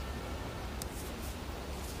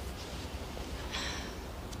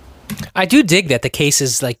 I do dig that the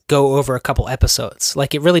cases like go over a couple episodes.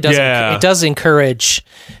 Like it really does. Yeah. It does encourage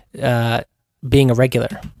being a regular.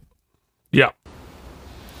 Yeah.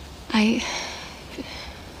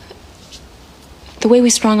 The way we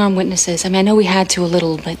strong-arm witnesses, I mean, I know we had to a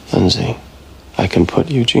little, but... Lindsay, I can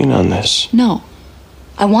put Eugene on this. No.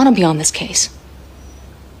 I want to be on this case.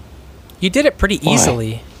 You did it pretty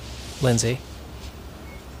easily, Lindsay.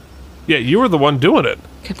 Yeah, you were the one doing it.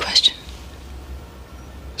 Good question.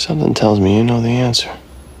 Something tells me you know the answer.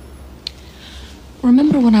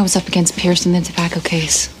 Remember when I was up against Pearson in the tobacco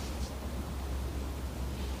case?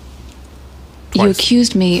 You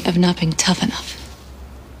accused me of not being tough enough.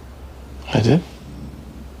 I did?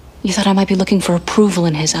 You thought I might be looking for approval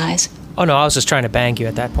in his eyes. Oh no, I was just trying to bang you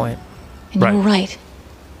at that point. And you were right.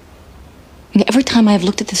 I mean, every time I've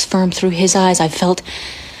looked at this firm through his eyes, I've felt...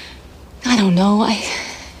 I don't know, I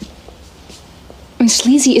mean,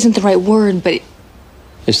 sleazy isn't the right word, but...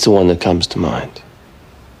 It's the one that comes to mind.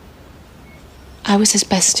 I was his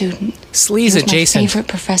best student. Sleaze He was adjacent. my favorite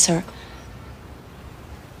professor.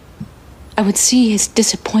 I would see his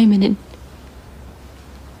disappointment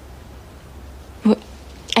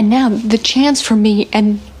and now the chance for me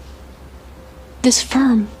and this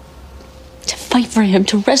firm to fight for him,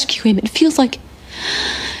 to rescue him, it feels like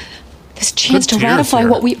this chance to ratify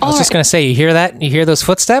what we I was are. just gonna say, you hear that? You hear those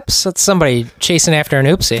footsteps? That's somebody chasing after an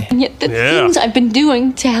oopsie. And yet the things I've been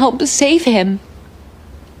doing to help save him,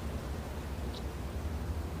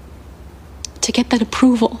 to get that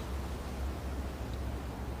approval.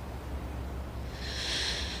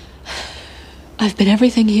 I've been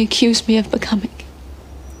everything he accused me of becoming.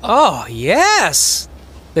 Oh, yes!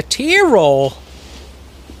 The tear roll.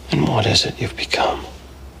 And what is it you've become?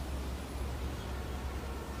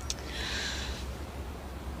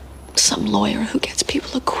 Some lawyer who gets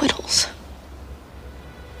people acquittals.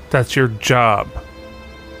 That's your job.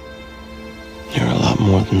 You're a lot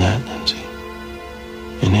more than that, Lindsay.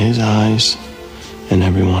 In his eyes and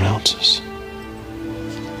everyone else's.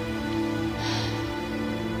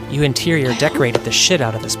 You interior decorated the shit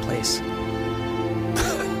out of this place.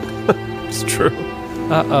 It's true.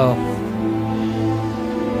 Uh-oh.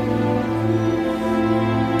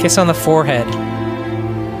 Kiss on the forehead.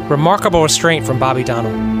 Remarkable restraint from Bobby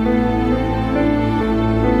Donald.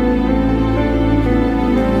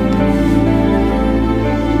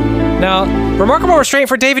 Now, remarkable restraint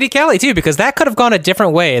for David E. Kelly, too, because that could have gone a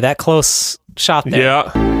different way, that close shot there. Yeah.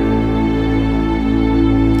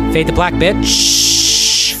 Fade to black,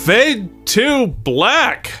 bitch. Fade to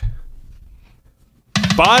black.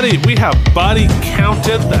 Body, we have body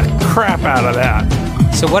counted the crap out of that.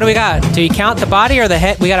 So what do we got? Do you count the body or the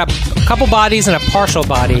head? We got a couple bodies and a partial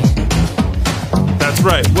body. That's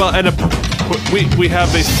right. Well, and we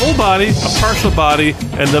have a full body, a partial body,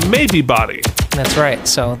 and the maybe body. That's right.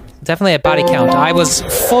 So definitely a body count. I was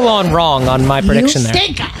full on wrong on my prediction there.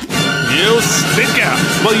 You stinker.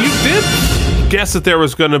 Well, you did guess that there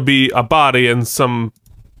was going to be a body and some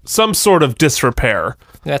sort of disrepair.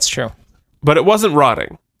 That's true. But it wasn't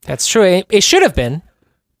rotting. That's true. It should have been.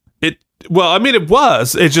 Well, I mean, it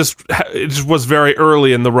was. It just was very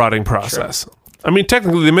early in the rotting process. True. I mean,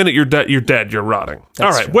 technically, the minute you're dead, you're rotting. That's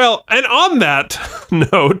all right. True. Well, and on that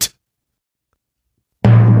note,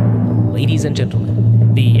 ladies and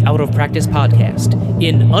gentlemen, the Out of Practice podcast,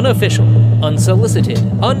 in unofficial, unsolicited,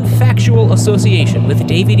 unfactual association with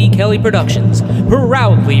David E. Kelly Productions,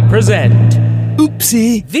 proudly present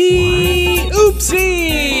Oopsie. The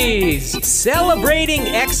Oopsies! Celebrating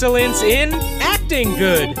excellence in acting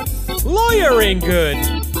good, lawyering good,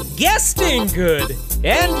 guesting good,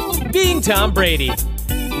 and being Tom Brady.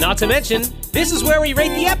 Not to mention, this is where we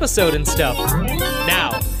rate the episode and stuff.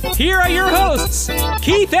 Now, here are your hosts,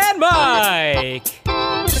 Keith and Mike.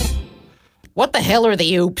 What the hell are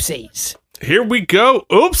the oopsies? Here we go,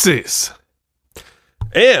 oopsies.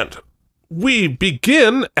 And we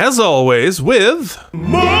begin, as always, with...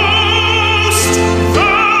 Most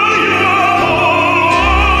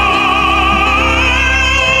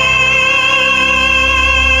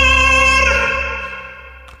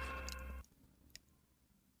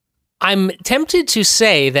I'm tempted to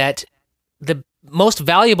say that the most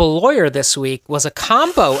valuable lawyer this week was a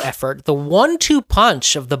combo effort, the 1-2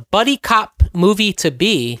 punch of the buddy cop movie to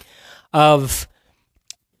be of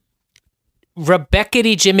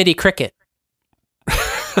Rebecca-ty Jiminy Cricket.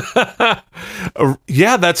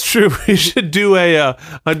 Yeah, that's true. We should do a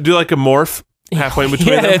do like a morph halfway in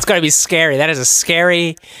between them. It's got to be scary. That is a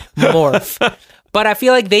scary morph. But I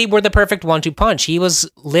feel like they were the perfect 1-2 punch. He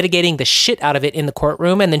was litigating the shit out of it in the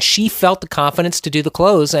courtroom, and then she felt the confidence to do the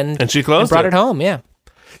close, and she closed and brought it home. Yeah,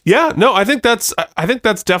 yeah. No, I think that's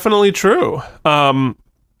definitely true. Yeah,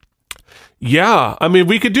 I mean,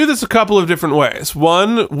 we could do this a couple of different ways.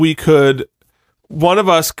 One of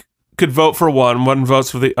us could vote for one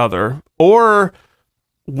votes for the other, or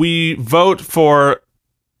we vote for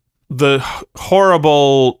the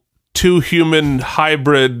horrible two-human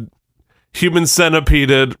hybrid, human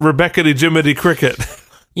centipeded Rebecca-ty Jiminy Cricket.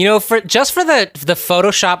 You know, for the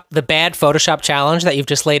Photoshop, the bad Photoshop challenge that you've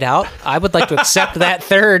just laid out, I would like to accept that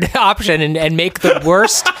third option and make the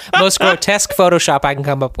worst, most grotesque Photoshop I can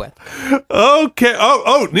come up with. Okay.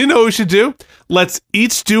 Oh, you know what we should do? Let's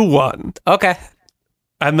each do one. Okay.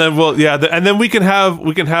 And then and then we can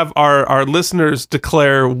have our listeners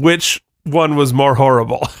declare which one was more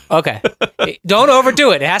horrible. Okay. Don't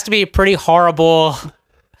overdo it. It has to be pretty horrible.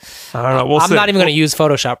 I don't know. I'm not even going to use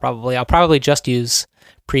Photoshop, probably. I'll probably just use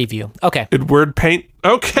Preview. Okay. In Word Paint?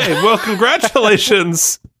 Okay. Well,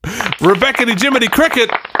 congratulations, Rebecca-ty Jiminy Cricket,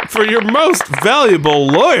 for your most valuable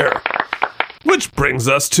lawyer. Which brings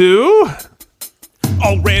us to...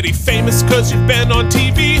 Already famous cause you've been on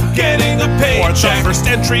TV, getting a paycheck, or the first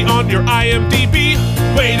entry on your IMDb.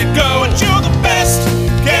 Way to go, and you're the best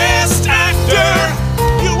guest actor.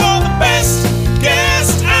 You are the best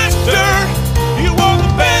guest actor. You are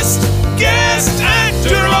the best guest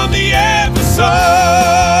actor on the episode.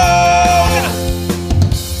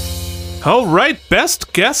 All right,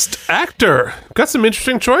 best guest actor. Got some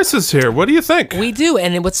interesting choices here. What do you think? We do,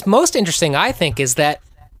 and what's most interesting, I think, is that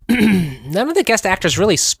none of the guest actors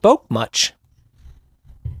really spoke much.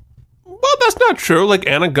 Well, that's not true. Like,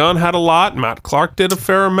 Anna Gunn had a lot. Matt Clark did a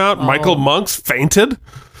fair amount. Oh. Michael Monks fainted.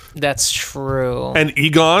 That's true. And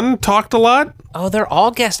Egon talked a lot. Oh, they're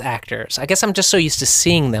all guest actors. I guess I'm just so used to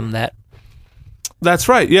seeing them that... That's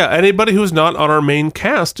right. Yeah, anybody who's not on our main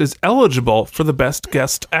cast is eligible for the best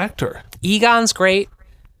guest actor. Egon's great.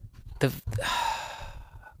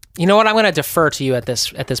 You know what? I'm going to defer to you at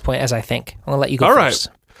this point, as I think. I'm going to let you go first.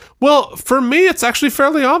 All right. Well, for me, it's actually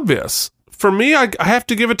fairly obvious. For me, I have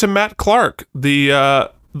to give it to Matt Clark,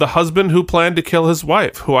 the husband who planned to kill his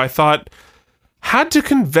wife, who I thought had to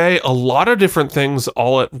convey a lot of different things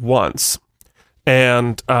all at once,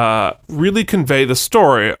 and really convey the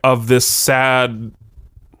story of this sad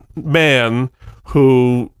man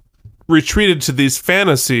who retreated to these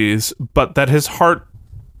fantasies, but that his heart,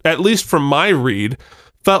 at least from my read,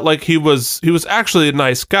 felt like he was actually a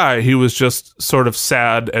nice guy. He was just sort of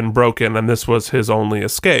sad and broken, and this was his only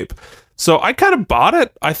escape. So I kind of bought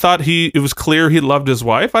it. I thought it was clear he loved his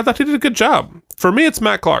wife. I thought he did a good job. For me, it's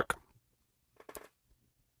Matt Clark.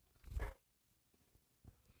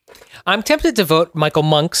 I'm tempted to vote Michael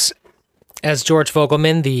Monks as George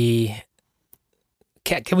Vogelman,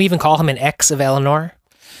 can we even call him an ex of Eleanor?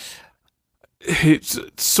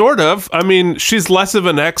 Sort of. I mean, she's less of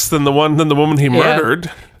an ex than the woman he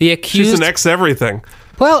murdered. The accused. She's an ex everything.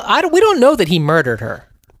 Well, we don't know that he murdered her.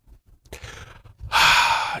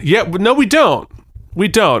 Yeah, no, we don't. We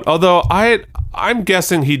don't. Although I'm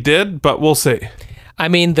guessing he did, but we'll see. I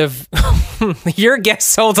mean, your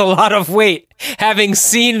guess holds a lot of weight, having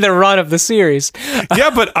seen the run of the series. Yeah,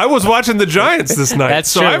 but I was watching the Giants this night, That's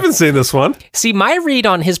so true. I haven't seen this one. See, my read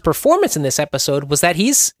on his performance in this episode was that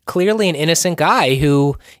he's clearly an innocent guy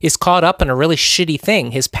who is caught up in a really shitty thing.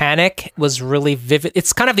 His panic was really vivid.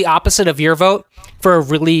 It's kind of the opposite of your vote for a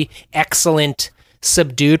really excellent,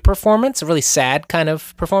 subdued performance, a really sad kind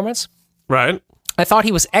of performance. Right. I thought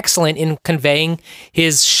he was excellent in conveying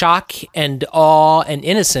his shock and awe and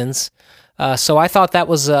innocence. So I thought that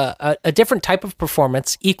was a different type of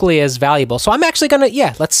performance, equally as valuable. So I'm actually going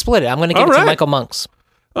to, let's split it. I'm going to give it to Michael Monks.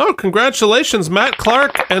 Oh, congratulations, Matt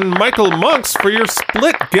Clark and Michael Monks, for your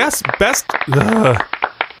split guess best.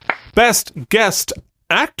 Best Guest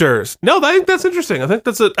Actors. No, I think that's interesting. I think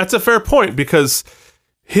that's a fair point, because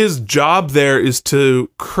his job there is to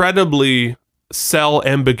credibly sell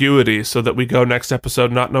ambiguity so that we go next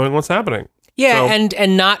episode not knowing what's happening. Yeah,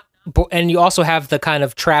 and you also have the kind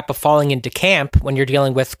of trap of falling into camp when you're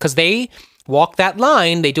dealing with, because they walk that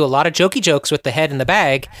line. They do a lot of jokey jokes with the head in the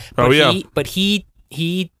bag. But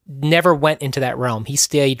he never went into that realm. He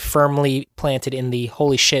stayed firmly planted in the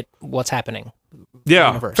holy shit, what's happening. Yeah,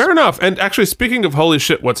 universe. Fair enough. And actually, speaking of holy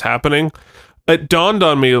shit, what's happening, it dawned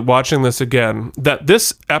on me watching this again that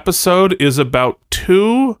this episode is about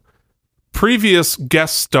 2 previous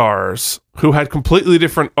guest stars who had completely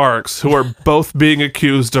different arcs who are both being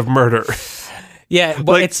accused of murder. Yeah,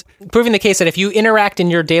 well, it's proving the case that if you interact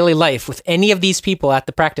in your daily life with any of these people at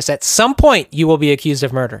the practice, at some point you will be accused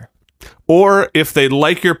of murder. Or if they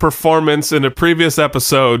like your performance in a previous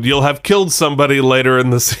episode, you'll have killed somebody later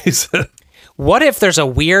in the season. What if there's a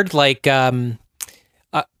weird, like,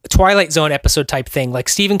 Twilight Zone episode type thing? Like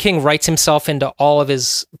Stephen King writes himself into all of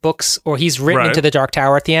his books, or he's written into the Dark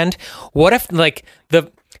Tower at the end. What if, like,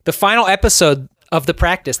 the final episode of The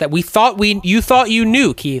Practice that you thought you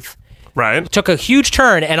knew, Keith, took a huge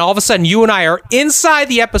turn, and all of a sudden you and I are inside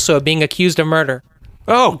the episode being accused of murder?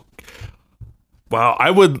 Oh, wow.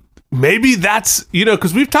 I would... Maybe that's,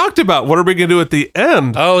 because we've talked about what are we going to do at the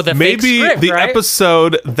end. Oh, the maybe fake script, the right?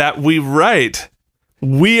 episode that we write,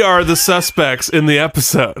 we are the suspects in the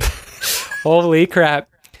episode. Holy crap.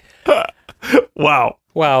 Wow.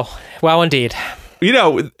 Wow, indeed. You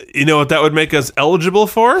know what that would make us eligible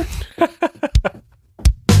for?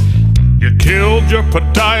 You killed your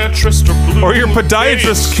podiatrist or blew or your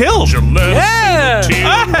podiatrist killed. Your run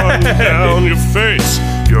down your face.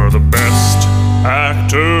 You're the best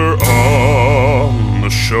actor on the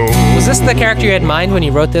show. Was this the character you had in mind when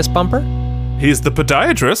you wrote this bumper? He's the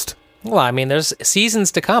podiatrist. Well, I mean, there's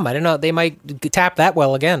seasons to come. I don't know. They might tap that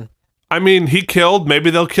well again. I mean, he killed. Maybe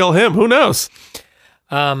they'll kill him. Who knows?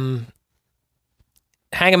 Hang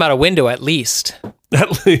him out a window at least.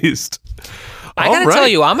 At least. I gotta tell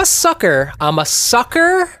you, I'm a sucker. I'm a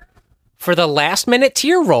sucker for the last minute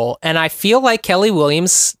tear roll. And I feel like Kelly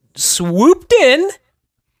Williams swooped in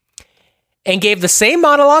and gave the same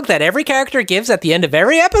monologue that every character gives at the end of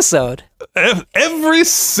every episode. Every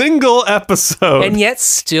single episode. And yet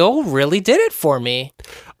still really did it for me.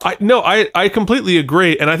 I completely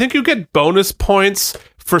agree. And I think you get bonus points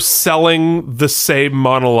for selling the same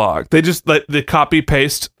monologue. They just let the copy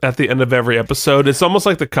paste at the end of every episode. It's almost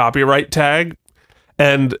like the copyright tag.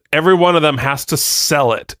 And every one of them has to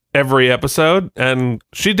sell it every episode. And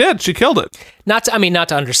she did. She killed it. Not to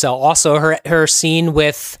undersell. Also, her scene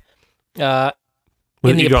with... in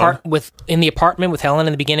the apartment with Helen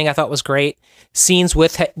in the beginning, I thought was great. Scenes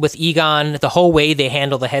with Egon, the whole way they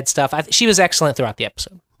handle the head stuff. She was excellent throughout the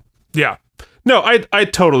episode. Yeah, no, I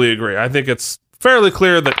totally agree. I think it's fairly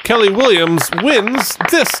clear that Kelly Williams wins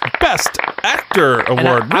this Best Actor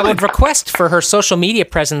award. I would request for her social media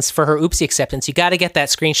presence for her Oopsie acceptance. You got to get that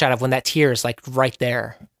screenshot of when that tear is like right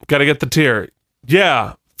there. Got to get the tear.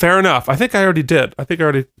 Yeah, fair enough. I think I already did. I think I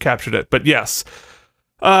already captured it. But yes.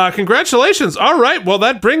 Congratulations. All right. Well,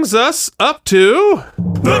 that brings us up to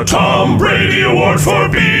the Tom Brady Award for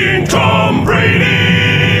being Tom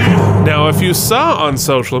Brady. Now, if you saw on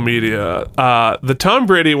social media, the Tom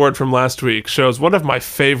Brady Award from last week shows one of my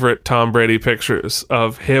favorite Tom Brady pictures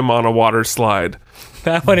of him on a water slide.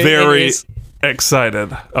 That one Very excited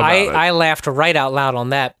about it. I laughed right out loud on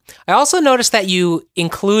that. I also noticed that you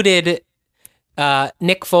included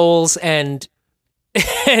Nick Foles and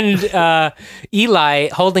Eli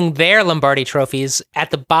holding their Lombardi trophies at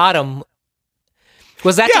the bottom.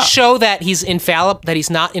 Was that to show that he's that he's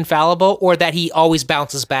not infallible, or that he always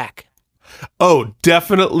bounces back? Oh,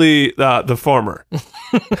 definitely the former.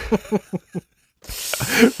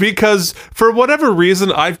 Because for whatever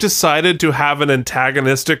reason, I've decided to have an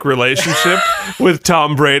antagonistic relationship with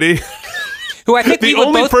Tom Brady, who I think the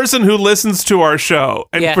only person who listens to our show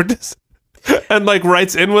and like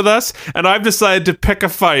writes in with us, and I've decided to pick a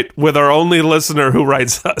fight with our only listener who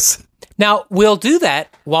writes us. Now, we'll do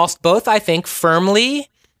that whilst both, I think, firmly,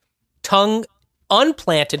 tongue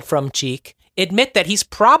unplanted from cheek, admit that he's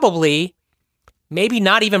probably, maybe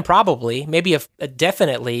not even probably, maybe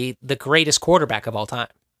definitely the greatest quarterback of all time.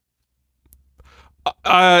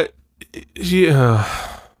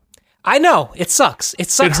 Yeah. I know, it sucks.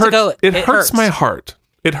 It sucks to go. It hurts my heart.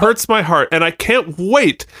 It hurts my heart, and I can't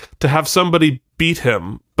wait to have somebody beat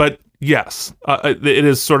him. But yes, it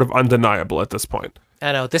is sort of undeniable at this point.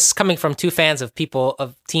 I know, this is coming from two fans of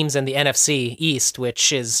teams in the NFC East,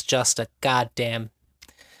 which is just a goddamn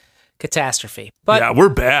catastrophe. But yeah, we're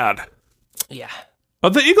bad. Yeah.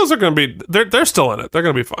 The Eagles are going to be, they're still in it. They're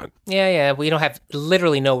going to be fine. Yeah. We don't have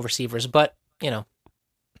literally no receivers, but,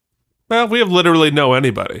 Well, we have literally no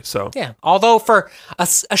anybody, so. Yeah. Although for a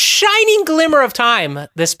shining glimmer of time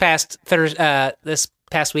this past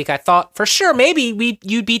week, I thought for sure maybe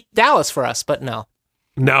you'd beat Dallas for us, but no.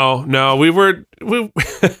 No, we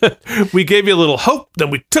gave you a little hope, then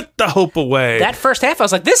we took the hope away. That first half, I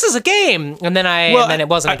was like, this is a game. And then it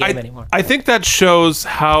wasn't a game anymore. I think that shows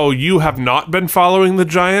how you have not been following the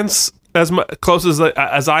Giants as close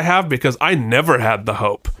as I have, because I never had the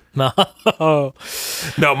hope. No,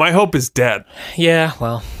 my hope is dead. Yeah,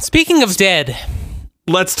 well, speaking of dead,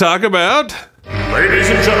 let's talk about... Ladies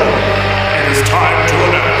and gentlemen, it is time to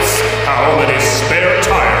announce how many spare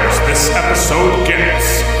tires this episode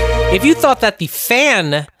gets. If you thought that the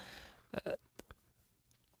fan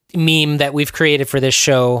meme that we've created for this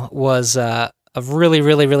show was a really,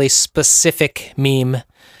 really, really specific meme,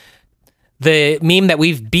 the meme that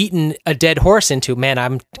we've beaten a dead horse into, man,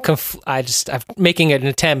 I'm making an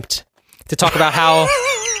attempt to talk about how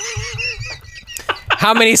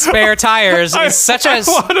many spare tires is such a... I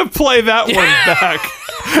want to play that one back.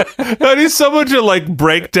 I need someone to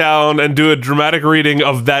break down and do a dramatic reading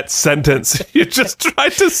of that sentence you just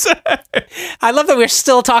tried to say. I love that we're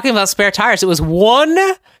still talking about spare tires. It was one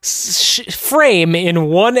frame in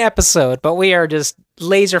one episode, but we are just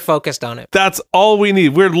laser focused on it. That's all we need.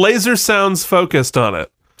 We're laser sounds focused on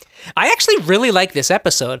it. I actually really like this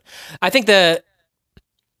episode. I think the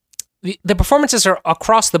performances are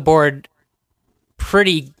across the board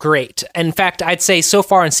pretty great. In fact, I'd say so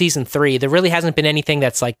far in season 3, there really hasn't been anything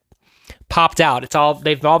that's popped out.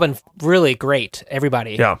 They've all been really great.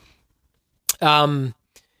 Everybody. Yeah.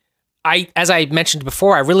 As I mentioned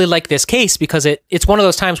before, I really like this case because it's one of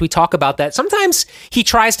those times we talk about that. Sometimes he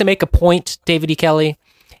tries to make a point, David E. Kelley,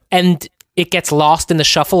 and it gets lost in the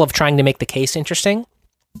shuffle of trying to make the case interesting.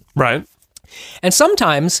 Right. And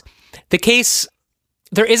sometimes the case,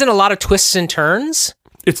 there isn't a lot of twists and turns.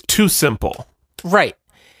 It's too simple. Right.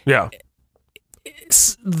 Yeah.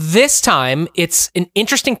 This time, it's an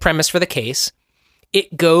interesting premise for the case.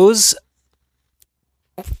 It goes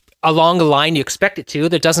along the line you expect it to.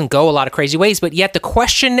 That doesn't go a lot of crazy ways, but yet the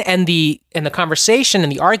question and the conversation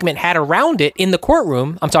and the argument had around it in the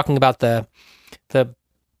courtroom, I'm talking about the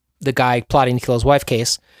guy plotting to kill his wife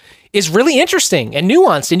case, is really interesting and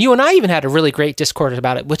nuanced. And you and I even had a really great discourse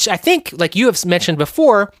about it, which I think, like you have mentioned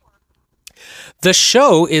before, the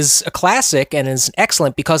show is a classic and is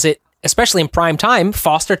excellent because it, especially in prime time,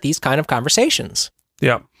 fostered these kind of conversations.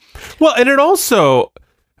 Yeah. Well, and it also,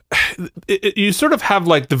 you sort of have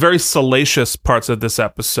the very salacious parts of this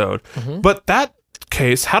episode, but that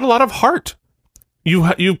case had a lot of heart.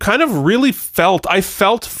 You kind of really I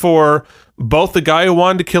felt for both the guy who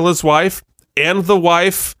wanted to kill his wife and the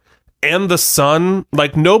wife and the son.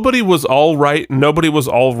 Nobody was all right, nobody was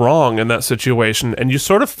all wrong in that situation, and you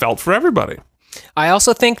sort of felt for everybody. I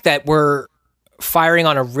also think that we're firing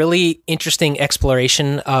on a really interesting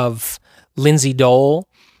exploration of Lindsay Dole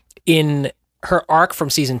in her arc from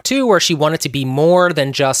season 2, where she wanted to be more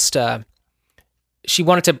than just, she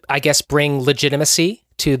wanted to, I guess, bring legitimacy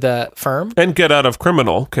to the firm. And get out of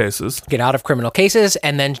criminal cases.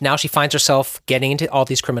 And then now she finds herself getting into all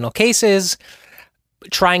these criminal cases,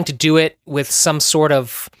 trying to do it with some sort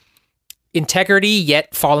of integrity,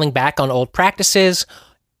 yet falling back on old practices,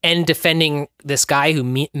 and defending this guy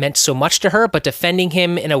who meant so much to her, but defending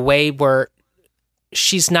him in a way where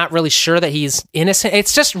she's not really sure that he's innocent.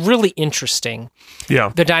 It's just really interesting.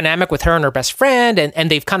 Yeah. The dynamic with her and her best friend, and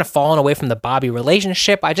they've kind of fallen away from the Bobby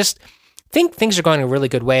relationship. I just think things are going a really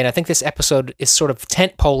good way, and I think this episode is sort of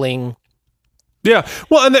tent-poling. Yeah.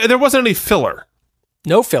 Well, and there wasn't any filler.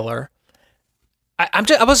 No filler. I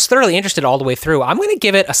was thoroughly interested all the way through. I'm going to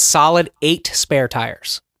give it a solid 8 spare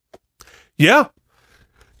tires. Yeah.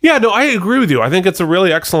 Yeah, no, I agree with you. I think it's a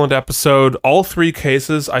really excellent episode. All 3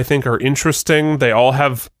 cases, I think, are interesting. They're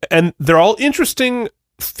all interesting,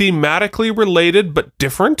 thematically related, but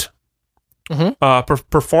different.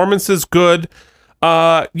 Performance is good.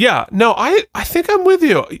 Yeah, no, I think I'm with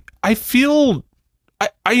you. I feel,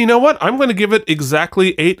 you know what? I'm going to give it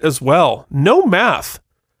exactly 8 as well. No math.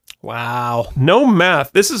 Wow. No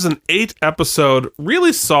math. This is an 8 episode,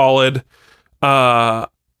 really solid.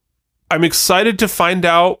 I'm excited to find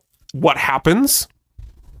out what happens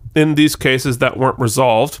in these cases that weren't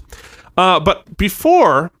resolved. But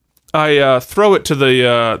before I throw it to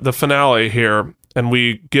the finale here and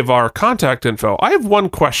we give our contact info, I have one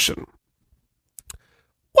question.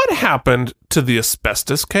 What happened to the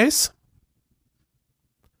asbestos case?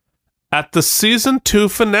 At the season 2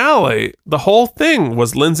 finale, the whole thing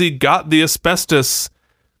was Lindsay got the asbestos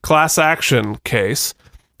class action case,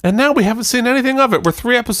 and now we haven't seen anything of it. We're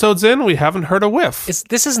 3 episodes in, we haven't heard a whiff.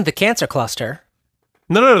 This isn't the cancer cluster.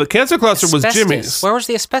 No, the cancer cluster was Jimmy's. Where was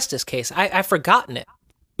the asbestos case? I've forgotten it.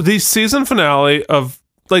 The season finale of,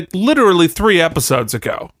 like, literally 3 episodes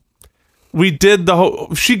ago. We did the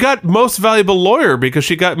whole... She got most valuable lawyer because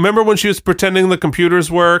she got... Remember when she was pretending the computers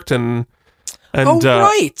worked and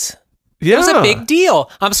right. Yeah. It was a big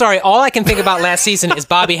deal. I'm sorry, all I can think about last season is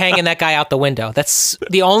Bobby hanging that guy out the window. That's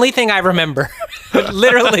the only thing I remember.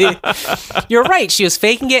 Literally. You're right. She was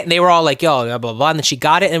faking it, and they were all like, yo, blah, blah, blah. And then she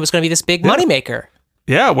got it, and it was going to be this big moneymaker.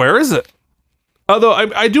 Yeah, where is it? Although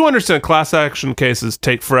I do understand class action cases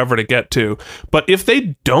take forever to get to, but if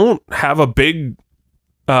they don't have a big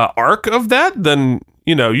arc of that, then,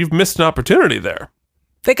 you know, you've missed an opportunity there.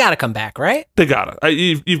 They got to come back, right? They got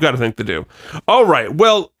it. You've got to think they do. All right.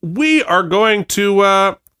 Well, we are going to,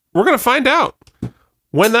 we're going to find out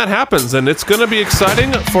when that happens, and it's going to be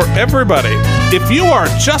exciting for everybody. If you are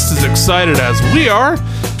just as excited as we are,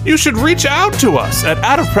 you should reach out to us at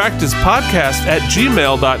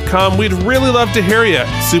outofpracticepodcast@gmail.com. We'd really love to hear you.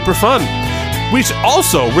 Super fun. We'd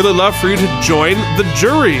also really love for you to join the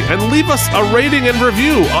jury and leave us a rating and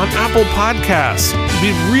review on Apple Podcasts.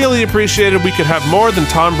 We really appreciate it. We could have more than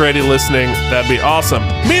Tom Brady listening. That'd be awesome.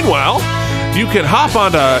 Meanwhile, you can hop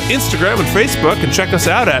onto Instagram and Facebook and check us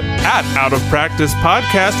out at Out of Practice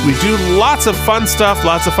Podcast. We do lots of fun stuff,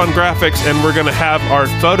 lots of fun graphics, and we're going to have our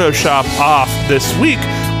Photoshop off this week.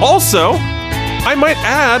 Also, I might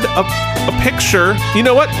add a picture. You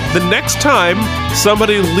know what? The next time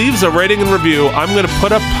somebody leaves a rating and review, I'm going to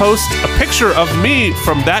post a picture of me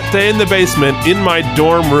from that day in the basement in my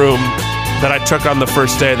dorm room that I took on the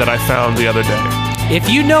first day that I found the other day. If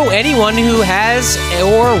you know anyone who has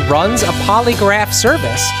or runs a polygraph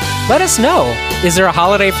service, let us know. Is there a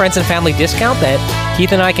holiday friends and family discount that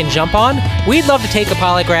Keith and I can jump on? We'd love to take a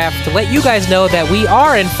polygraph to let you guys know that we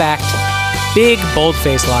are, in fact, big,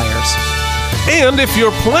 bold-faced liars. And if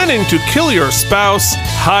you're planning to kill your spouse,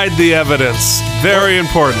 hide the evidence. Very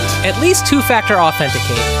important. At least 2-factor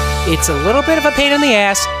authenticate. It's a little bit of a pain in the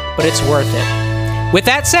ass, but it's worth it. With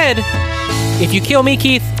that said, if you kill me,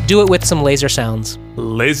 Keith, do it with some laser sounds.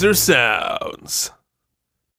 Laser sounds.